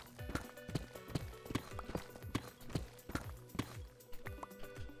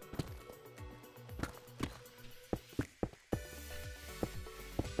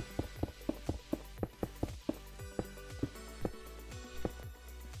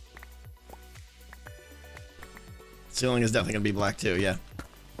 Ceiling is definitely gonna be black too, yeah.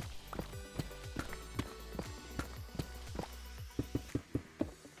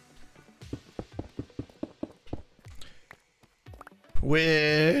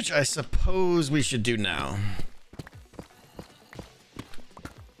 Which I suppose we should do now.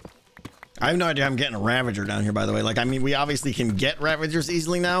 I have no idea how I'm getting a Ravager down here, by the way. Like, I mean, we obviously can get Ravagers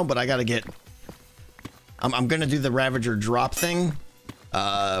easily now, but I gotta get... I'm gonna do the Ravager drop thing,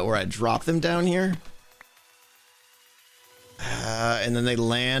 where I drop them down here. And then they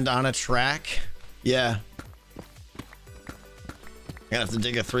land on a track. Yeah. I'm gonna have to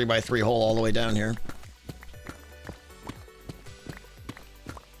dig a 3x3 hole all the way down here.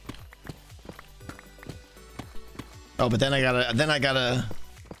 Oh, but then I gotta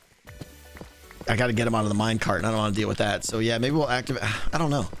get him out of the minecart, and I don't want to deal with that. So yeah, maybe we'll activate. I don't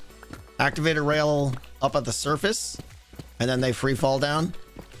know. Activate a rail up at the surface, and then they free fall down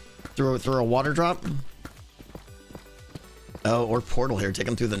through a water drop. Oh, or portal here. Take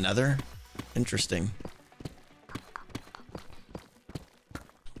them through the Nether. Interesting.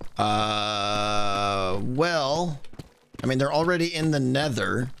 Well, I mean, they're already in the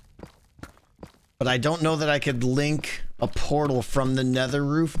Nether. But I don't know that I could link a portal from the Nether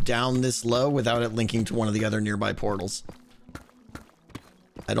roof down this low without it linking to one of the other nearby portals.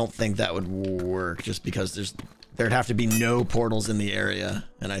 I don't think that would work, just because there'd have to be no portals in the area,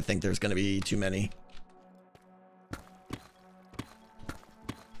 and I think there's going to be too many.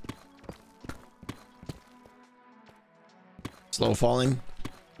 Slow falling.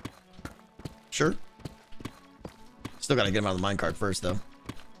 Sure. Still got to get him out of the minecart first, though.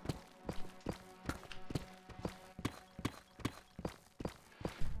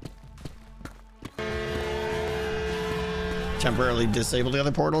 Temporarily disable the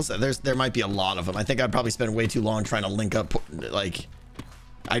other portals. There might be a lot of them. I think I'd probably spend way too long trying to link up. Like,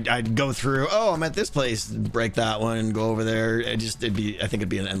 I'd go through. Oh, I'm at this place. Break that one. Go over there. I think it'd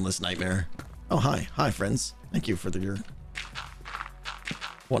be an endless nightmare. Oh, hi, friends. Thank you for your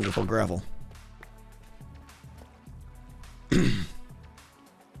wonderful gravel.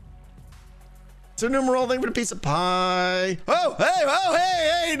 So numeral, thank you for the piece of pie. Oh,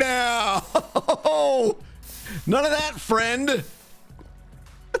 hey now. Oh. None of that, friend.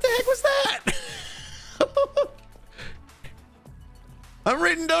 What the heck was that? I'm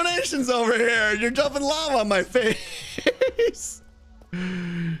reading donations over here. You're dumping lava on my face.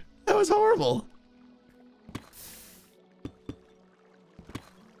 That was horrible.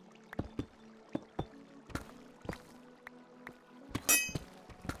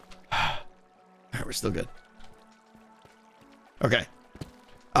 All right, we're still good. Okay.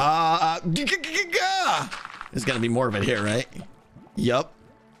 There's gonna be more of it here, right? Yup.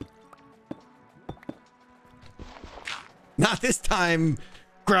 Not this time,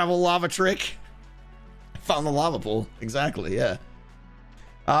 gravel lava trick. Found the lava pool. Exactly, yeah.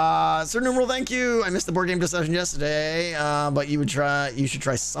 Sir Numeral, thank you. I missed the board game discussion yesterday, but you should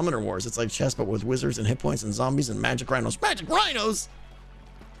try Summoner Wars. It's like chess, but with wizards and hit points and zombies and magic rhinos. Magic rhinos!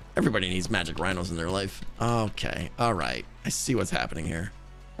 Everybody needs magic rhinos in their life. Okay, all right. I see what's happening here.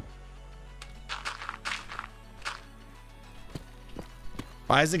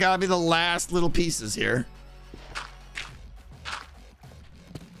 Why is it gotta be the last little pieces here?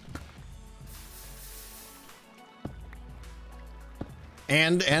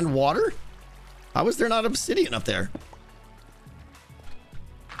 And water? How is there not obsidian up there?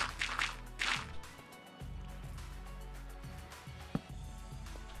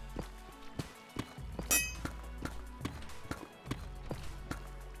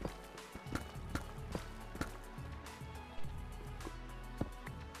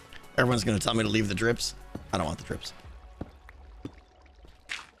 Everyone's gonna tell me to leave the drips. I don't want the drips.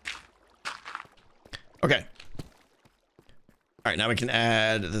 Okay. All right, now we can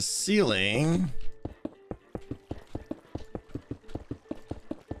add the ceiling.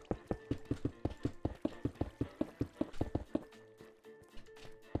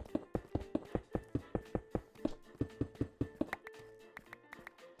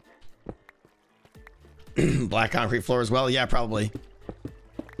 Black concrete floor as well. Yeah, probably.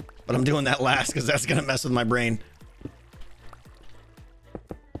 But I'm doing that last because that's going to mess with my brain.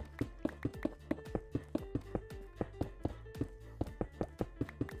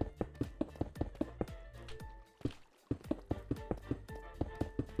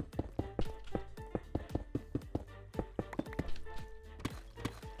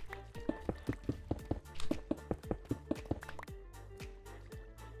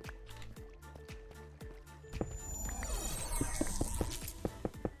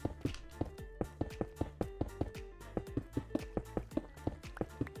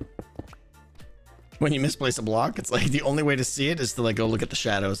 When you misplace a block, it's like the only way to see it is to like go look at the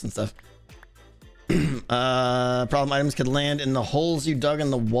shadows and stuff. Problem items could land in the holes you dug in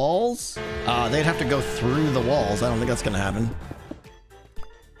the walls. They'd have to go through the walls. I don't think that's gonna happen.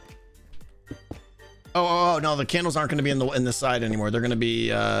 Oh no, the candles aren't gonna be in the side anymore. They're gonna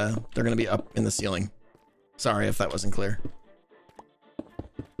be up in the ceiling. Sorry if that wasn't clear.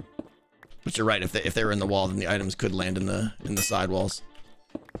 But you're right. If they were in the wall, then the items could land in the side walls.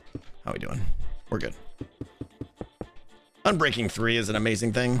 How we doing? We're good. Unbreaking 3 is an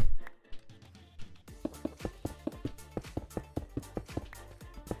amazing thing.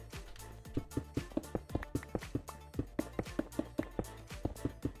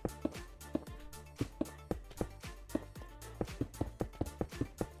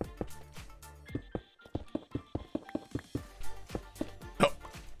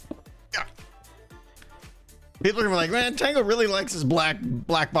 People are gonna be like, man, Tango really likes his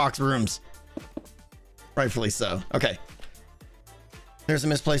black box rooms. Rightfully so. Okay. There's a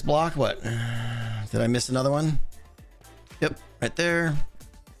misplaced block. What? Did I miss another one? Yep, right there.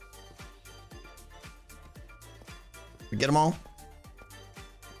 We get them all?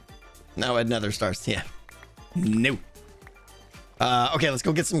 No, Ed Nether stars. Yeah. No. Okay, let's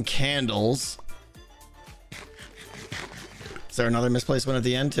go get some candles. Is there another misplaced one at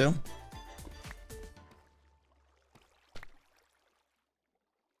the end too?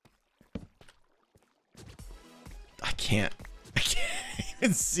 I can't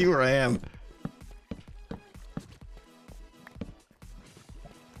even see where I am.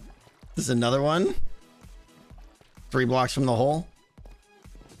 This is another one. 3 blocks from the hole.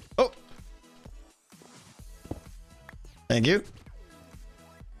 Oh. Thank you.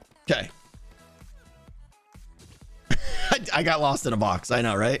 Okay. I got lost in a box. I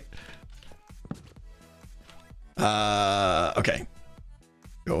know, right? Okay.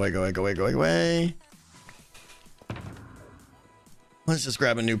 Go away, go away, go away, go away. Let's just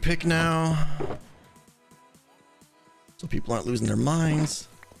grab a new pick now, so people aren't losing their minds.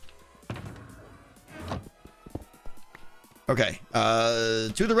 Okay,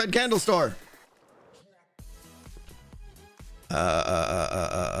 to the red candle store.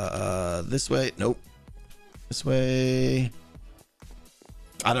 This way. Nope. This way.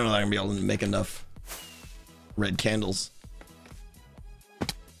 I don't know if I'm gonna be able to make enough red candles.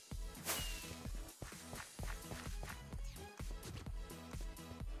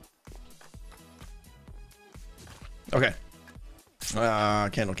 Okay.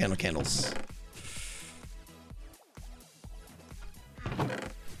 Candles.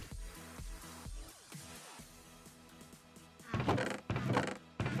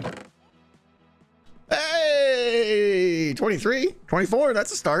 Hey, 23, 24,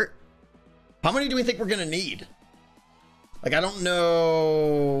 that's a start. How many do we think we're gonna need? Like, I don't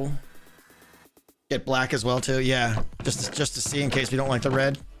know. Get black as well too. Yeah, just to see in case we don't like the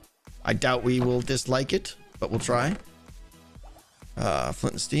red. I doubt we will dislike it, but we'll try.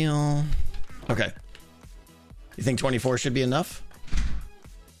 Flint and steel. Okay. You think 24 should be enough?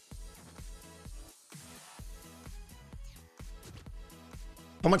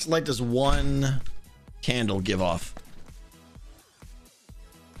 How much light does one candle give off?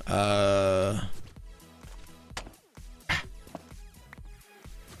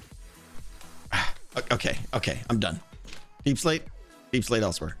 Okay, I'm done. Deep slate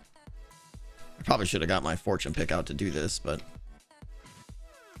elsewhere. I probably should have got my fortune pick out to do this, but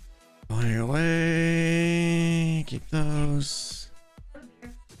going away. Keep those.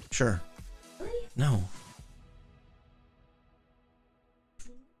 Sure. No.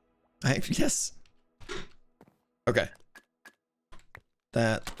 Yes. Okay.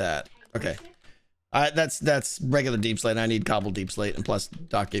 That. Okay. That's regular deep slate. I need cobble deep slate, and plus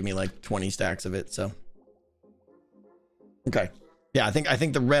Doc gave me like 20 stacks of it, so. Okay. Yeah, I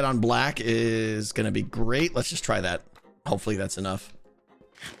think the red on black is gonna be great. Let's just try that. Hopefully that's enough.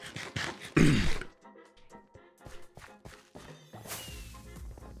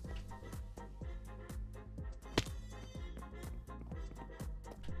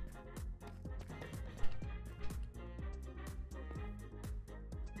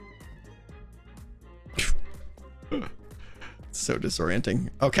 So disorienting.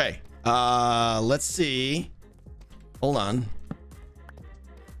 Okay. Let's see. Hold on.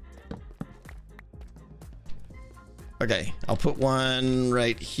 Okay, I'll put one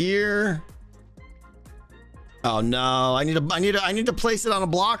right here. Oh no, I need to place it on a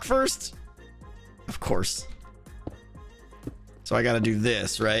block first. Of course. So I got to do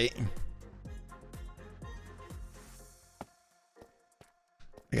this, right?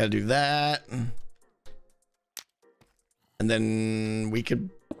 I got to do that. And then we could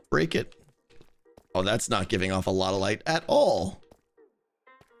break it. Oh, that's not giving off a lot of light at all.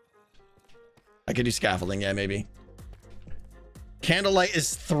 I could do scaffolding, yeah, maybe. Candlelight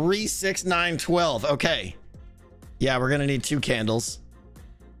is 3, 6, 9, 12. Okay. Yeah, we're gonna need 2 candles.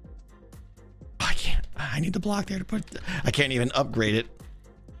 Oh, I can't. I need the block there to put. I can't even upgrade it.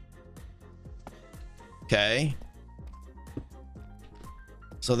 Okay.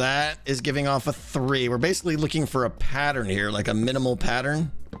 So that is giving off a 3. We're basically looking for a pattern here, like a minimal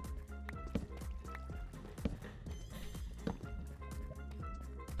pattern.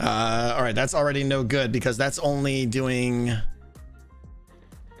 All right, that's already no good because that's only doing.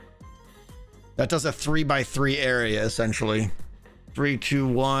 That does a 3 by 3 area essentially. 3, 2,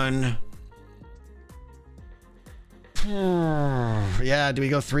 1. Yeah, do we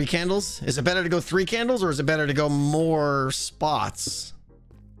go 3 candles? Is it better to go 3 candles or is it better to go more spots?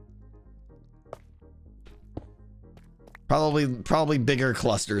 Probably bigger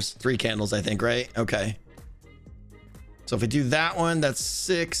clusters. 3 candles, I think, right? Okay. So if we do that one, that's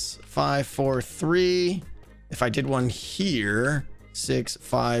 6, 5, 4, 3. If I did one here, 6,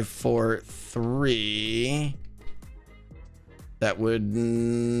 5, 4, 3. That would,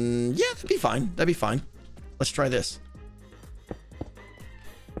 yeah, that'd be fine. That'd be fine. Let's try this.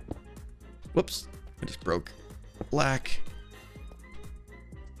 Whoops, I just broke black.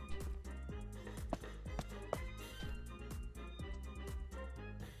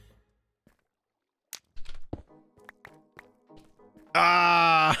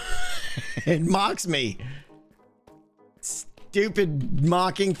 Ah, it mocks me. Stupid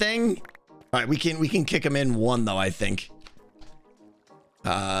mocking thing. All right, we can kick him in 1 though, I think.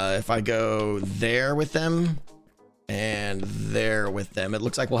 If I go there with them and there with them, it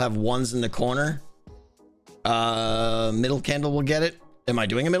looks like we'll have 1s in the corner. Middle candle will get it. Am I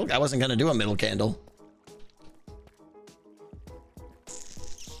doing a middle? I wasn't gonna do a middle candle.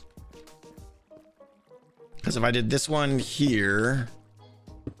 Because if I did this one here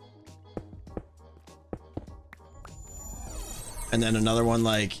and then another one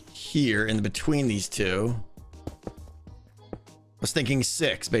like here in between these two, I was thinking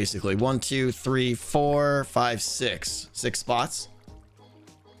 6 basically. 1, 2, 3, 4, 5, 6. 6 spots.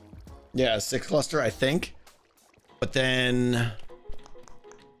 Yeah, 6 cluster, I think. But then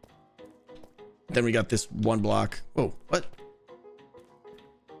we got this 1 block. Whoa, what?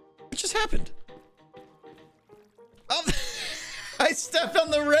 What just happened? Oh, I stepped on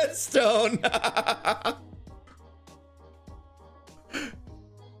the redstone. I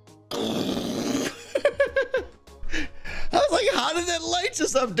was like, how did that light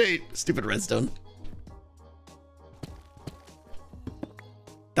just update? Stupid redstone.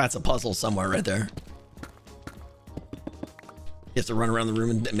 That's a puzzle somewhere right there. You have to run around the room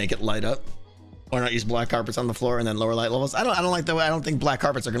and make it light up. Why not use black carpets on the floor and then lower light levels? I don't like the way. I don't think black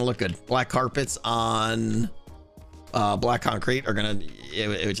carpets are gonna look good. Black carpets on black concrete are gonna,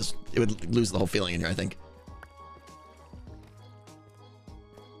 it would lose the whole feeling in here, I think.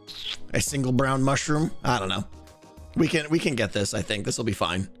 A single brown mushroom, I don't know. We can get this. I think this will be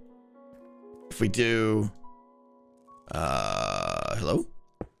fine. If we do hello,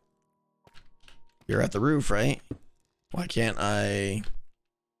 you're at the roof, right? Why can't I?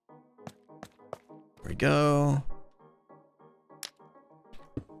 There we go.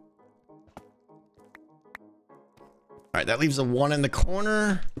 All right, that leaves a 1 in the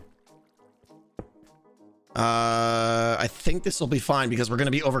corner. I think this will be fine because we're going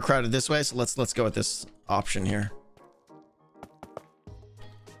to be overcrowded this way. So let's go with this option here.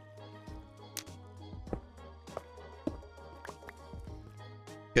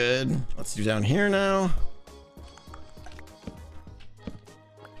 Good. Let's do down here now.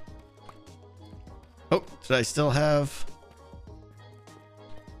 Oh, did I still have?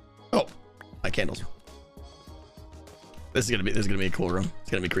 Oh, my candles. This is gonna be a cool room. It's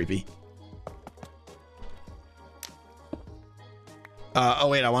gonna be creepy. Oh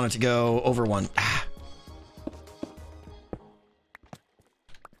wait, I wanted to go over 1. Ah.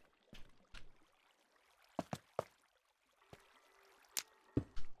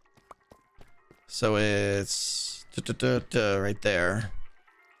 So it's right there.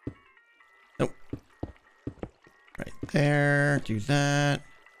 Nope. Right there. Do that.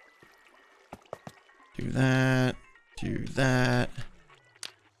 Do that. Do that.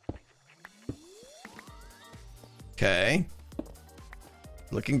 Okay.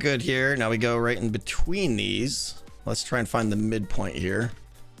 Looking good here. Now we go right in between these. Let's try and find the midpoint here.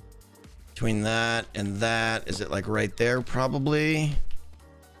 Between that and that. Is it like right there? Probably.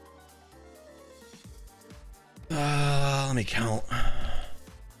 Let me count.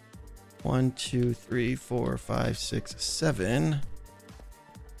 1, 2, 3, 4, 5, 6, 7.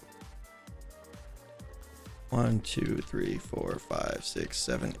 1, 2, 3, 4, 5, 6,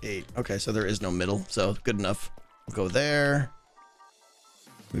 7, 8. Okay, so there is no middle, so good enough. We'll go there.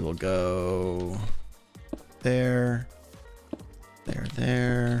 We will go there.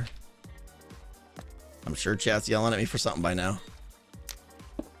 There. I'm sure chat's yelling at me for something by now.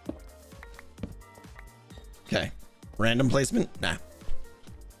 Okay. Random placement? Nah.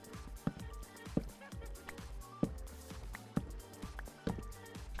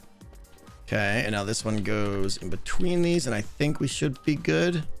 Okay, and now this one goes in between these, and I think we should be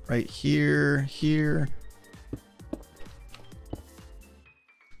good. Right here, here.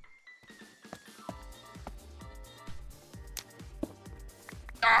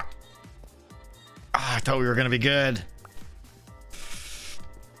 I thought we were gonna be good.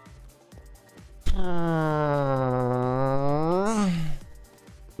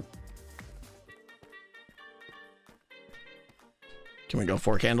 Can we go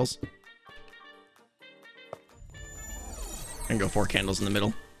 4 candles? And go 4 candles in the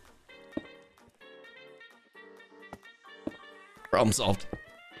middle. Problem solved.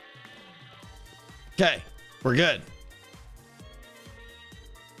 Okay, we're good.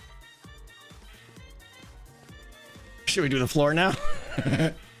 Should we do the floor now?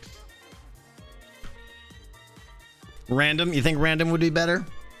 Random? You think random would be better?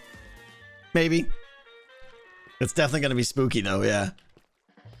 Maybe. It's definitely gonna be spooky though, yeah.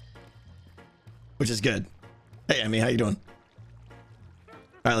 Which is good. Hey Emmy, how you doing?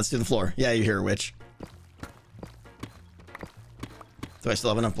 Alright, let's do the floor. Yeah, you hear a witch. Do I still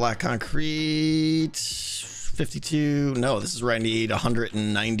have enough black concrete? 52. No, this is where I need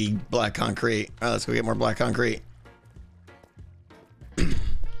 190 black concrete. Alright, let's go get more black concrete.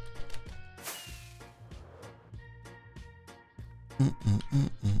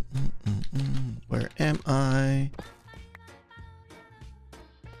 Where am I?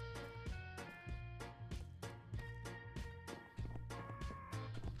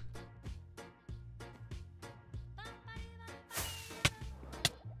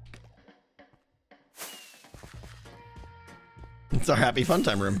 It's our happy fun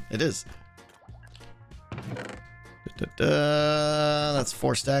time room. It is. That's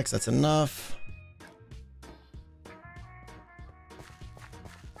 4 stacks. That's enough.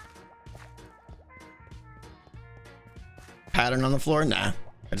 Pattern on the floor? Nah.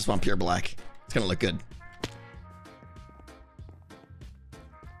 I just want pure black. It's gonna look good.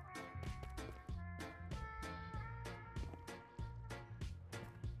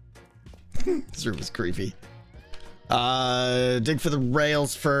 This room is creepy. Dig for the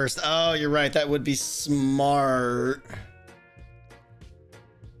rails first. Oh, you're right. That would be smart.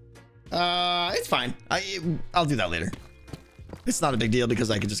 It's fine. I'll do that later. It's not a big deal because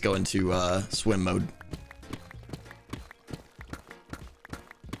I could just go into swim mode.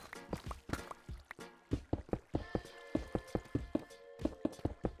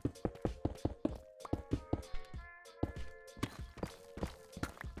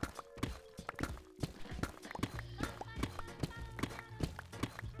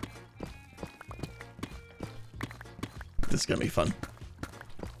 This is gonna be fun.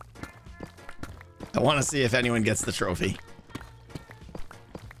 I want to see if anyone gets the trophy.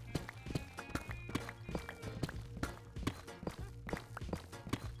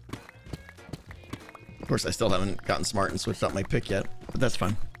 Of course, I still haven't gotten smart and switched out my pick yet, but that's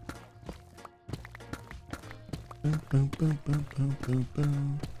fine. Boom, boom, boom, boom, boom, boom,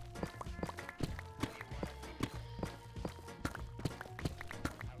 boom.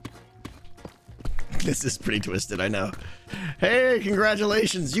 This is pretty twisted, I know. Hey,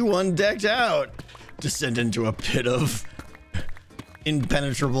 congratulations, you won Decked Out. Descend into a pit of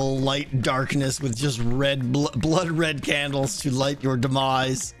impenetrable light darkness with just red blood red candles to light your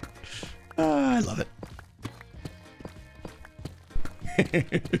demise. I love it.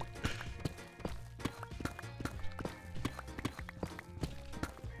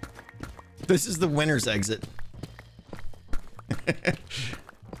 This is the winner's exit.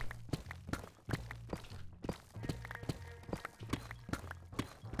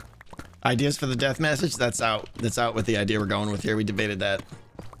 Ideas for the death message? That's out. That's out with the idea we're going with here. We debated that.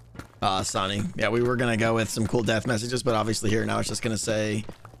 Sonny. Yeah, we were gonna go with some cool death messages, but obviously here now it's just gonna say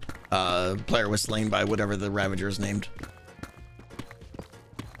player was slain by whatever the Ravager is named.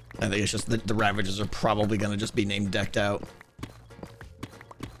 I think it's just that the Ravagers are probably gonna just be named Decked Out.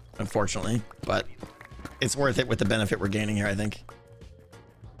 Unfortunately, but it's worth it with the benefit we're gaining here, I think.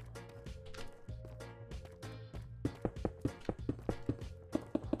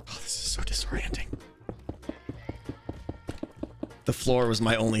 Disorienting. The floor was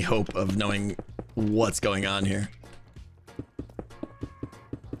my only hope of knowing what's going on here.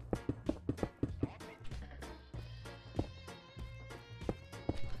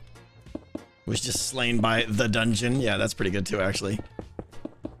 Was just slain by the dungeon. Yeah, that's pretty good too, actually.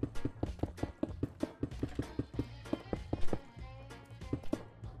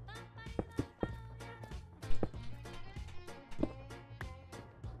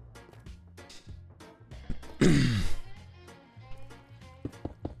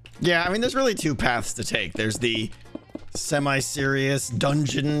 Yeah, I mean, there's really two paths to take. There's the semi-serious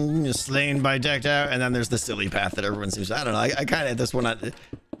dungeon slain by decked out, and then there's the silly path that everyone seems to, I don't know. I kind of at this one,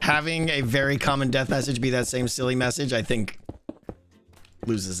 having a very common death message be that same silly message, I think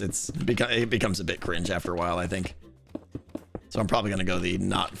loses it becomes a bit cringe after a while, I think. So I'm probably gonna go the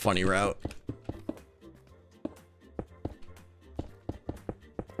not funny route.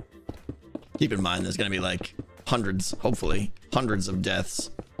 Keep in mind, there's gonna be like hundreds, hopefully hundreds of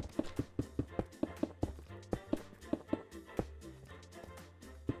deaths.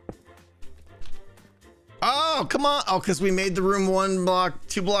 Oh, come on. Oh, because we made the room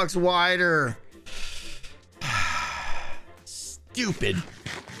 2 blocks wider. Stupid.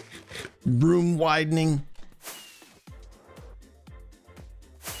 Room widening.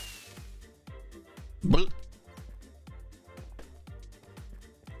 Blah.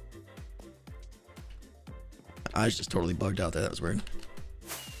 I was just totally bugged out there. That was weird.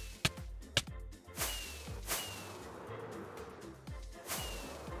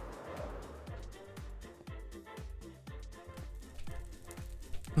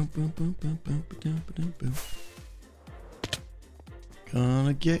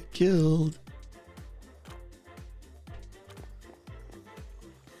 Gonna get killed.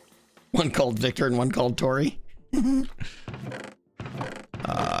 One called Victor and one called Tori.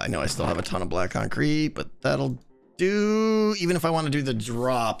 I know I still have a ton of black concrete, but that'll do. Even if I want to do the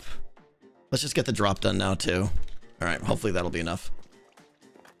drop, let's just get the drop done now too. All right, hopefully that'll be enough.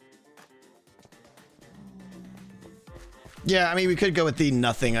 Yeah, I mean, we could go with the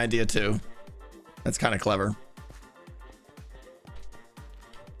nothing idea too. That's kind of clever.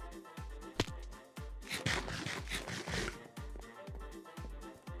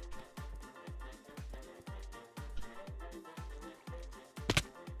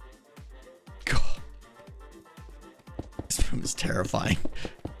 God. This room is terrifying.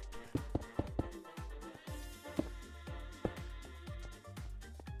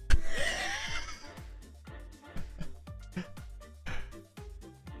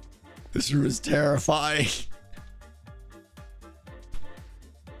 This room is terrifying.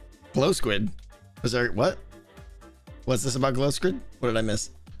 Glow squid. Was there what? What's this about glow squid? What did I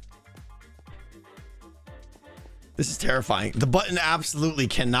miss? This is terrifying. The button absolutely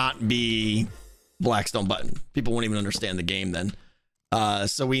cannot be Blackstone button. People won't even understand the game then.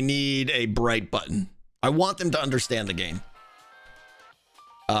 So we need a bright button. I want them to understand the game.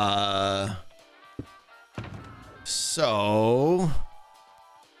 So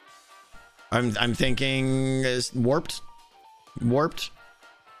I'm thinking is warped.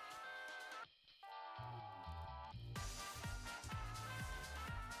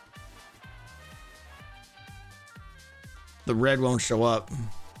 The red won't show up.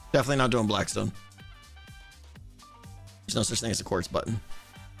 Definitely not doing Blackstone. There's no such thing as a quartz button.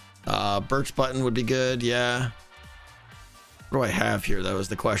 Birch button would be good. Yeah. What do I have here though is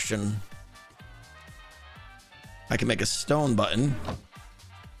the question. I can make a stone button.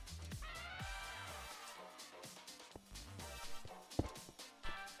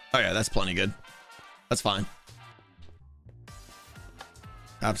 Oh yeah, that's plenty good. That's fine.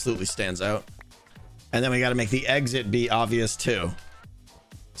 Absolutely stands out. And then we got to make the exit be obvious too.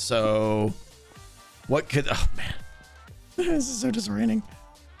 So what could, oh man, this is so disorienting.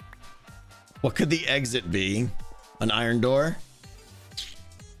 What could the exit be? An iron door?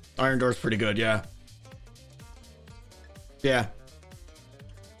 Iron door's pretty good, yeah. Yeah.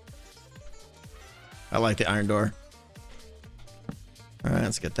 I like the iron door. All right,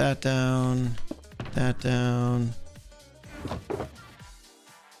 let's get that down. That down.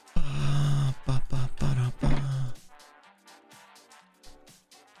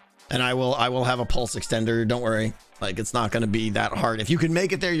 And I will have a pulse extender. Don't worry. Like, it's not going to be that hard. If you can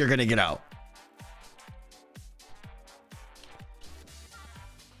make it there, you're going to get out.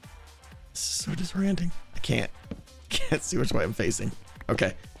 This is so disorienting. I can't see which way I'm facing.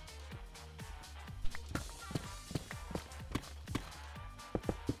 Okay.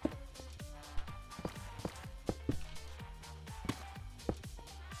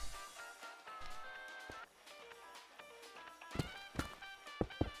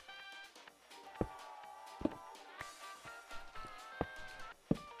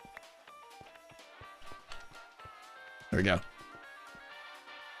 There we go.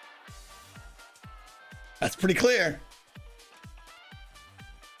 That's pretty clear.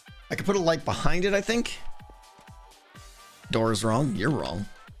 I could put a light behind it, I think. Door's wrong. You're wrong.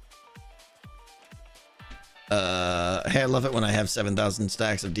 Hey, I love it when I have 7,000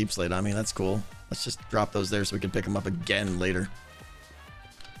 stacks of deep slate on me. That's cool. Let's just drop those there so we can pick them up again later.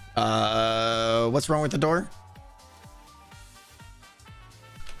 What's wrong with the door?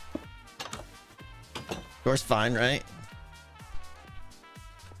 Door's fine, right?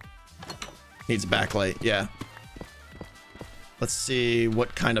 Needs a backlight, yeah. Let's see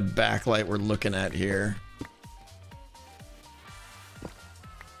what kind of backlight we're looking at here.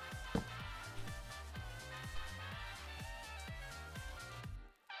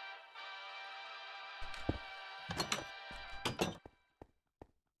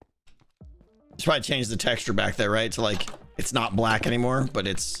 Should probably change the texture back there, right? To like, it's not black anymore, but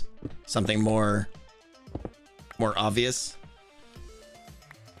it's something more obvious.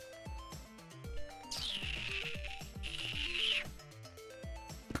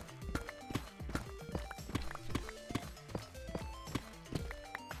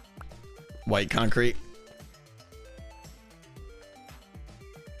 White concrete.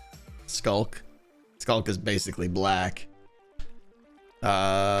 Skulk. Skulk is basically black.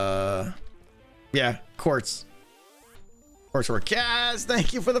 Yeah, quartz. Quartz work. Yes,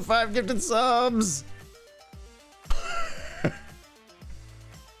 thank you for the 5 gifted subs.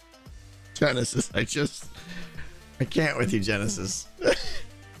 Genesis, I can't with you, Genesis.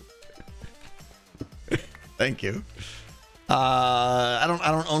 Thank you. I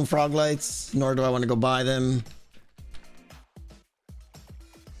don't own frog lights, nor do I want to go buy them.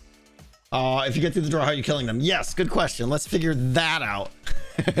 If you get through the door, how are you killing them? Yes, good question. Let's figure that out.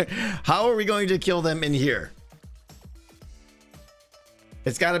 How are we going to kill them in here?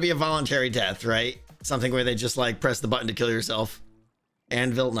 It's got to be a voluntary death, right? Something where they just like press the button to kill yourself.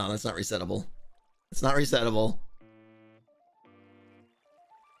 Anvil? No, that's not resettable. It's not resettable.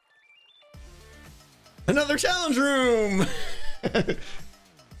 Another challenge room.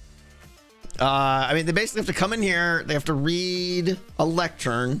 I mean, they basically have to come in here. They have to read a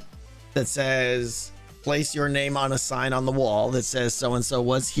lectern that says, place your name on a sign on the wall that says so-and-so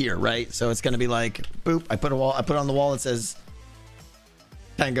was here, right? So it's going to be like, boop, I put on the wall that says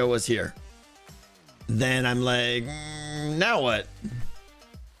Tango was here. Then I'm like, now what?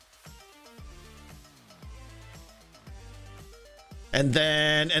 And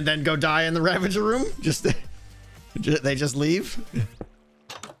then go die in the Ravager room? They just leave?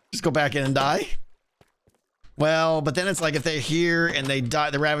 Just go back in and die? Well, but then it's like if they're here and they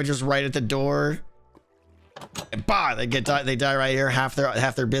die, the Ravager's right at the door. And bah, they die right here. Half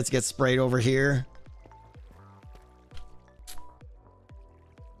their bits get sprayed over here.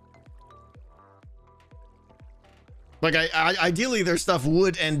 Like ideally their stuff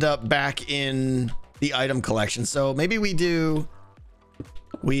would end up back in the item collection. So maybe we do,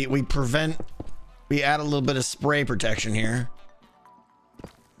 we add a little bit of spray protection here.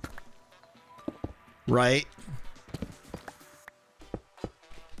 Right.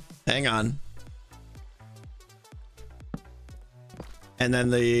 Hang on. And then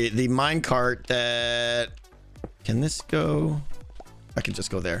the minecart that, can this go? I can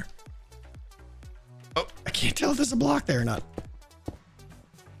just go there. Oh, I can't tell if there's a block there or not. Is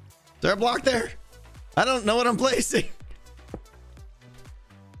there a block there? I don't know what I'm placing.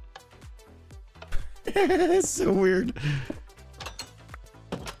 It's so weird.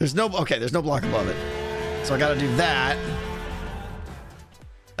 There's no, okay, there's no block above it. So I gotta do that.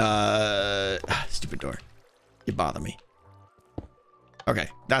 Stupid door. You bother me. Okay,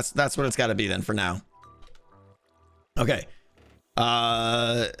 that's what it's gotta be then for now. Okay.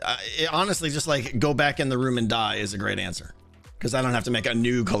 Honestly, just like go back in the room and die is a great answer. Because I don't have to make a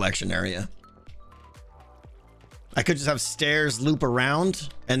new collection area. I could just have stairs loop around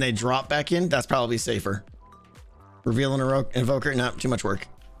and they drop back in. That's probably safer. Reveal an invoker. No, too much work.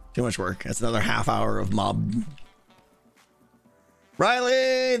 Too much work. That's another half hour of mob.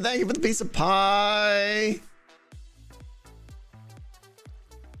 Riley, thank you for the piece of pie.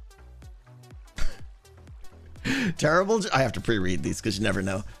 Terrible. I have to pre-read these because you never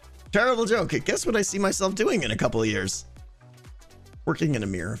know. Terrible joke. Guess what I see myself doing in a couple of years? Working in a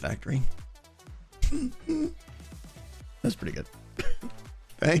mirror factory. That's pretty good.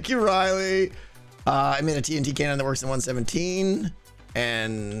 Thank you, Riley. I made a TNT cannon that works in 117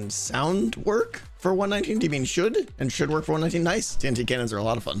 and sound work for 119. Do you mean should? And should work for 119? Nice. TNT cannons are a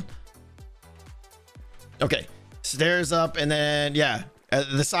lot of fun. Okay. Stairs up and then, yeah.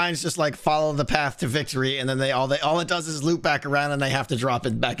 The signs just like follow the path to victory, and then all it does is loop back around, and they have to drop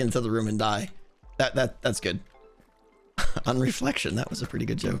it back into the room and die. That's good. On reflection, that was a pretty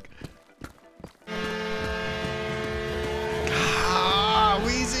good joke. Ah,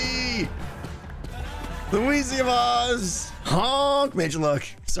 Wheezy! The Wheezy of Oz. Honk. Major look.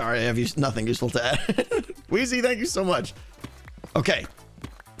 Sorry, I have nothing useful to add. Wheezy, thank you so much. Okay.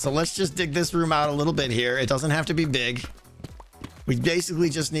 So let's just dig this room out a little bit here. It doesn't have to be big. We basically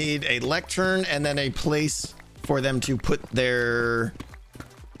just need a lectern and then a place for them to put their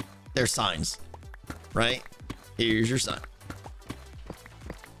signs. Right? Here's your sign.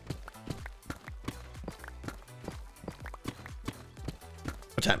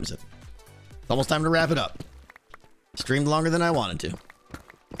 What time is it? It's almost time to wrap it up. Streamed longer than I wanted to.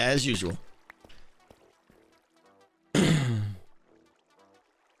 As usual.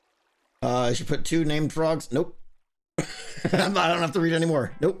 I should put 2 named frogs. Nope. I don't have to read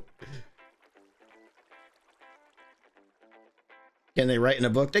anymore. Nope. Can they write in a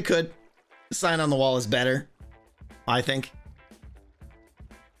book? They could. The sign on the wall is better, I think.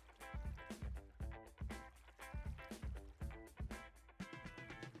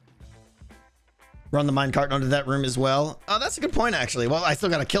 Run the minecart under that room as well. Oh, that's a good point, actually. Well, I still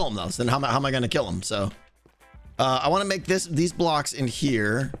got to kill him, though. So then how am I going to kill him? So I want to make these blocks in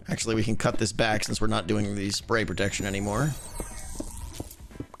here. Actually, we can cut this back since we're not doing the spray protection anymore.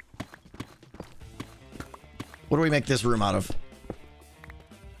 What do we make this room out of?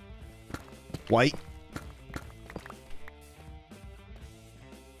 White.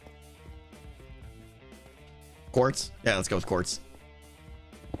 Quartz? Yeah, let's go with quartz.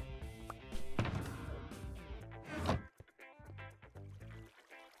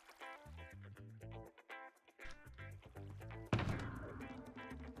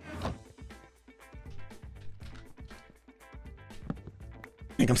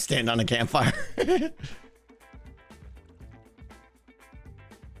 I think I'm standing on a campfire.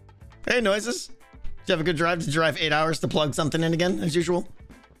 Hey, noises. Did you have a good drive? Did you drive 8 hours to plug something in again, as usual?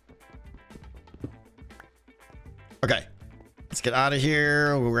 Okay. Let's get out of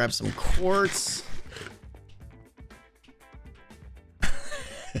here. We'll grab some quartz.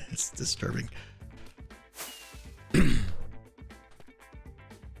 It's disturbing.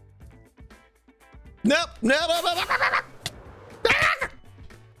 Nope. No.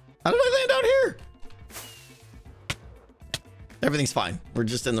 How did I land out here? Everything's fine. We're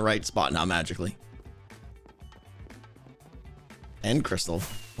just in the right spot now, magically. End crystal.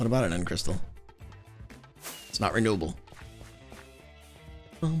 What about an end crystal? It's not renewable.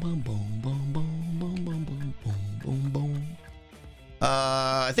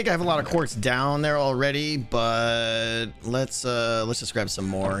 I think I have a lot of quartz down there already, but let's just grab some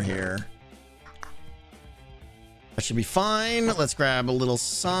more here. That should be fine. Let's grab a little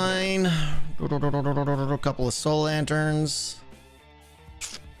sign. A couple of soul lanterns.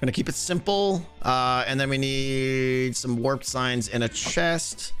 Gonna keep it simple. And then we need some warped signs in a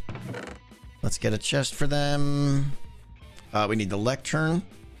chest. Let's get a chest for them. We need the lectern.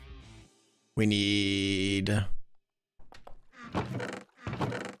 We need...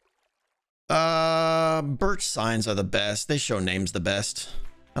 birch signs are the best. They show names the best.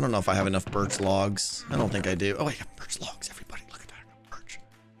 I don't know if I have enough birch logs. I don't think I do. Oh, I got birch logs, everybody. Look at that. Birch.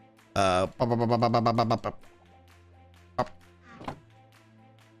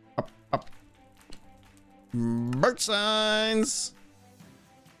 Birch signs.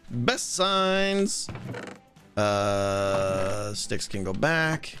 Best signs. Sticks can go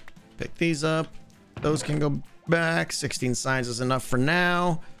back. Pick these up. Those can go back. 16 signs is enough for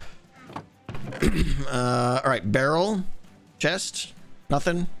now. All right, barrel. Chest.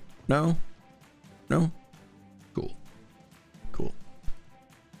 Nothing? No? No? Cool. Cool.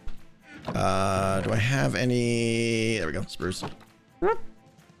 Do I have any... There we go, spruce.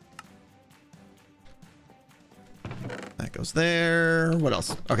 That goes there. What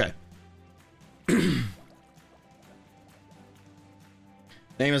else? Okay. Name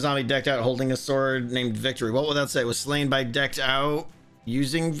a zombie decked out holding a sword named Victory. What would that say? Was slain by decked out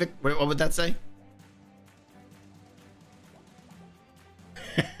using what would that say?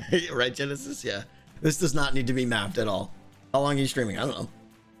 Right, Genesis? Yeah. This does not need to be mapped at all. How long are you streaming? I don't know.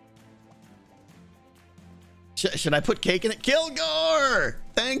 Should I put cake in it? Kilgore!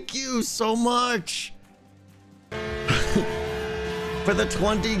 Thank you so much! For the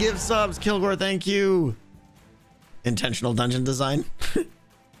 20 gift subs, Kilgore, thank you! Intentional dungeon design.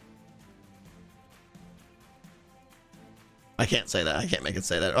 I can't say that. I can't make it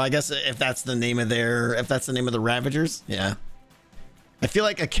say that. Oh, I guess if that's the name of the Ravagers, yeah. I feel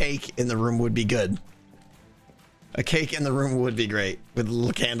like a cake in the room would be good. A cake in the room would be great with a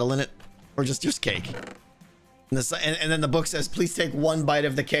little candle in it, or just cake. And then the book says, please take 1 bite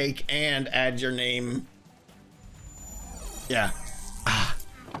of the cake and add your name. Yeah.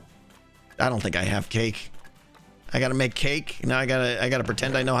 I don't think I have cake. I gotta make cake. Now I gotta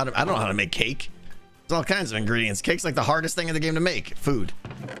pretend I know how to. I don't know how to make cake. There's all kinds of ingredients. Cake's like the hardest thing in the game to make. Food.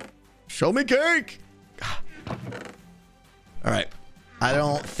 Show me cake. All right. I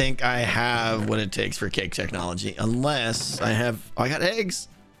don't think I have what it takes for cake technology unless I have, oh, I got eggs.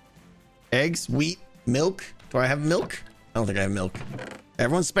 Eggs, wheat, milk. Do I have milk? I don't think I have milk.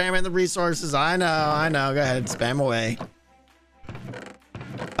 Everyone's spamming the resources. I know. Go ahead, spam away.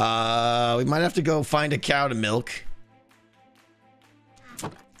 We might have to go find a cow to milk.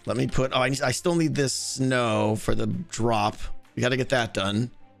 Let me put, oh, I still need this snow for the drop. We got to get that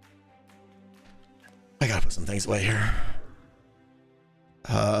done. I gotta put some things away here.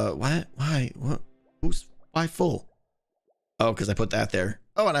 What? Why? What? Why full? Oh, because I put that there.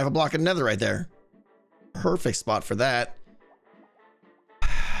 Oh, and I have a block of nether right there. Perfect spot for that. We're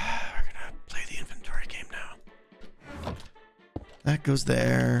gonna play the inventory game now. That goes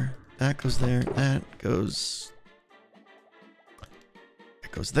there. That goes there. That goes.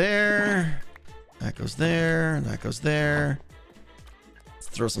 That goes there. That goes there. That goes there. Let's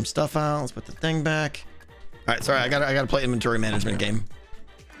throw some stuff out. Let's put the thing back. All right, sorry, I gotta play inventory management game.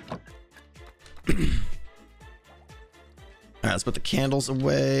 All right, let's put the candles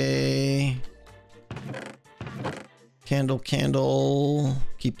away. Candle.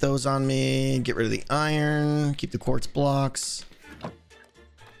 Keep those on me. Get rid of the iron. Keep the quartz blocks.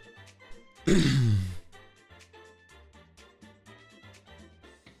 All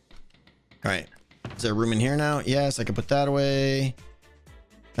right. Is there room in here now? Yes, I can put that away.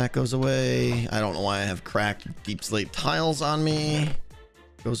 That goes away. I don't know why I have cracked deep slate tiles on me.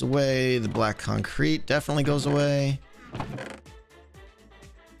 Goes away. The black concrete definitely goes away.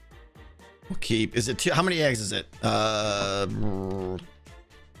 We'll keep. Is it two? How many eggs is it?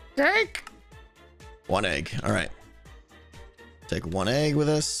 Egg. One egg. All right. Take one egg with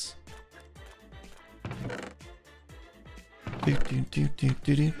us.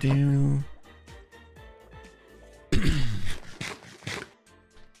 Do.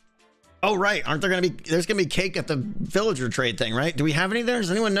 Oh, right. Aren't there going to be, there's going to be cake at the villager trade thing, right? Do we have any there? Does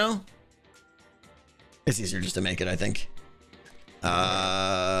anyone know? It's easier just to make it, I think. Do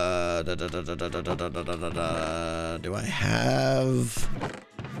I have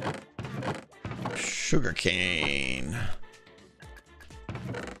sugarcane?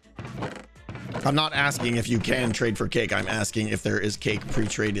 I'm not asking if you can trade for cake. I'm asking if there is cake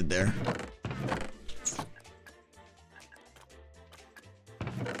pre-traded there.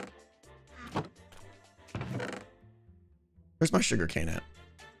 Where's my sugarcane at?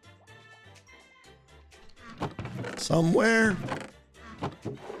 Somewhere.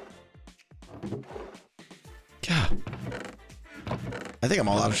 Yeah. I think I'm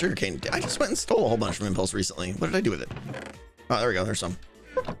all out of sugarcane. I just went and stole a whole bunch from Impulse recently. What did I do with it? Oh, there we go. There's some.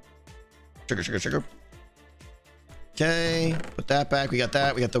 Sugar. Okay. Put that back. We got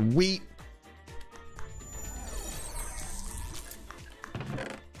that. We got the wheat.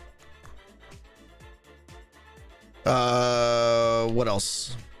 What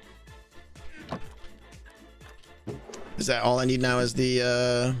else? Is that all I need now is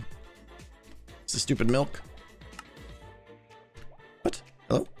the stupid milk? What?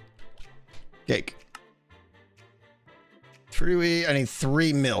 Hello? Cake. I need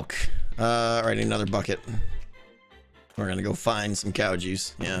 3 milk. All right, I need another bucket. We're gonna go find some cow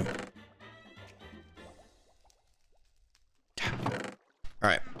juice. Yeah. All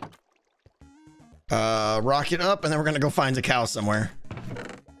right. Rock it up, and then we're gonna go find a cow somewhere.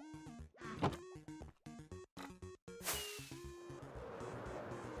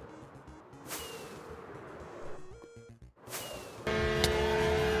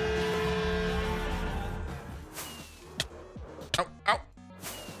 Ow.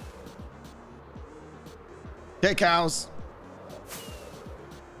 Okay, cows.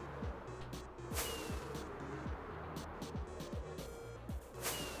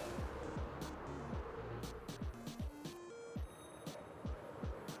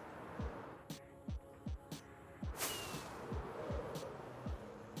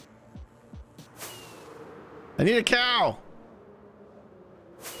 I need a cow.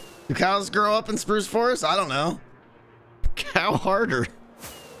 Do cows grow up in Spruce Forest? I don't know. Cow harder.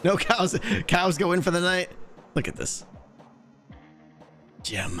 No cows. Cows go in for the night. Look at this.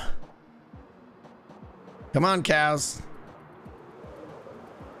 Gem. Come on, cows.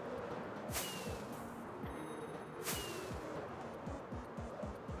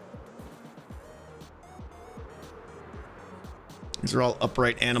 These are all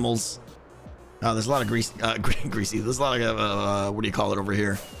upright animals. There's a lot of greasy. There's a lot of, what do you call it over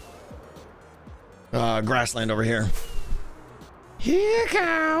here? Grassland over here. Here,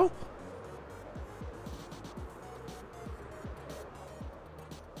 cow.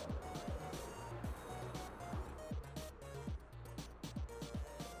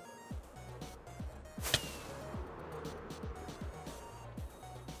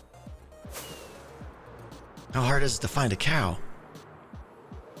 How hard is it to find a cow?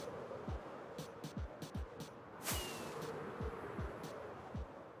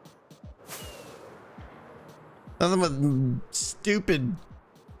 Nothing but stupid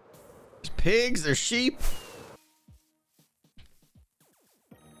pigs or sheep.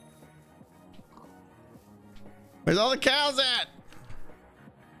 Where's all the cows at?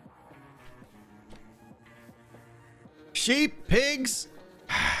 Sheep, pigs.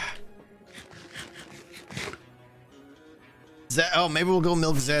 Oh, maybe we'll go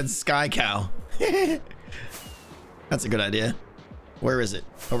milk Zed's sky cow. That's a good idea. Where is it?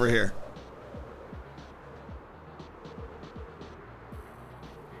 Over here.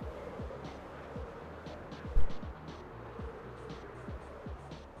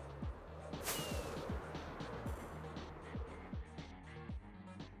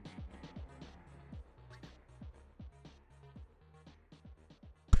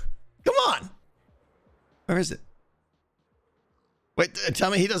 Come on. Where is it? Wait, tell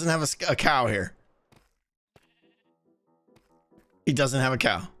me he doesn't have a cow here. He doesn't have a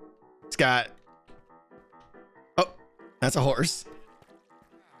cow. It's got... Oh, that's a horse.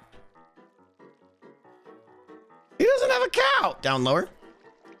 He doesn't have a cow. Down lower.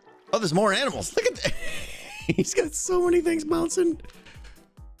 Oh, there's more animals. Look at that. He's got so many things bouncing.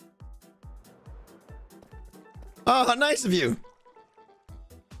 Oh, how nice of you.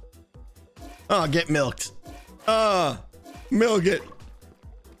 Oh, get milked. Milk it.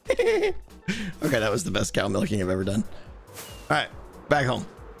 Okay, that was the best cow milking I've ever done. All right, back home.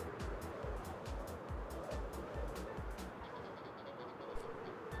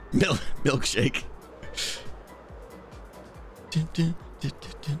 Milkshake.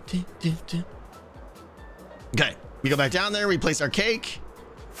 Okay, we go back down there, we place our cake.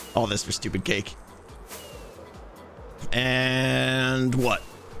 All this for stupid cake. And what?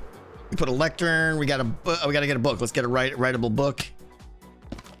 We put a lectern. We got a we got to get a book. Let's get a writable book.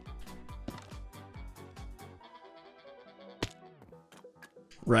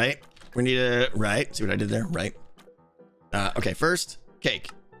 Right. We need a right. See what I did there? Right. Okay. First, cake.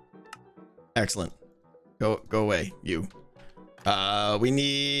 Excellent. Go away, you. We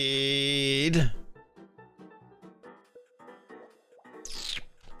need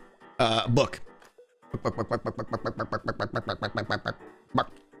book.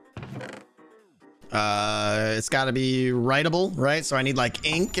 It's got to be writable, right? So I need like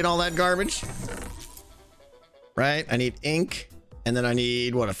ink and all that garbage, right? I need ink, and then I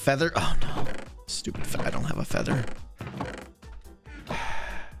need what, a feather? Oh no, stupid! I don't have a feather.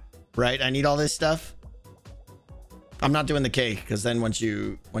 Right? I need all this stuff. I'm not doing the cake because then once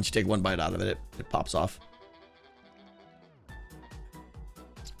you take one bite out of it, it pops off.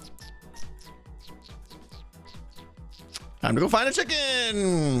 Time to go find a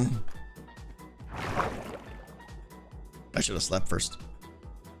chicken. I should have slept first.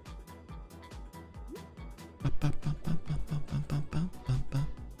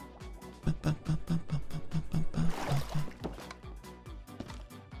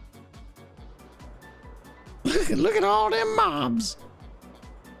 Look at all them mobs.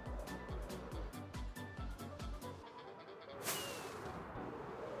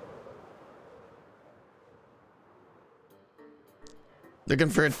 Looking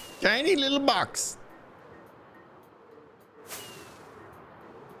for a tiny little box.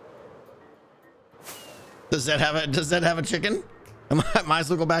 Does that have a chicken? I might as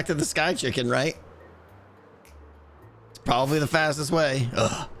well go back to the sky chicken, right? It's probably the fastest way.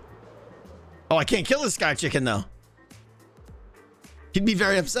 Ugh. Oh, I can't kill the sky chicken though. He'd be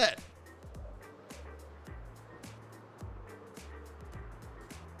very upset.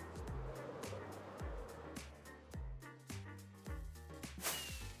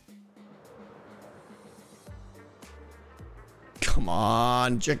 Come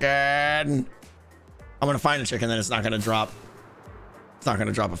on, chicken. I'm gonna find a chicken, then it's not gonna drop. It's not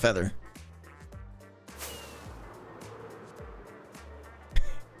gonna drop a feather.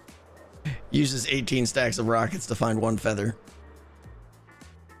 Uses 18 stacks of rockets to find one feather.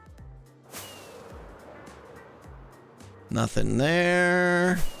 Nothing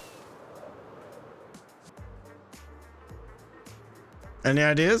there. Any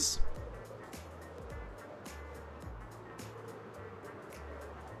ideas?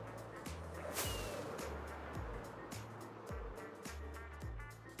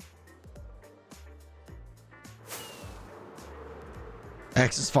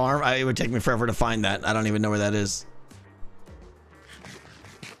 X's farm? It would take me forever to find that. I don't even know where that is.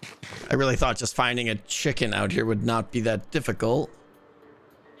 I really thought just finding a chicken out here would not be that difficult.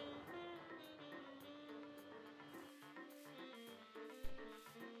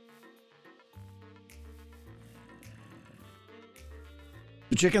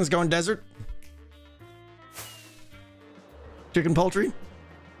 The chickens going desert? Chicken poultry?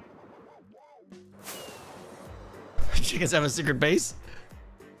 Chickens have a secret base?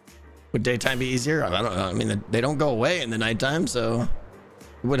 Would daytime be easier? I don't know. I mean, they don't go away in the nighttime, so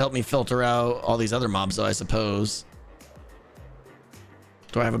it would help me filter out all these other mobs, though, I suppose.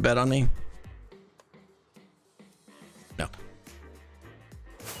 Do I have a bet on me? No.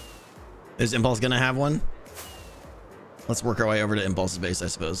 Is Impulse gonna have one? Let's work our way over to Impulse's base, I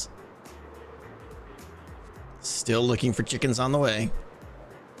suppose. Still looking for chickens on the way.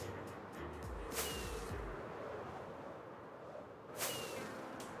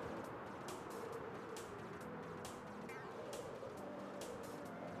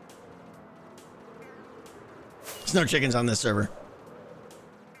 There's no chickens on this server.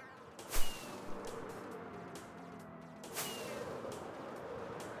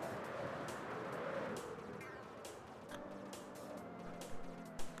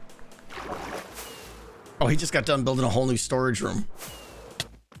 Oh, he just got done building a whole new storage room.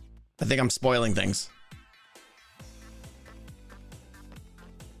 I think I'm spoiling things.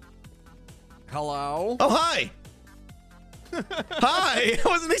 Hello? Oh, hi. Hi. I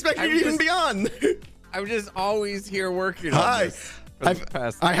wasn't expecting you to even be on. I'm just always here working Hi. on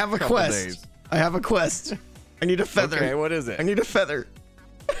this. I have a quest. Days. I have a quest. I need a feather. Okay, what is it? I need a feather.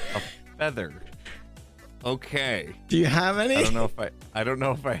 A feather. Okay. Do you have any? I don't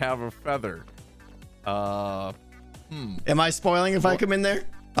know if I have a feather. Am I spoiling if I come in there?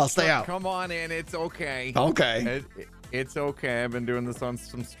 I'll stay out. Come on in. It's okay. Okay. It's okay. I've been doing this on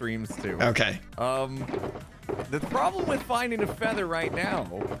some streams too. Okay. The problem with finding a feather right now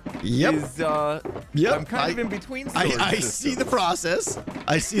is yep. I'm kind of in between. I see the process.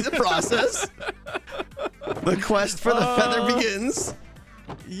 I see the process. The quest for the feather begins.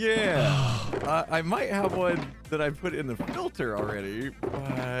 Yeah. I might have one that I put in the filter already,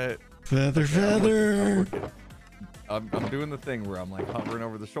 but feather. I'm doing the thing where I'm like hovering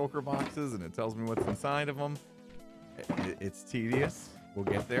over the shulker boxes and it tells me what's inside of them. It's tedious. We'll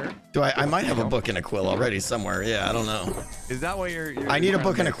get there. I might have a book and a quill already somewhere. Yeah, I don't know. Is that why you're I need a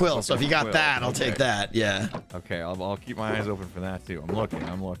book and a quill, so if you got that, I'll take that. Yeah. Okay, I'll keep my eyes open for that too. I'm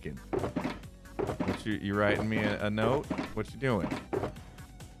looking. What you writing me a note? What you doing?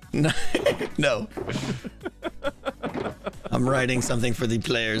 No. I'm writing something for the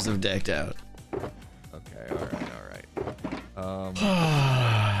players of Decked Out. Okay, all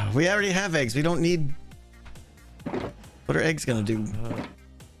right. We already have eggs. We don't need. What are eggs gonna do?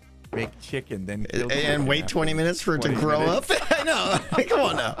 Make chicken, then kill and wait 20 minutes for it to grow up. I know. Come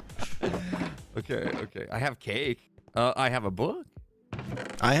on now. Okay. I have cake. I have a book.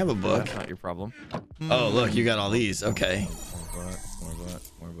 I have a book. That's not your problem. Oh, look, you got all these. Okay.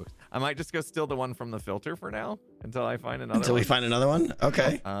 More books. I might just go steal the one from the filter for now until I find another. Until we find another one.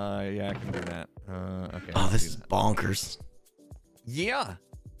 Okay. Yeah, I can do that. Okay. Oh, this is bonkers. Yeah.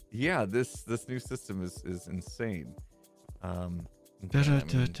 This new system is insane. Okay, let me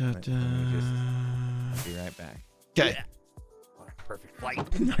just be right back. Okay. Yeah. Perfect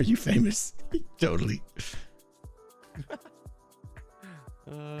flight. Are you famous? Totally.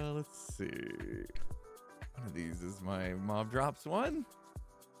 Let's see. One of these is my mob drops one.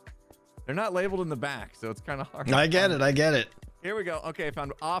 They're not labeled in the back, so it's kind of hard. I get it. Here we go. Okay, I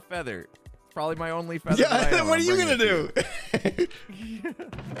found a feather. It's probably my only feather. Yeah, what are you gonna do?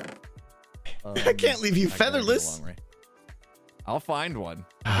 I can't leave you featherless. I'll find one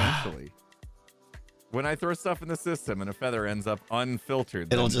eventually. When I throw stuff in the system and a feather ends up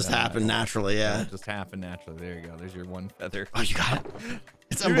unfiltered, it'll just happen naturally. Yeah. It'll just happen naturally. There you go. There's your one feather. Oh, you got it.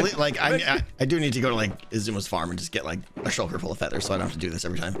 It's unbelievable. Like I do need to go to like Izuma's farm and just get like a shulker full of feathers, so I don't have to do this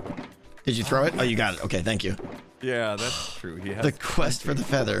every time. Did you throw it? Oh, you got it. Okay, thank you. Yeah, that's true. He has the quest for the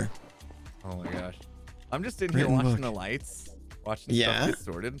feather. Oh my gosh. I'm just in here watching the lights, watching stuff get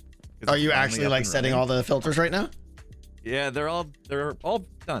sorted. Are you actually like setting all the filters right now? Yeah, they're all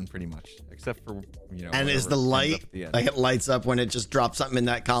done pretty much, except for And is the light like it lights up when it just drops something in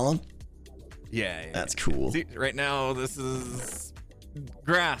that column? Yeah. That's cool. See, right now this is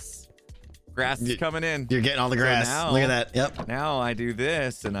grass. Grass is coming in. You're getting all the grass. So now, look at that. Yep. Now I do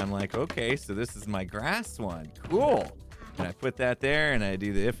this, and I'm like, okay, so this is my grass one. Cool. And I put that there, and I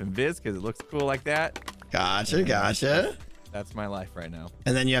do the if and viz because it looks cool like that. Gotcha. That's my life right now.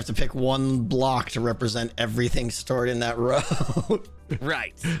 And then you have to pick one block to represent everything stored in that row.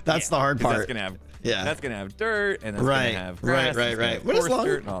 Right. That's the hard part. That's gonna have dirt, and that's gonna have grass, right. But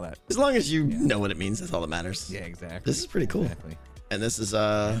dirt and all that. As long as you know what it means, that's all that matters. Yeah, exactly. This is pretty cool. Exactly. And this is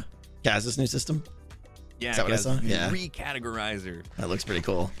Kaz's new system. Yeah, is that what I saw? Yeah. Recategorizer. That looks pretty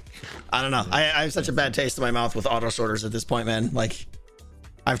cool. I don't know. I have such a bad taste in my mouth with auto sorters at this point, man. Like,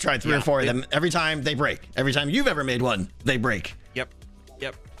 I've tried three or four of them. Every time they break. Every time you've ever made one, they break. Yep.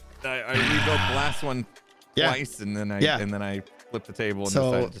 I rebuilt the last one twice, and then I flipped the table and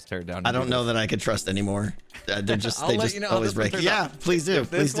decided to just tear it down. I don't know that I could trust anymore. They're just they just always break. Yeah, please do.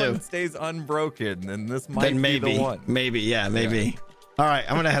 If this one stays unbroken, then this might be the one. Maybe. All right,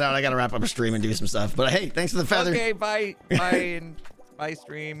 I'm gonna head out. I gotta wrap up a stream and do some stuff. But hey, thanks for the feather. Okay, bye, and bye,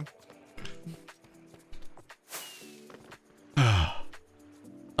 stream.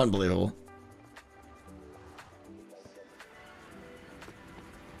 Unbelievable.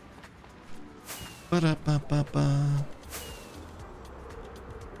 Ba-da-ba-ba-ba.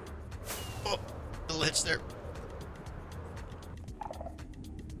 Oh, little hitch there.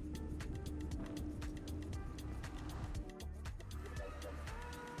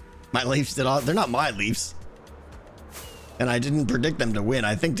 My Leafs did all. They're not my Leafs. And I didn't predict them to win.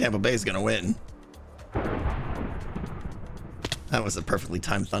 I think Tampa Bay is going to win. That was a perfectly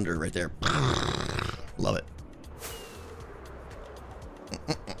timed thunder right there. Love it.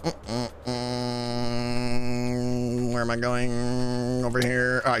 Where am I going? Over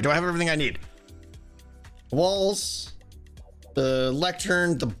here. All right, do I have everything I need? Walls, the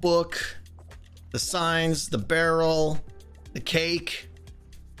lectern, the book, the signs, the barrel, the cake.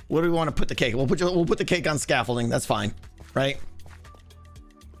 What do we want to put the cake? We'll put the cake on scaffolding. That's fine, right?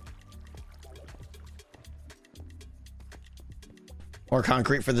 Or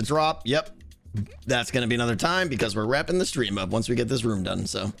concrete for the drop. Yep. That's going to be another time because we're wrapping the stream up once we get this room done.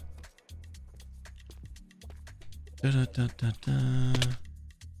 So.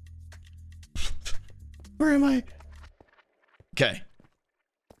 Where am I? Okay.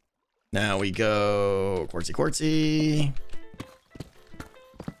 Now we go quartzy.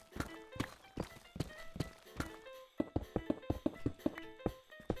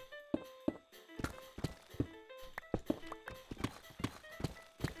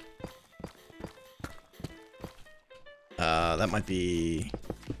 That might be.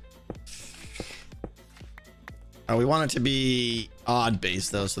 Oh, we want it to be odd base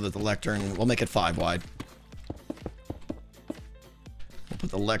though, so that the lectern. We'll make it 5 wide. We'll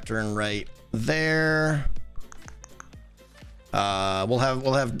put the lectern right there. We'll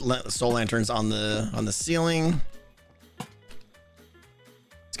have soul lanterns on the ceiling.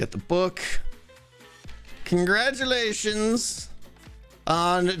 Let's get the book. Congratulations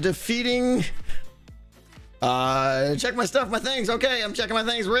on defeating. Check my stuff, my things. Okay, I'm checking my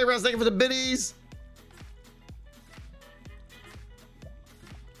things. Ray Ross, thank you for the biddies.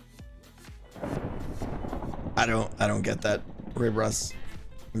 I don't get that, Ray Ross.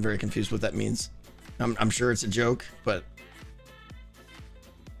 I'm very confused what that means. I'm sure it's a joke, but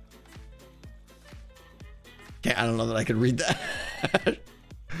I don't know that I could read that.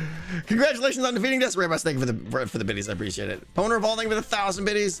 Congratulations on defeating this, Ray Ross. Thank you for the biddies. I appreciate it. Poner of all, thank you for the 1,000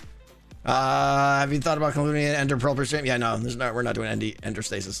 biddies. Have you thought about concluding an Ender Pearl per stream? Yeah, no, we're not doing Ender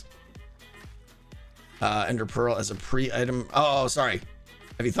Stasis. Ender Pearl as a pre-item. Oh, sorry.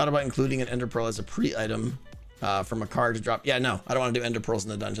 Have you thought about including an Ender Pearl as a pre-item from a card to drop? Yeah, no, I don't want to do Ender Pearls in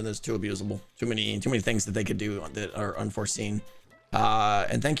the dungeon. There's too abusable. Too many things that they could do that are unforeseen.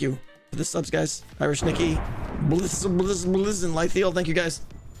 And thank you for the subs, guys. Irish Nikki, Bliss, and Lithiel. Thank you, guys.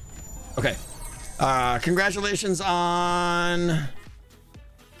 Okay. Congratulations on.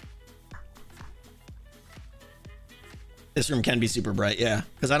 This room can be super bright, yeah,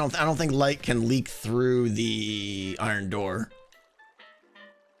 because I don't think light can leak through the iron door.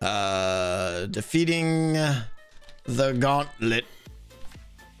 Defeating the gauntlet.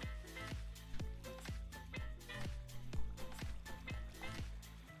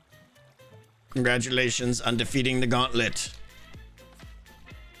 Congratulations on defeating the gauntlet.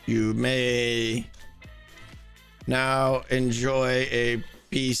 You may now enjoy a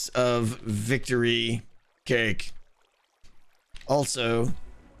piece of victory cake. Also,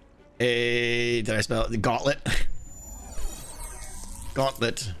 did I spell it? The gauntlet?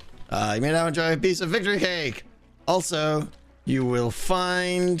 Gauntlet. You may now enjoy a piece of victory cake. Also, you will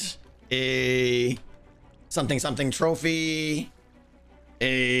find a something trophy.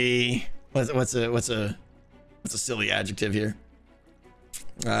 What's a silly adjective here?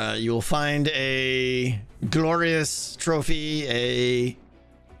 You will find a glorious trophy.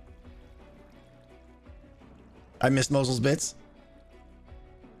 I missed Mosel's bits.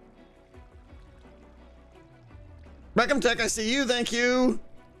 Beckham Tech, I see you. Thank you.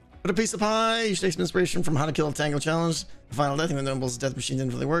 What a piece of pie. You should take some inspiration from How to Kill a Tango Challenge. The final death, even though Nobles' death machine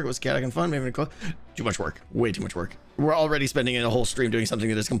didn't really work. It was chaotic and fun. Maybe too much work. Way too much work. We're already spending a whole stream doing something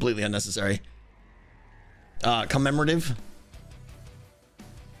that is completely unnecessary. Commemorative.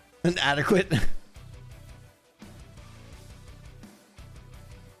 Inadequate.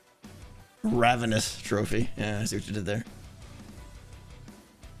 Ravenous trophy. Yeah, I see what you did there.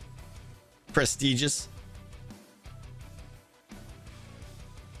 Prestigious.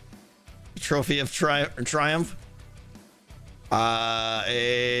 Trophy of triumph.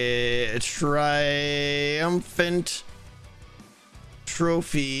 A triumphant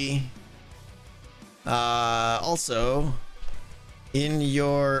trophy. Also in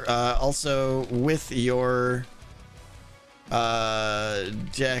your also with your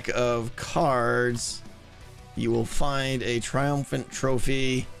deck of cards, you will find a triumphant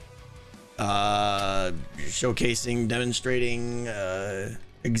trophy showcasing, demonstrating,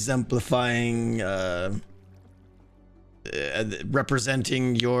 exemplifying,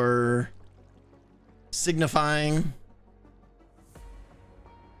 representing your, signifying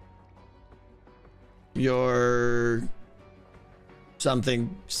your something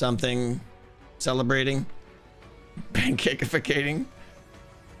celebrating, pancakeificating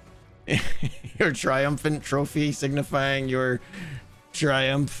your triumphant trophy, signifying your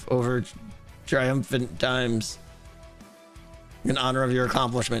triumph over triumphant times in honor of your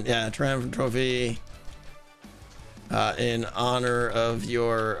accomplishment. Yeah, triumphant trophy in honor of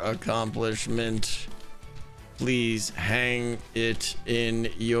your accomplishment. Please hang it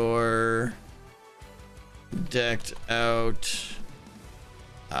in your decked out,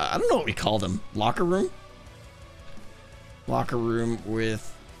 I don't know what we call them, locker room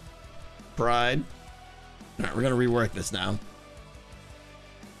with pride. All right, we're gonna rework this now.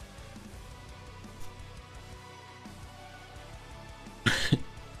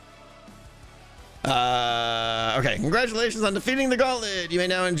 Okay, congratulations on defeating the gauntlet. You may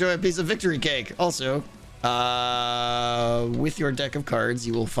now enjoy a piece of victory cake. Also, with your deck of cards,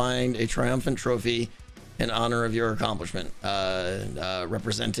 you will find a triumphant trophy in honor of your accomplishment.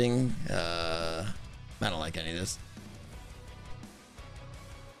 Representing, I don't like any of this.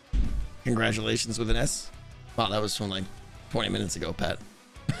 Congratulations with an S. Wow, that was from like 20 minutes ago, Pat.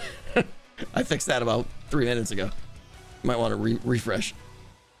 I fixed that about 3 minutes ago. You might want to refresh.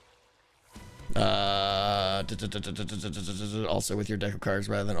 Also with your deck of cards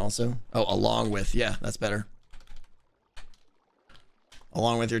rather than also. Oh, along with. Yeah, that's better.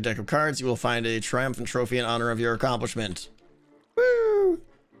 Along with your deck of cards, you will find a triumphant trophy in honor of your accomplishment. Woo!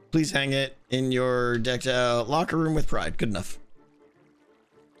 Please hang it in your decked out locker room with pride. Good enough.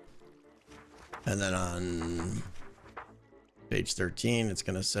 And then on page 13, it's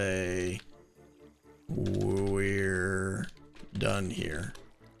going to say, we're done here.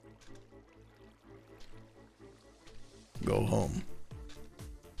 Go home.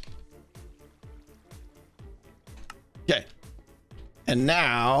 Okay. And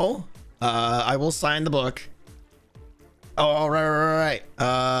now, I will sign the book. Oh, right. Do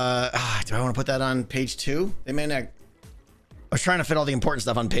I want to put that on page 2? They may not. I was trying to fit all the important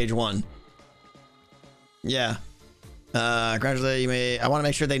stuff on page 1. Yeah. Congratulations. I want to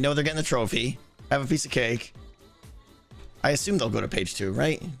make sure they know they're getting the trophy. Have a piece of cake. I assume they'll go to page 2,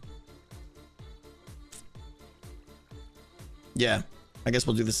 right? Yeah. I guess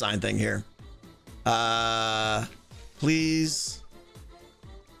we'll do the sign thing here. Please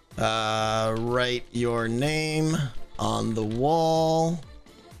write your name on the wall.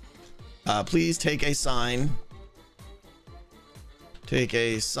 Please take a sign. Take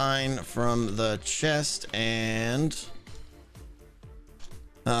a sign from the chest and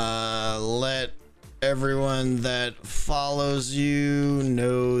let everyone that follows you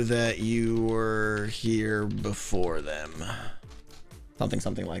know that you were here before them.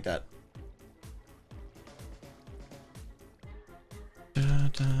 Something like that.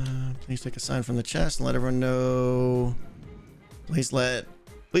 Please take a sign from the chest and let everyone know. Please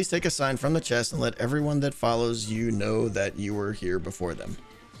take a sign from the chest and let everyone that follows you know that you were here before them.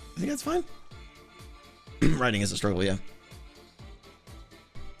 I think that's fine. Writing is a struggle, yeah.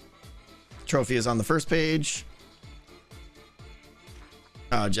 Trophy is on the first page.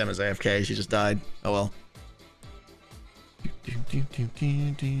 Oh, Gemma's AFK. She just died. Oh well.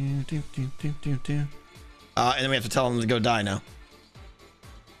 And then we have to tell them to go die now.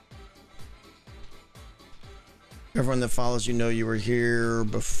 Everyone that follows you know you were here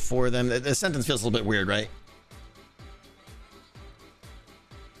before them. The sentence feels a little bit weird, right?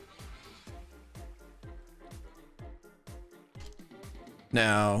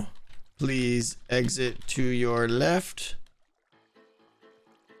 Now, please exit to your left.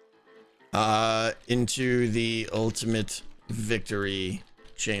 Into the ultimate victory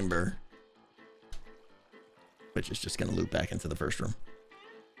chamber. Which is just going to loop back into the first room.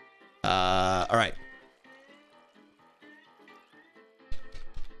 All right.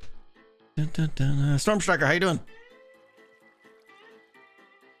 Storm Striker, how you doing?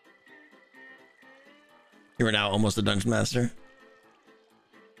 You are now almost a dungeon master.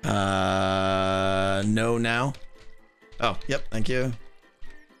 No now. Oh, yep, thank you.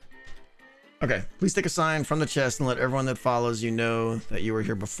 Okay, please take a sign from the chest and let everyone that follows you know that you were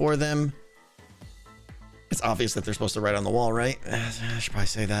here before them. It's obvious that they're supposed to write on the wall, right? I should probably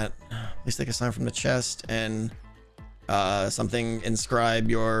say that. Please take a sign from the chest and something inscribe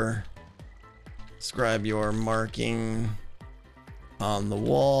your marking on the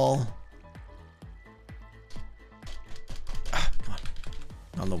wall.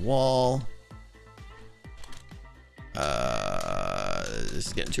 Come on the wall. This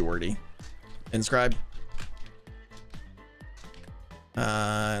is getting too wordy. Inscribe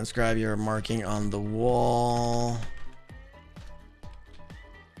your marking on the wall.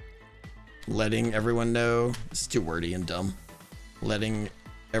 Letting everyone know. This is too wordy and dumb. Letting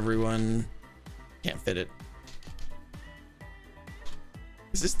everyone. Can't fit it.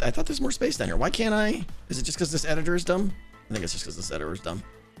 Is this? I thought there's more space down here. Why can't I? Is it just because this editor is dumb? I think it's just because this editor is dumb.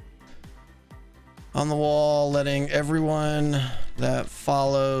 On the wall, letting everyone that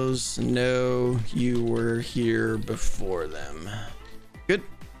follows know you were here before them. Good.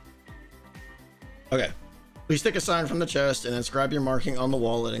 Okay. Please take a sign from the chest and inscribe your marking on the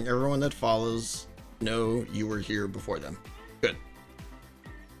wall, letting everyone that follows know you were here before them. Good.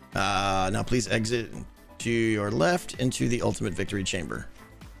 Now please exit to your left into the ultimate victory chamber.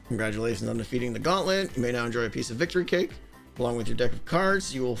 Congratulations on defeating the gauntlet. You may now enjoy a piece of victory cake. Along with your deck of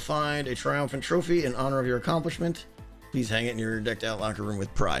cards, you will find a triumphant trophy in honor of your accomplishment. Please hang it in your decked out locker room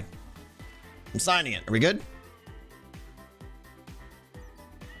with pride. I'm signing it. Are we good?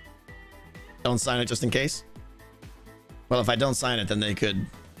 Don't sign it just in case. Well, if I don't sign it, then they could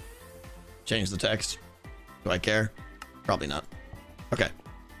change the text. Do I care? Probably not. Okay.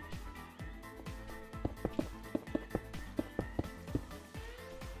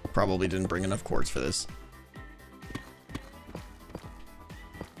 Probably didn't bring enough quartz for this.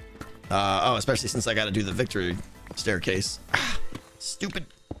 Oh, especially since I got to do the victory staircase. Ah, stupid.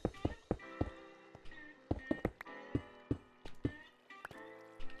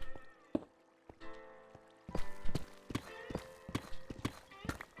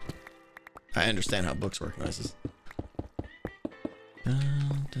 I understand how books work, noises.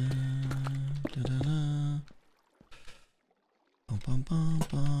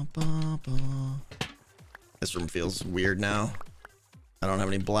 This room feels weird now. I don't have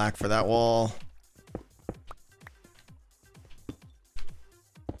any black for that wall.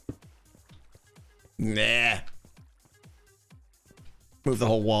 Nah. Move the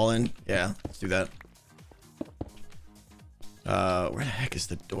whole wall in. Yeah, let's do that. Where the heck is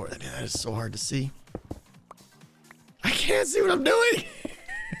the door? I mean, that is so hard to see. I can't see what I'm doing.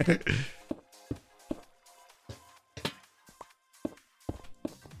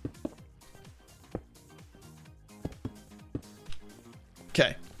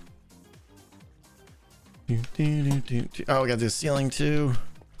 Okay. Oh, we got this ceiling too.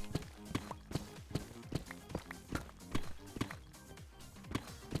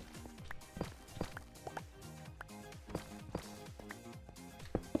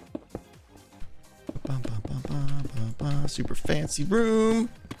 Super fancy room.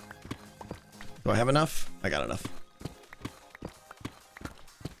 Do I have enough? I got enough.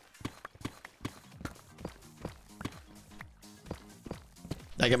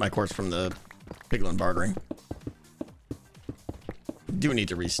 I get my quartz from the piglin bartering. Do need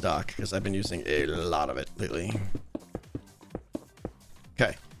to restock because I've been using a lot of it lately.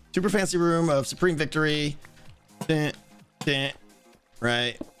 Okay. Super fancy room of supreme victory. Dun, dun,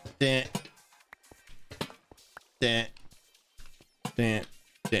 right. Dun, dun, dun,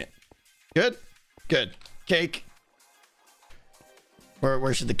 dun. Good? Good. Cake.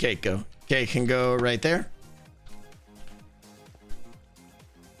 Where should the cake go? Cake can go right there.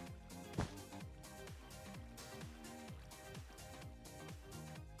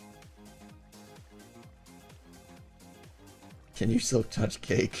 Can you still touch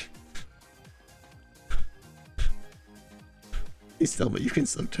cake? Please tell me you can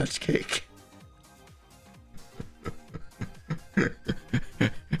still touch cake. No!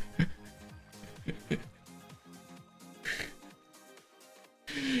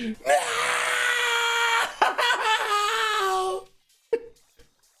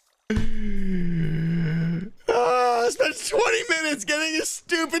 Oh, I spent 20 minutes getting a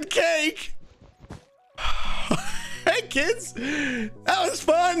stupid cake. Hey kids, that was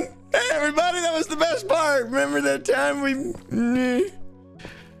fun. Hey everybody, that was the best part. Remember that time we...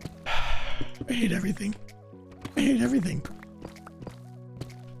 I hate everything. I hate everything.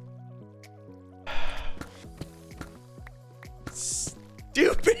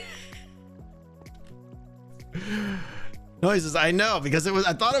 Stupid. Noises, I know, because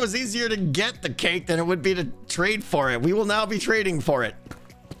I thought it was easier to get the cake than it would be to trade for it. We will now be trading for it.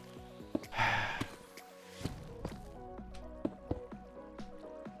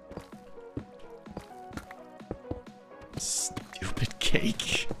 Stupid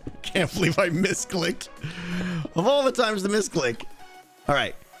cake. Can't believe I misclicked. Of all the times to misclick. All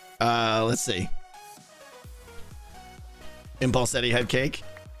right, let's see. Impulse Eddie head cake.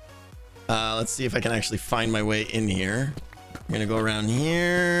 Let's see if I can actually find my way in here. We're gonna go around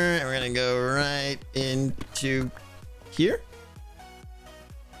here, and we're gonna go right into here,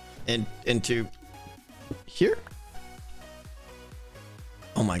 and into here.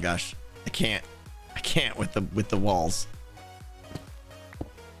 Oh my gosh, I can't with the walls.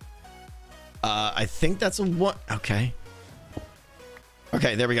 I think that's a what? Okay.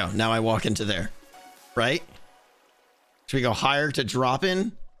 Okay, there we go. Now I walk into there, right? Should we go higher to drop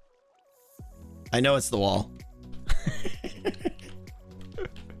in? I know it's the wall.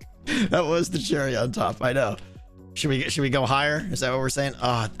 That was the cherry on top. I know. Should we go higher? Is that what we're saying?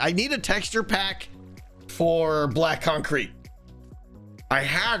 I need a texture pack for black concrete. I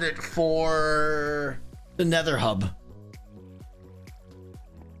had it for the Nether hub.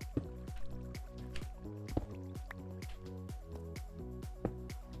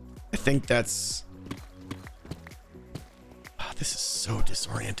 I think that's... Oh, this is so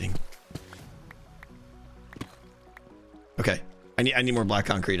disorienting. Okay, I need more black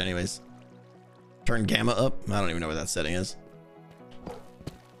concrete anyways. Turn gamma up. I don't even know where that setting is.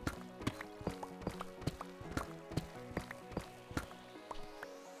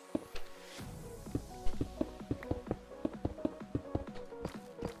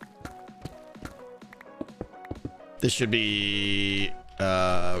 This should be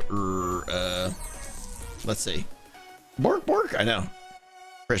let's see. Bork. I know.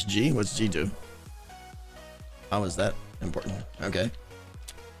 Press G. What's G do? How is that important? Okay.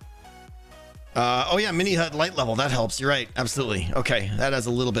 Oh yeah, mini hut light level. That helps. You're right. Absolutely. Okay, that has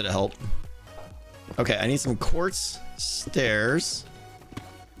a little bit of help. Okay, I need some quartz stairs.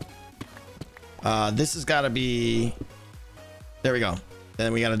 This has got to be. There we go.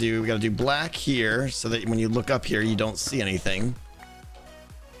 Then we gotta do black here so that when you look up here, you don't see anything.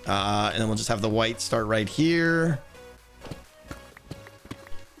 And then we'll just have the white start right here.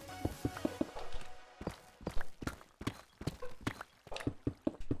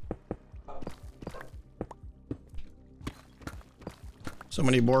 So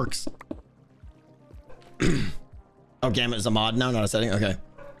many borks. Oh, gamma is a mod now, not a setting. Okay.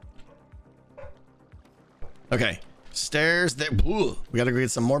 Okay. Stairs that we gotta go get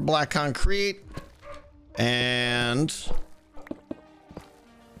some more black concrete and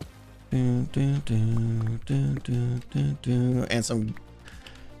some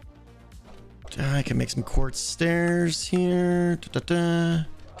I can make some quartz stairs here.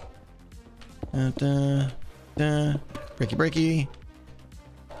 Breaky.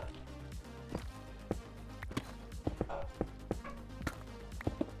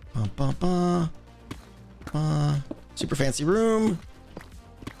 Super fancy room.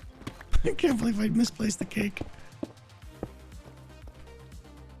 I can't believe I misplaced the cake.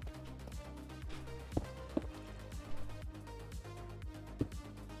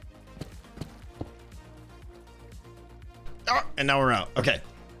 Oh, and now we're out. Okay.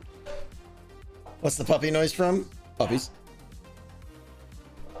 What's the puppy noise from? Puppies.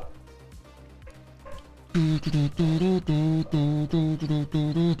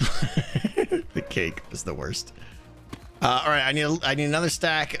 The cake is the worst. All right, I need another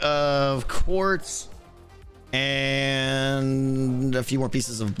stack of quartz and a few more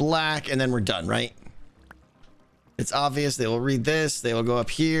pieces of black, and then we're done, right? It's obvious. They will read this. They will go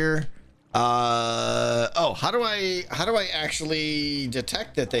up here. Oh, how do I actually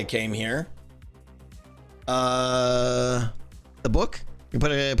detect that they came here? The book. You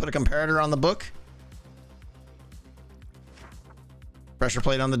put a comparator on the book. Pressure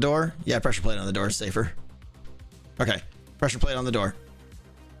plate on the door. Yeah, pressure plate on the door is safer. Okay, pressure plate on the door.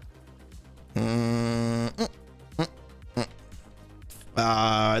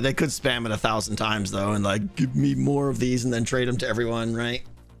 They could spam it 1,000 times though, and like give me more of these, and then trade them to everyone, right?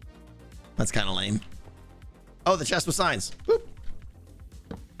 That's kind of lame. Oh, the chest with signs. Whoop.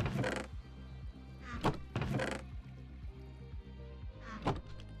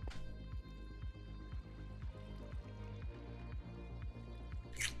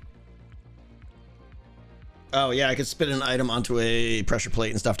 Oh yeah, I could spit an item onto a pressure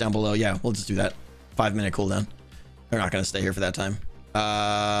plate and stuff down below. Yeah, we'll just do that. 5-minute cooldown. They're not gonna stay here for that time.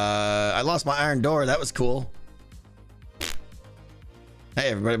 I lost my iron door. That was cool. Hey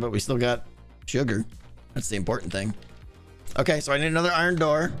everybody, but we still got sugar. That's the important thing. Okay, so I need another iron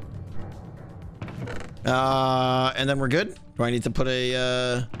door. And then we're good. Do I need to put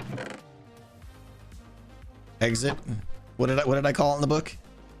a exit? What did I call it in the book?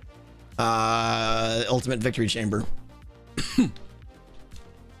 Ultimate victory chamber.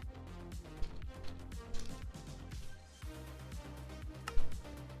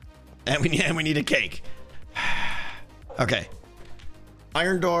 and we need a cake. Okay.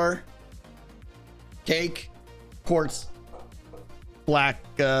 Iron door, cake, quartz, black,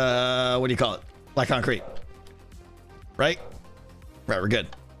 what do you call it? Black concrete. Right? Right, we're good.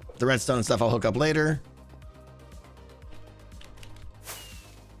 The redstone and stuff I'll hook up later.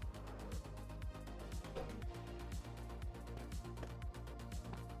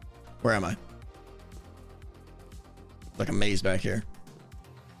 Where am I? Like a maze back here.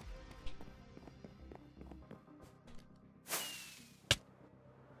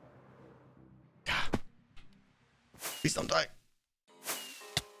 Please don't die.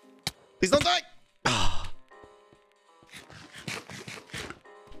 Please don't die. Oh.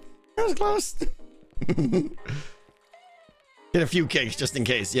 That was close. Get a few cakes just in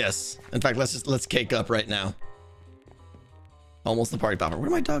case. Yes. In fact, let's cake up right now. Almost the party popper. What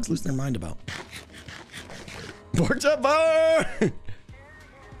are my dogs losing their mind about? Porta bar. It's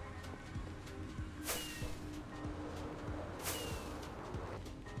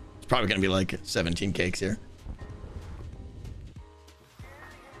probably gonna be like 17 cakes here.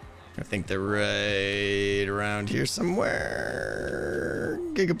 I think they're right around here somewhere.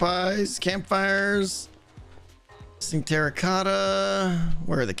 Gigapies, campfires, zinc terracotta.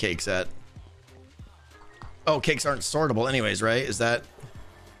 Where are the cakes at? Oh, cakes aren't sortable anyways, right? Is that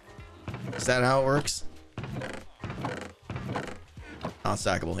how it works? Not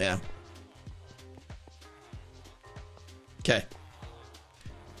stackable, yeah. Okay.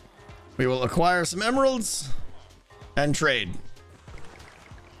 We will acquire some emeralds and trade.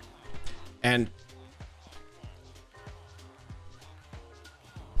 And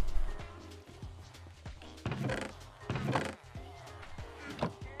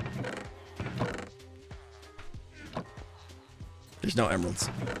there's no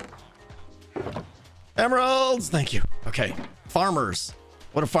emeralds. Emeralds! Thank you. Okay. Farmers.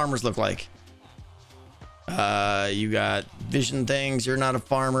 What do farmers look like? You got vision things. You're not a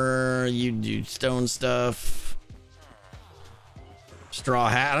farmer. You do stone stuff. Straw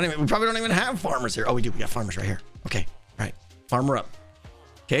hat. We probably don't even have farmers here. Oh, we do. We got farmers right here. Okay. All right. Farmer up.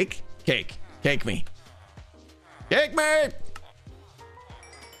 Cake? Cake. Cake me. Cake me!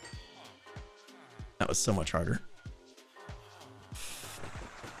 That was so much harder.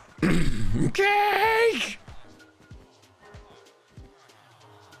 Cake!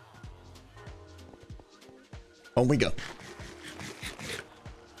 On we go.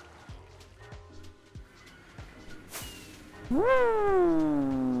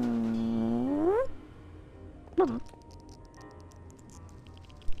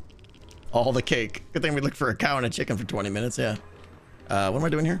 All the cake. Good thing we looked for a cow and a chicken for 20 minutes. Yeah. What am I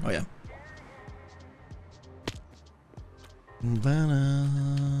doing here? Oh, yeah.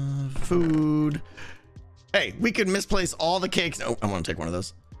 Food. Hey, we could misplace all the cakes. Oh, I want to take one of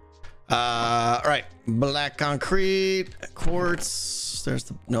those. All right. Black concrete, quartz. There's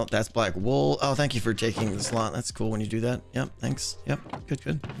the, no, that's black wool. Oh, thank you for taking the slot. That's cool when you do that. Yep. Thanks. Yep. Good,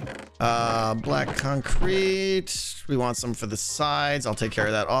 good. Black concrete. We want some for the sides. I'll take care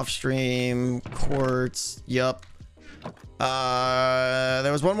of that off stream. Quartz. Yep.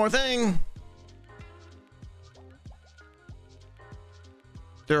 There was one more thing.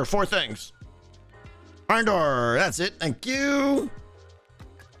 There are 4 things. Iron door. That's it. Thank you.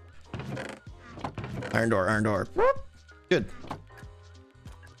 Iron door. Iron door. Good.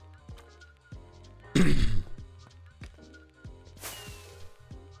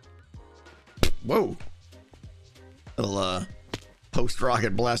 Whoa. Little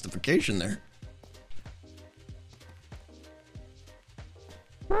post-rocket blastification there.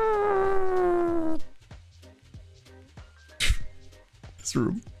 This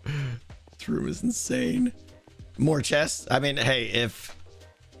room is insane. More chests. I mean, hey, if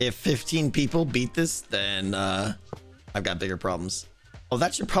 15 people beat this, then I've got bigger problems. Oh,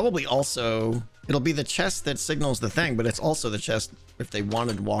 that should probably also, it'll be the chest that signals the thing, but it's also the chest if they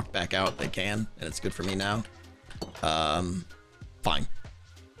wanted to walk back out, they can, and it's good for me now. Fine.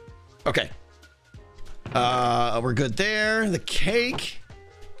 Okay. We're good there. The cake.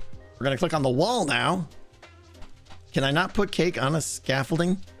 We're gonna click on the wall now. Can I not put cake on a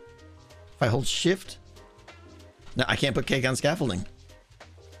scaffolding? If I hold shift? No, I can't put cake on scaffolding.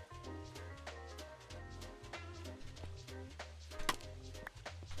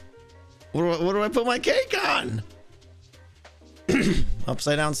 What do I put my cake on?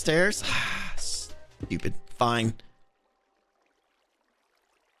 Upside down stairs. Stupid. Fine.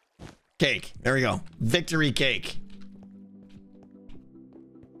 Cake. There we go. Victory cake.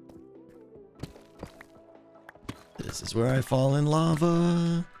 This is where I fall in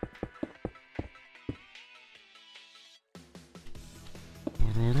lava.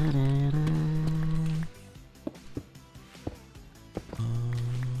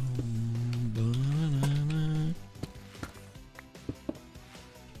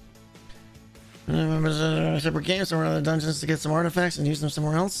 Separate games, somewhere in the dungeons to get some artifacts and use them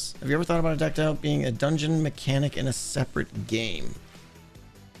somewhere else. Have you ever thought about a decked out being a dungeon mechanic in a separate game?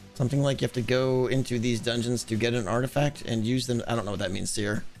 Something like you have to go into these dungeons to get an artifact and use them. I don't know what that means,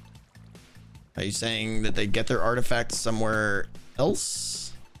 Seer. Are you saying that they get their artifacts somewhere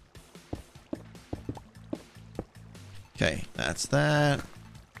else? Okay, that's that.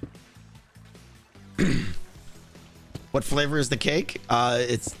 What flavor is the cake?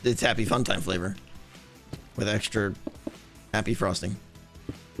 It's Happy Fun Time flavor with extra happy frosting.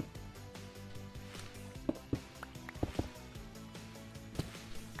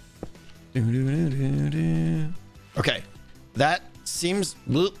 Okay, that seems.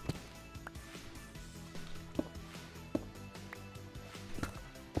 Bloop.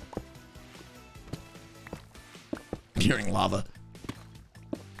 Hearing lava.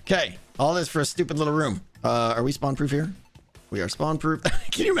 Okay, all this for a stupid little room. Are we spawn proof here? We are spawn proof.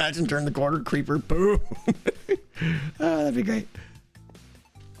 Can you imagine? Turn the corner, creeper, boom. Oh, that'd be great.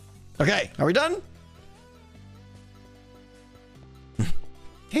 Okay, are we done?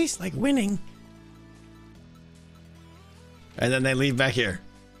 Tastes like winning. And then they leave back here.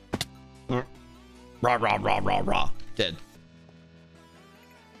 Rah, rah, rah, rah, rah. Dead.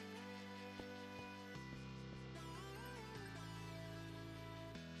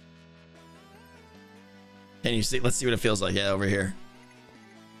 Can you see? Let's see what it feels like. Yeah, over here.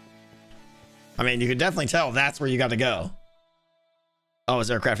 I mean, you can definitely tell that's where you got to go. Oh, is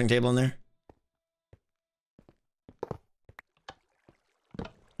there a crafting table in there?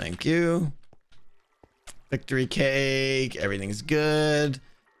 Thank you. Victory cake. Everything's good.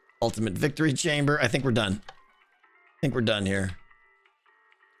 Ultimate victory chamber. I think we're done. I think we're done here.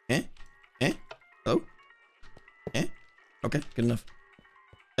 Eh? Eh? Oh? Eh? Okay, good enough.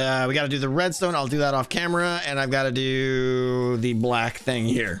 We got to do the redstone. I'll do that off camera. And I've got to do the black thing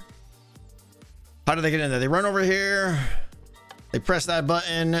here. How do they get in there? They run over here. They press that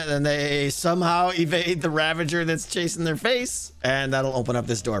button. Then they somehow evade the Ravager that's chasing their face. And that'll open up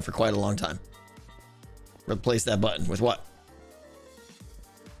this door for quite a long time. Replace that button with what?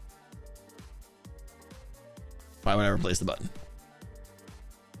 Why would I replace the button?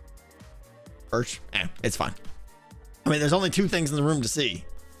 Birch? It's fine. I mean, there's only two things in the room to see.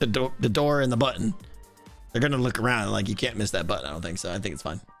 The door and the button. They're gonna look around like you can't miss that button. I don't think so. I think it's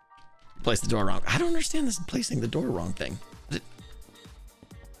fine. Place the door wrong. I don't understand this placing the door wrong thing. What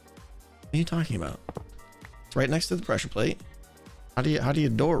are you talking about? It's right next to the pressure plate. How do you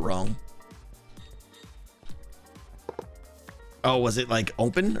door wrong? Oh, was it like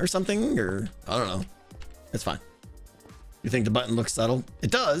open or something? Or I don't know. It's fine. You think the button looks subtle?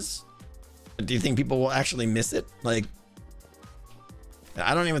 It does. But do you think people will actually miss it? Like,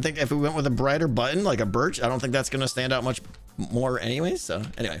 I don't even think if we went with a brighter button, like a birch, I don't think that's going to stand out much more anyway. So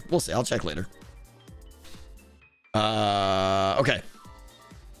anyway, we'll see. I'll check later. Okay.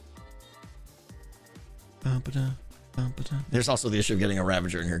 There's also the issue of getting a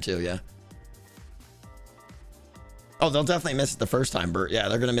Ravager in here too. Yeah. Oh, they'll definitely miss it the first time, Bert. Yeah,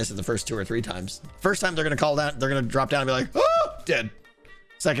 they're going to miss it the first 2 or 3 times. First time they're going to call down. They're going to drop down and be like, oh, dead.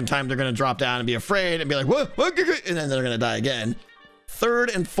 Second time they're going to drop down and be afraid and be like, what? And then they're going to die again. Third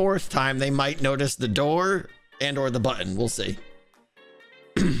and fourth time, they might notice the door and or the button. We'll see.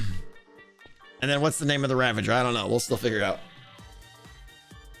 And then what's the name of the Ravager? I don't know. We'll still figure it out.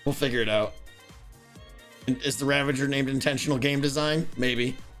 We'll figure it out. Is the Ravager named Intentional Game Design?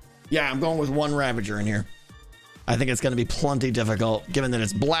 Maybe. Yeah, I'm going with one Ravager in here. I think it's going to be plenty difficult, given that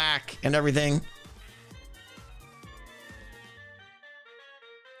it's black and everything.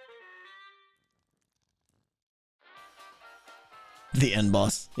 The end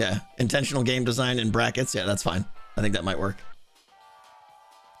boss. Yeah. Intentional game design in brackets. Yeah, that's fine. I think that might work.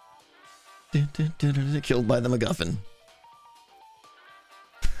 Killed by the MacGuffin.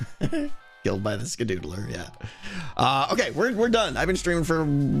 Killed by the Skadoodler. Yeah. Okay, we're done. I've been streaming for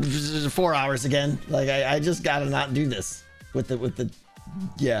 4 hours again. Like I just gotta not do this with the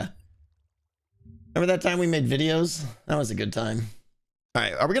yeah. Remember that time we made videos? That was a good time. All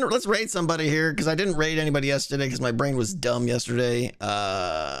right, let's raid somebody here because I didn't raid anybody yesterday because my brain was dumb yesterday.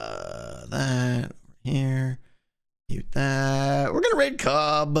 That here, mute that. We're gonna raid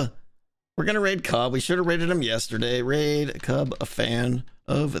Cub. We're gonna raid Cub. We should have raided him yesterday. Raid Cub, a fan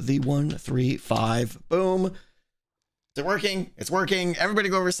of the 135. Boom. Is it working? It's working. Everybody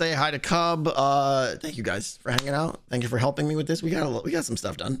go over, say hi to Cub. Thank you guys for hanging out. Thank you for helping me with this. We got some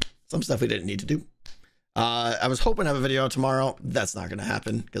stuff done. Some stuff we didn't need to do. I was hoping to have a video tomorrow. That's not gonna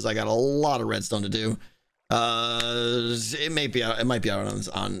happen because I got a lot of redstone to do. It might be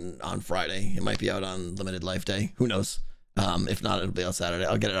out on Friday. It might be out on limited life day. Who knows? If not, it'll be out Saturday.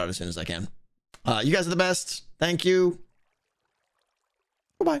 I'll get it out as soon as I can. You guys are the best. Thank you.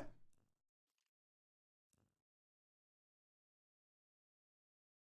 Goodbye.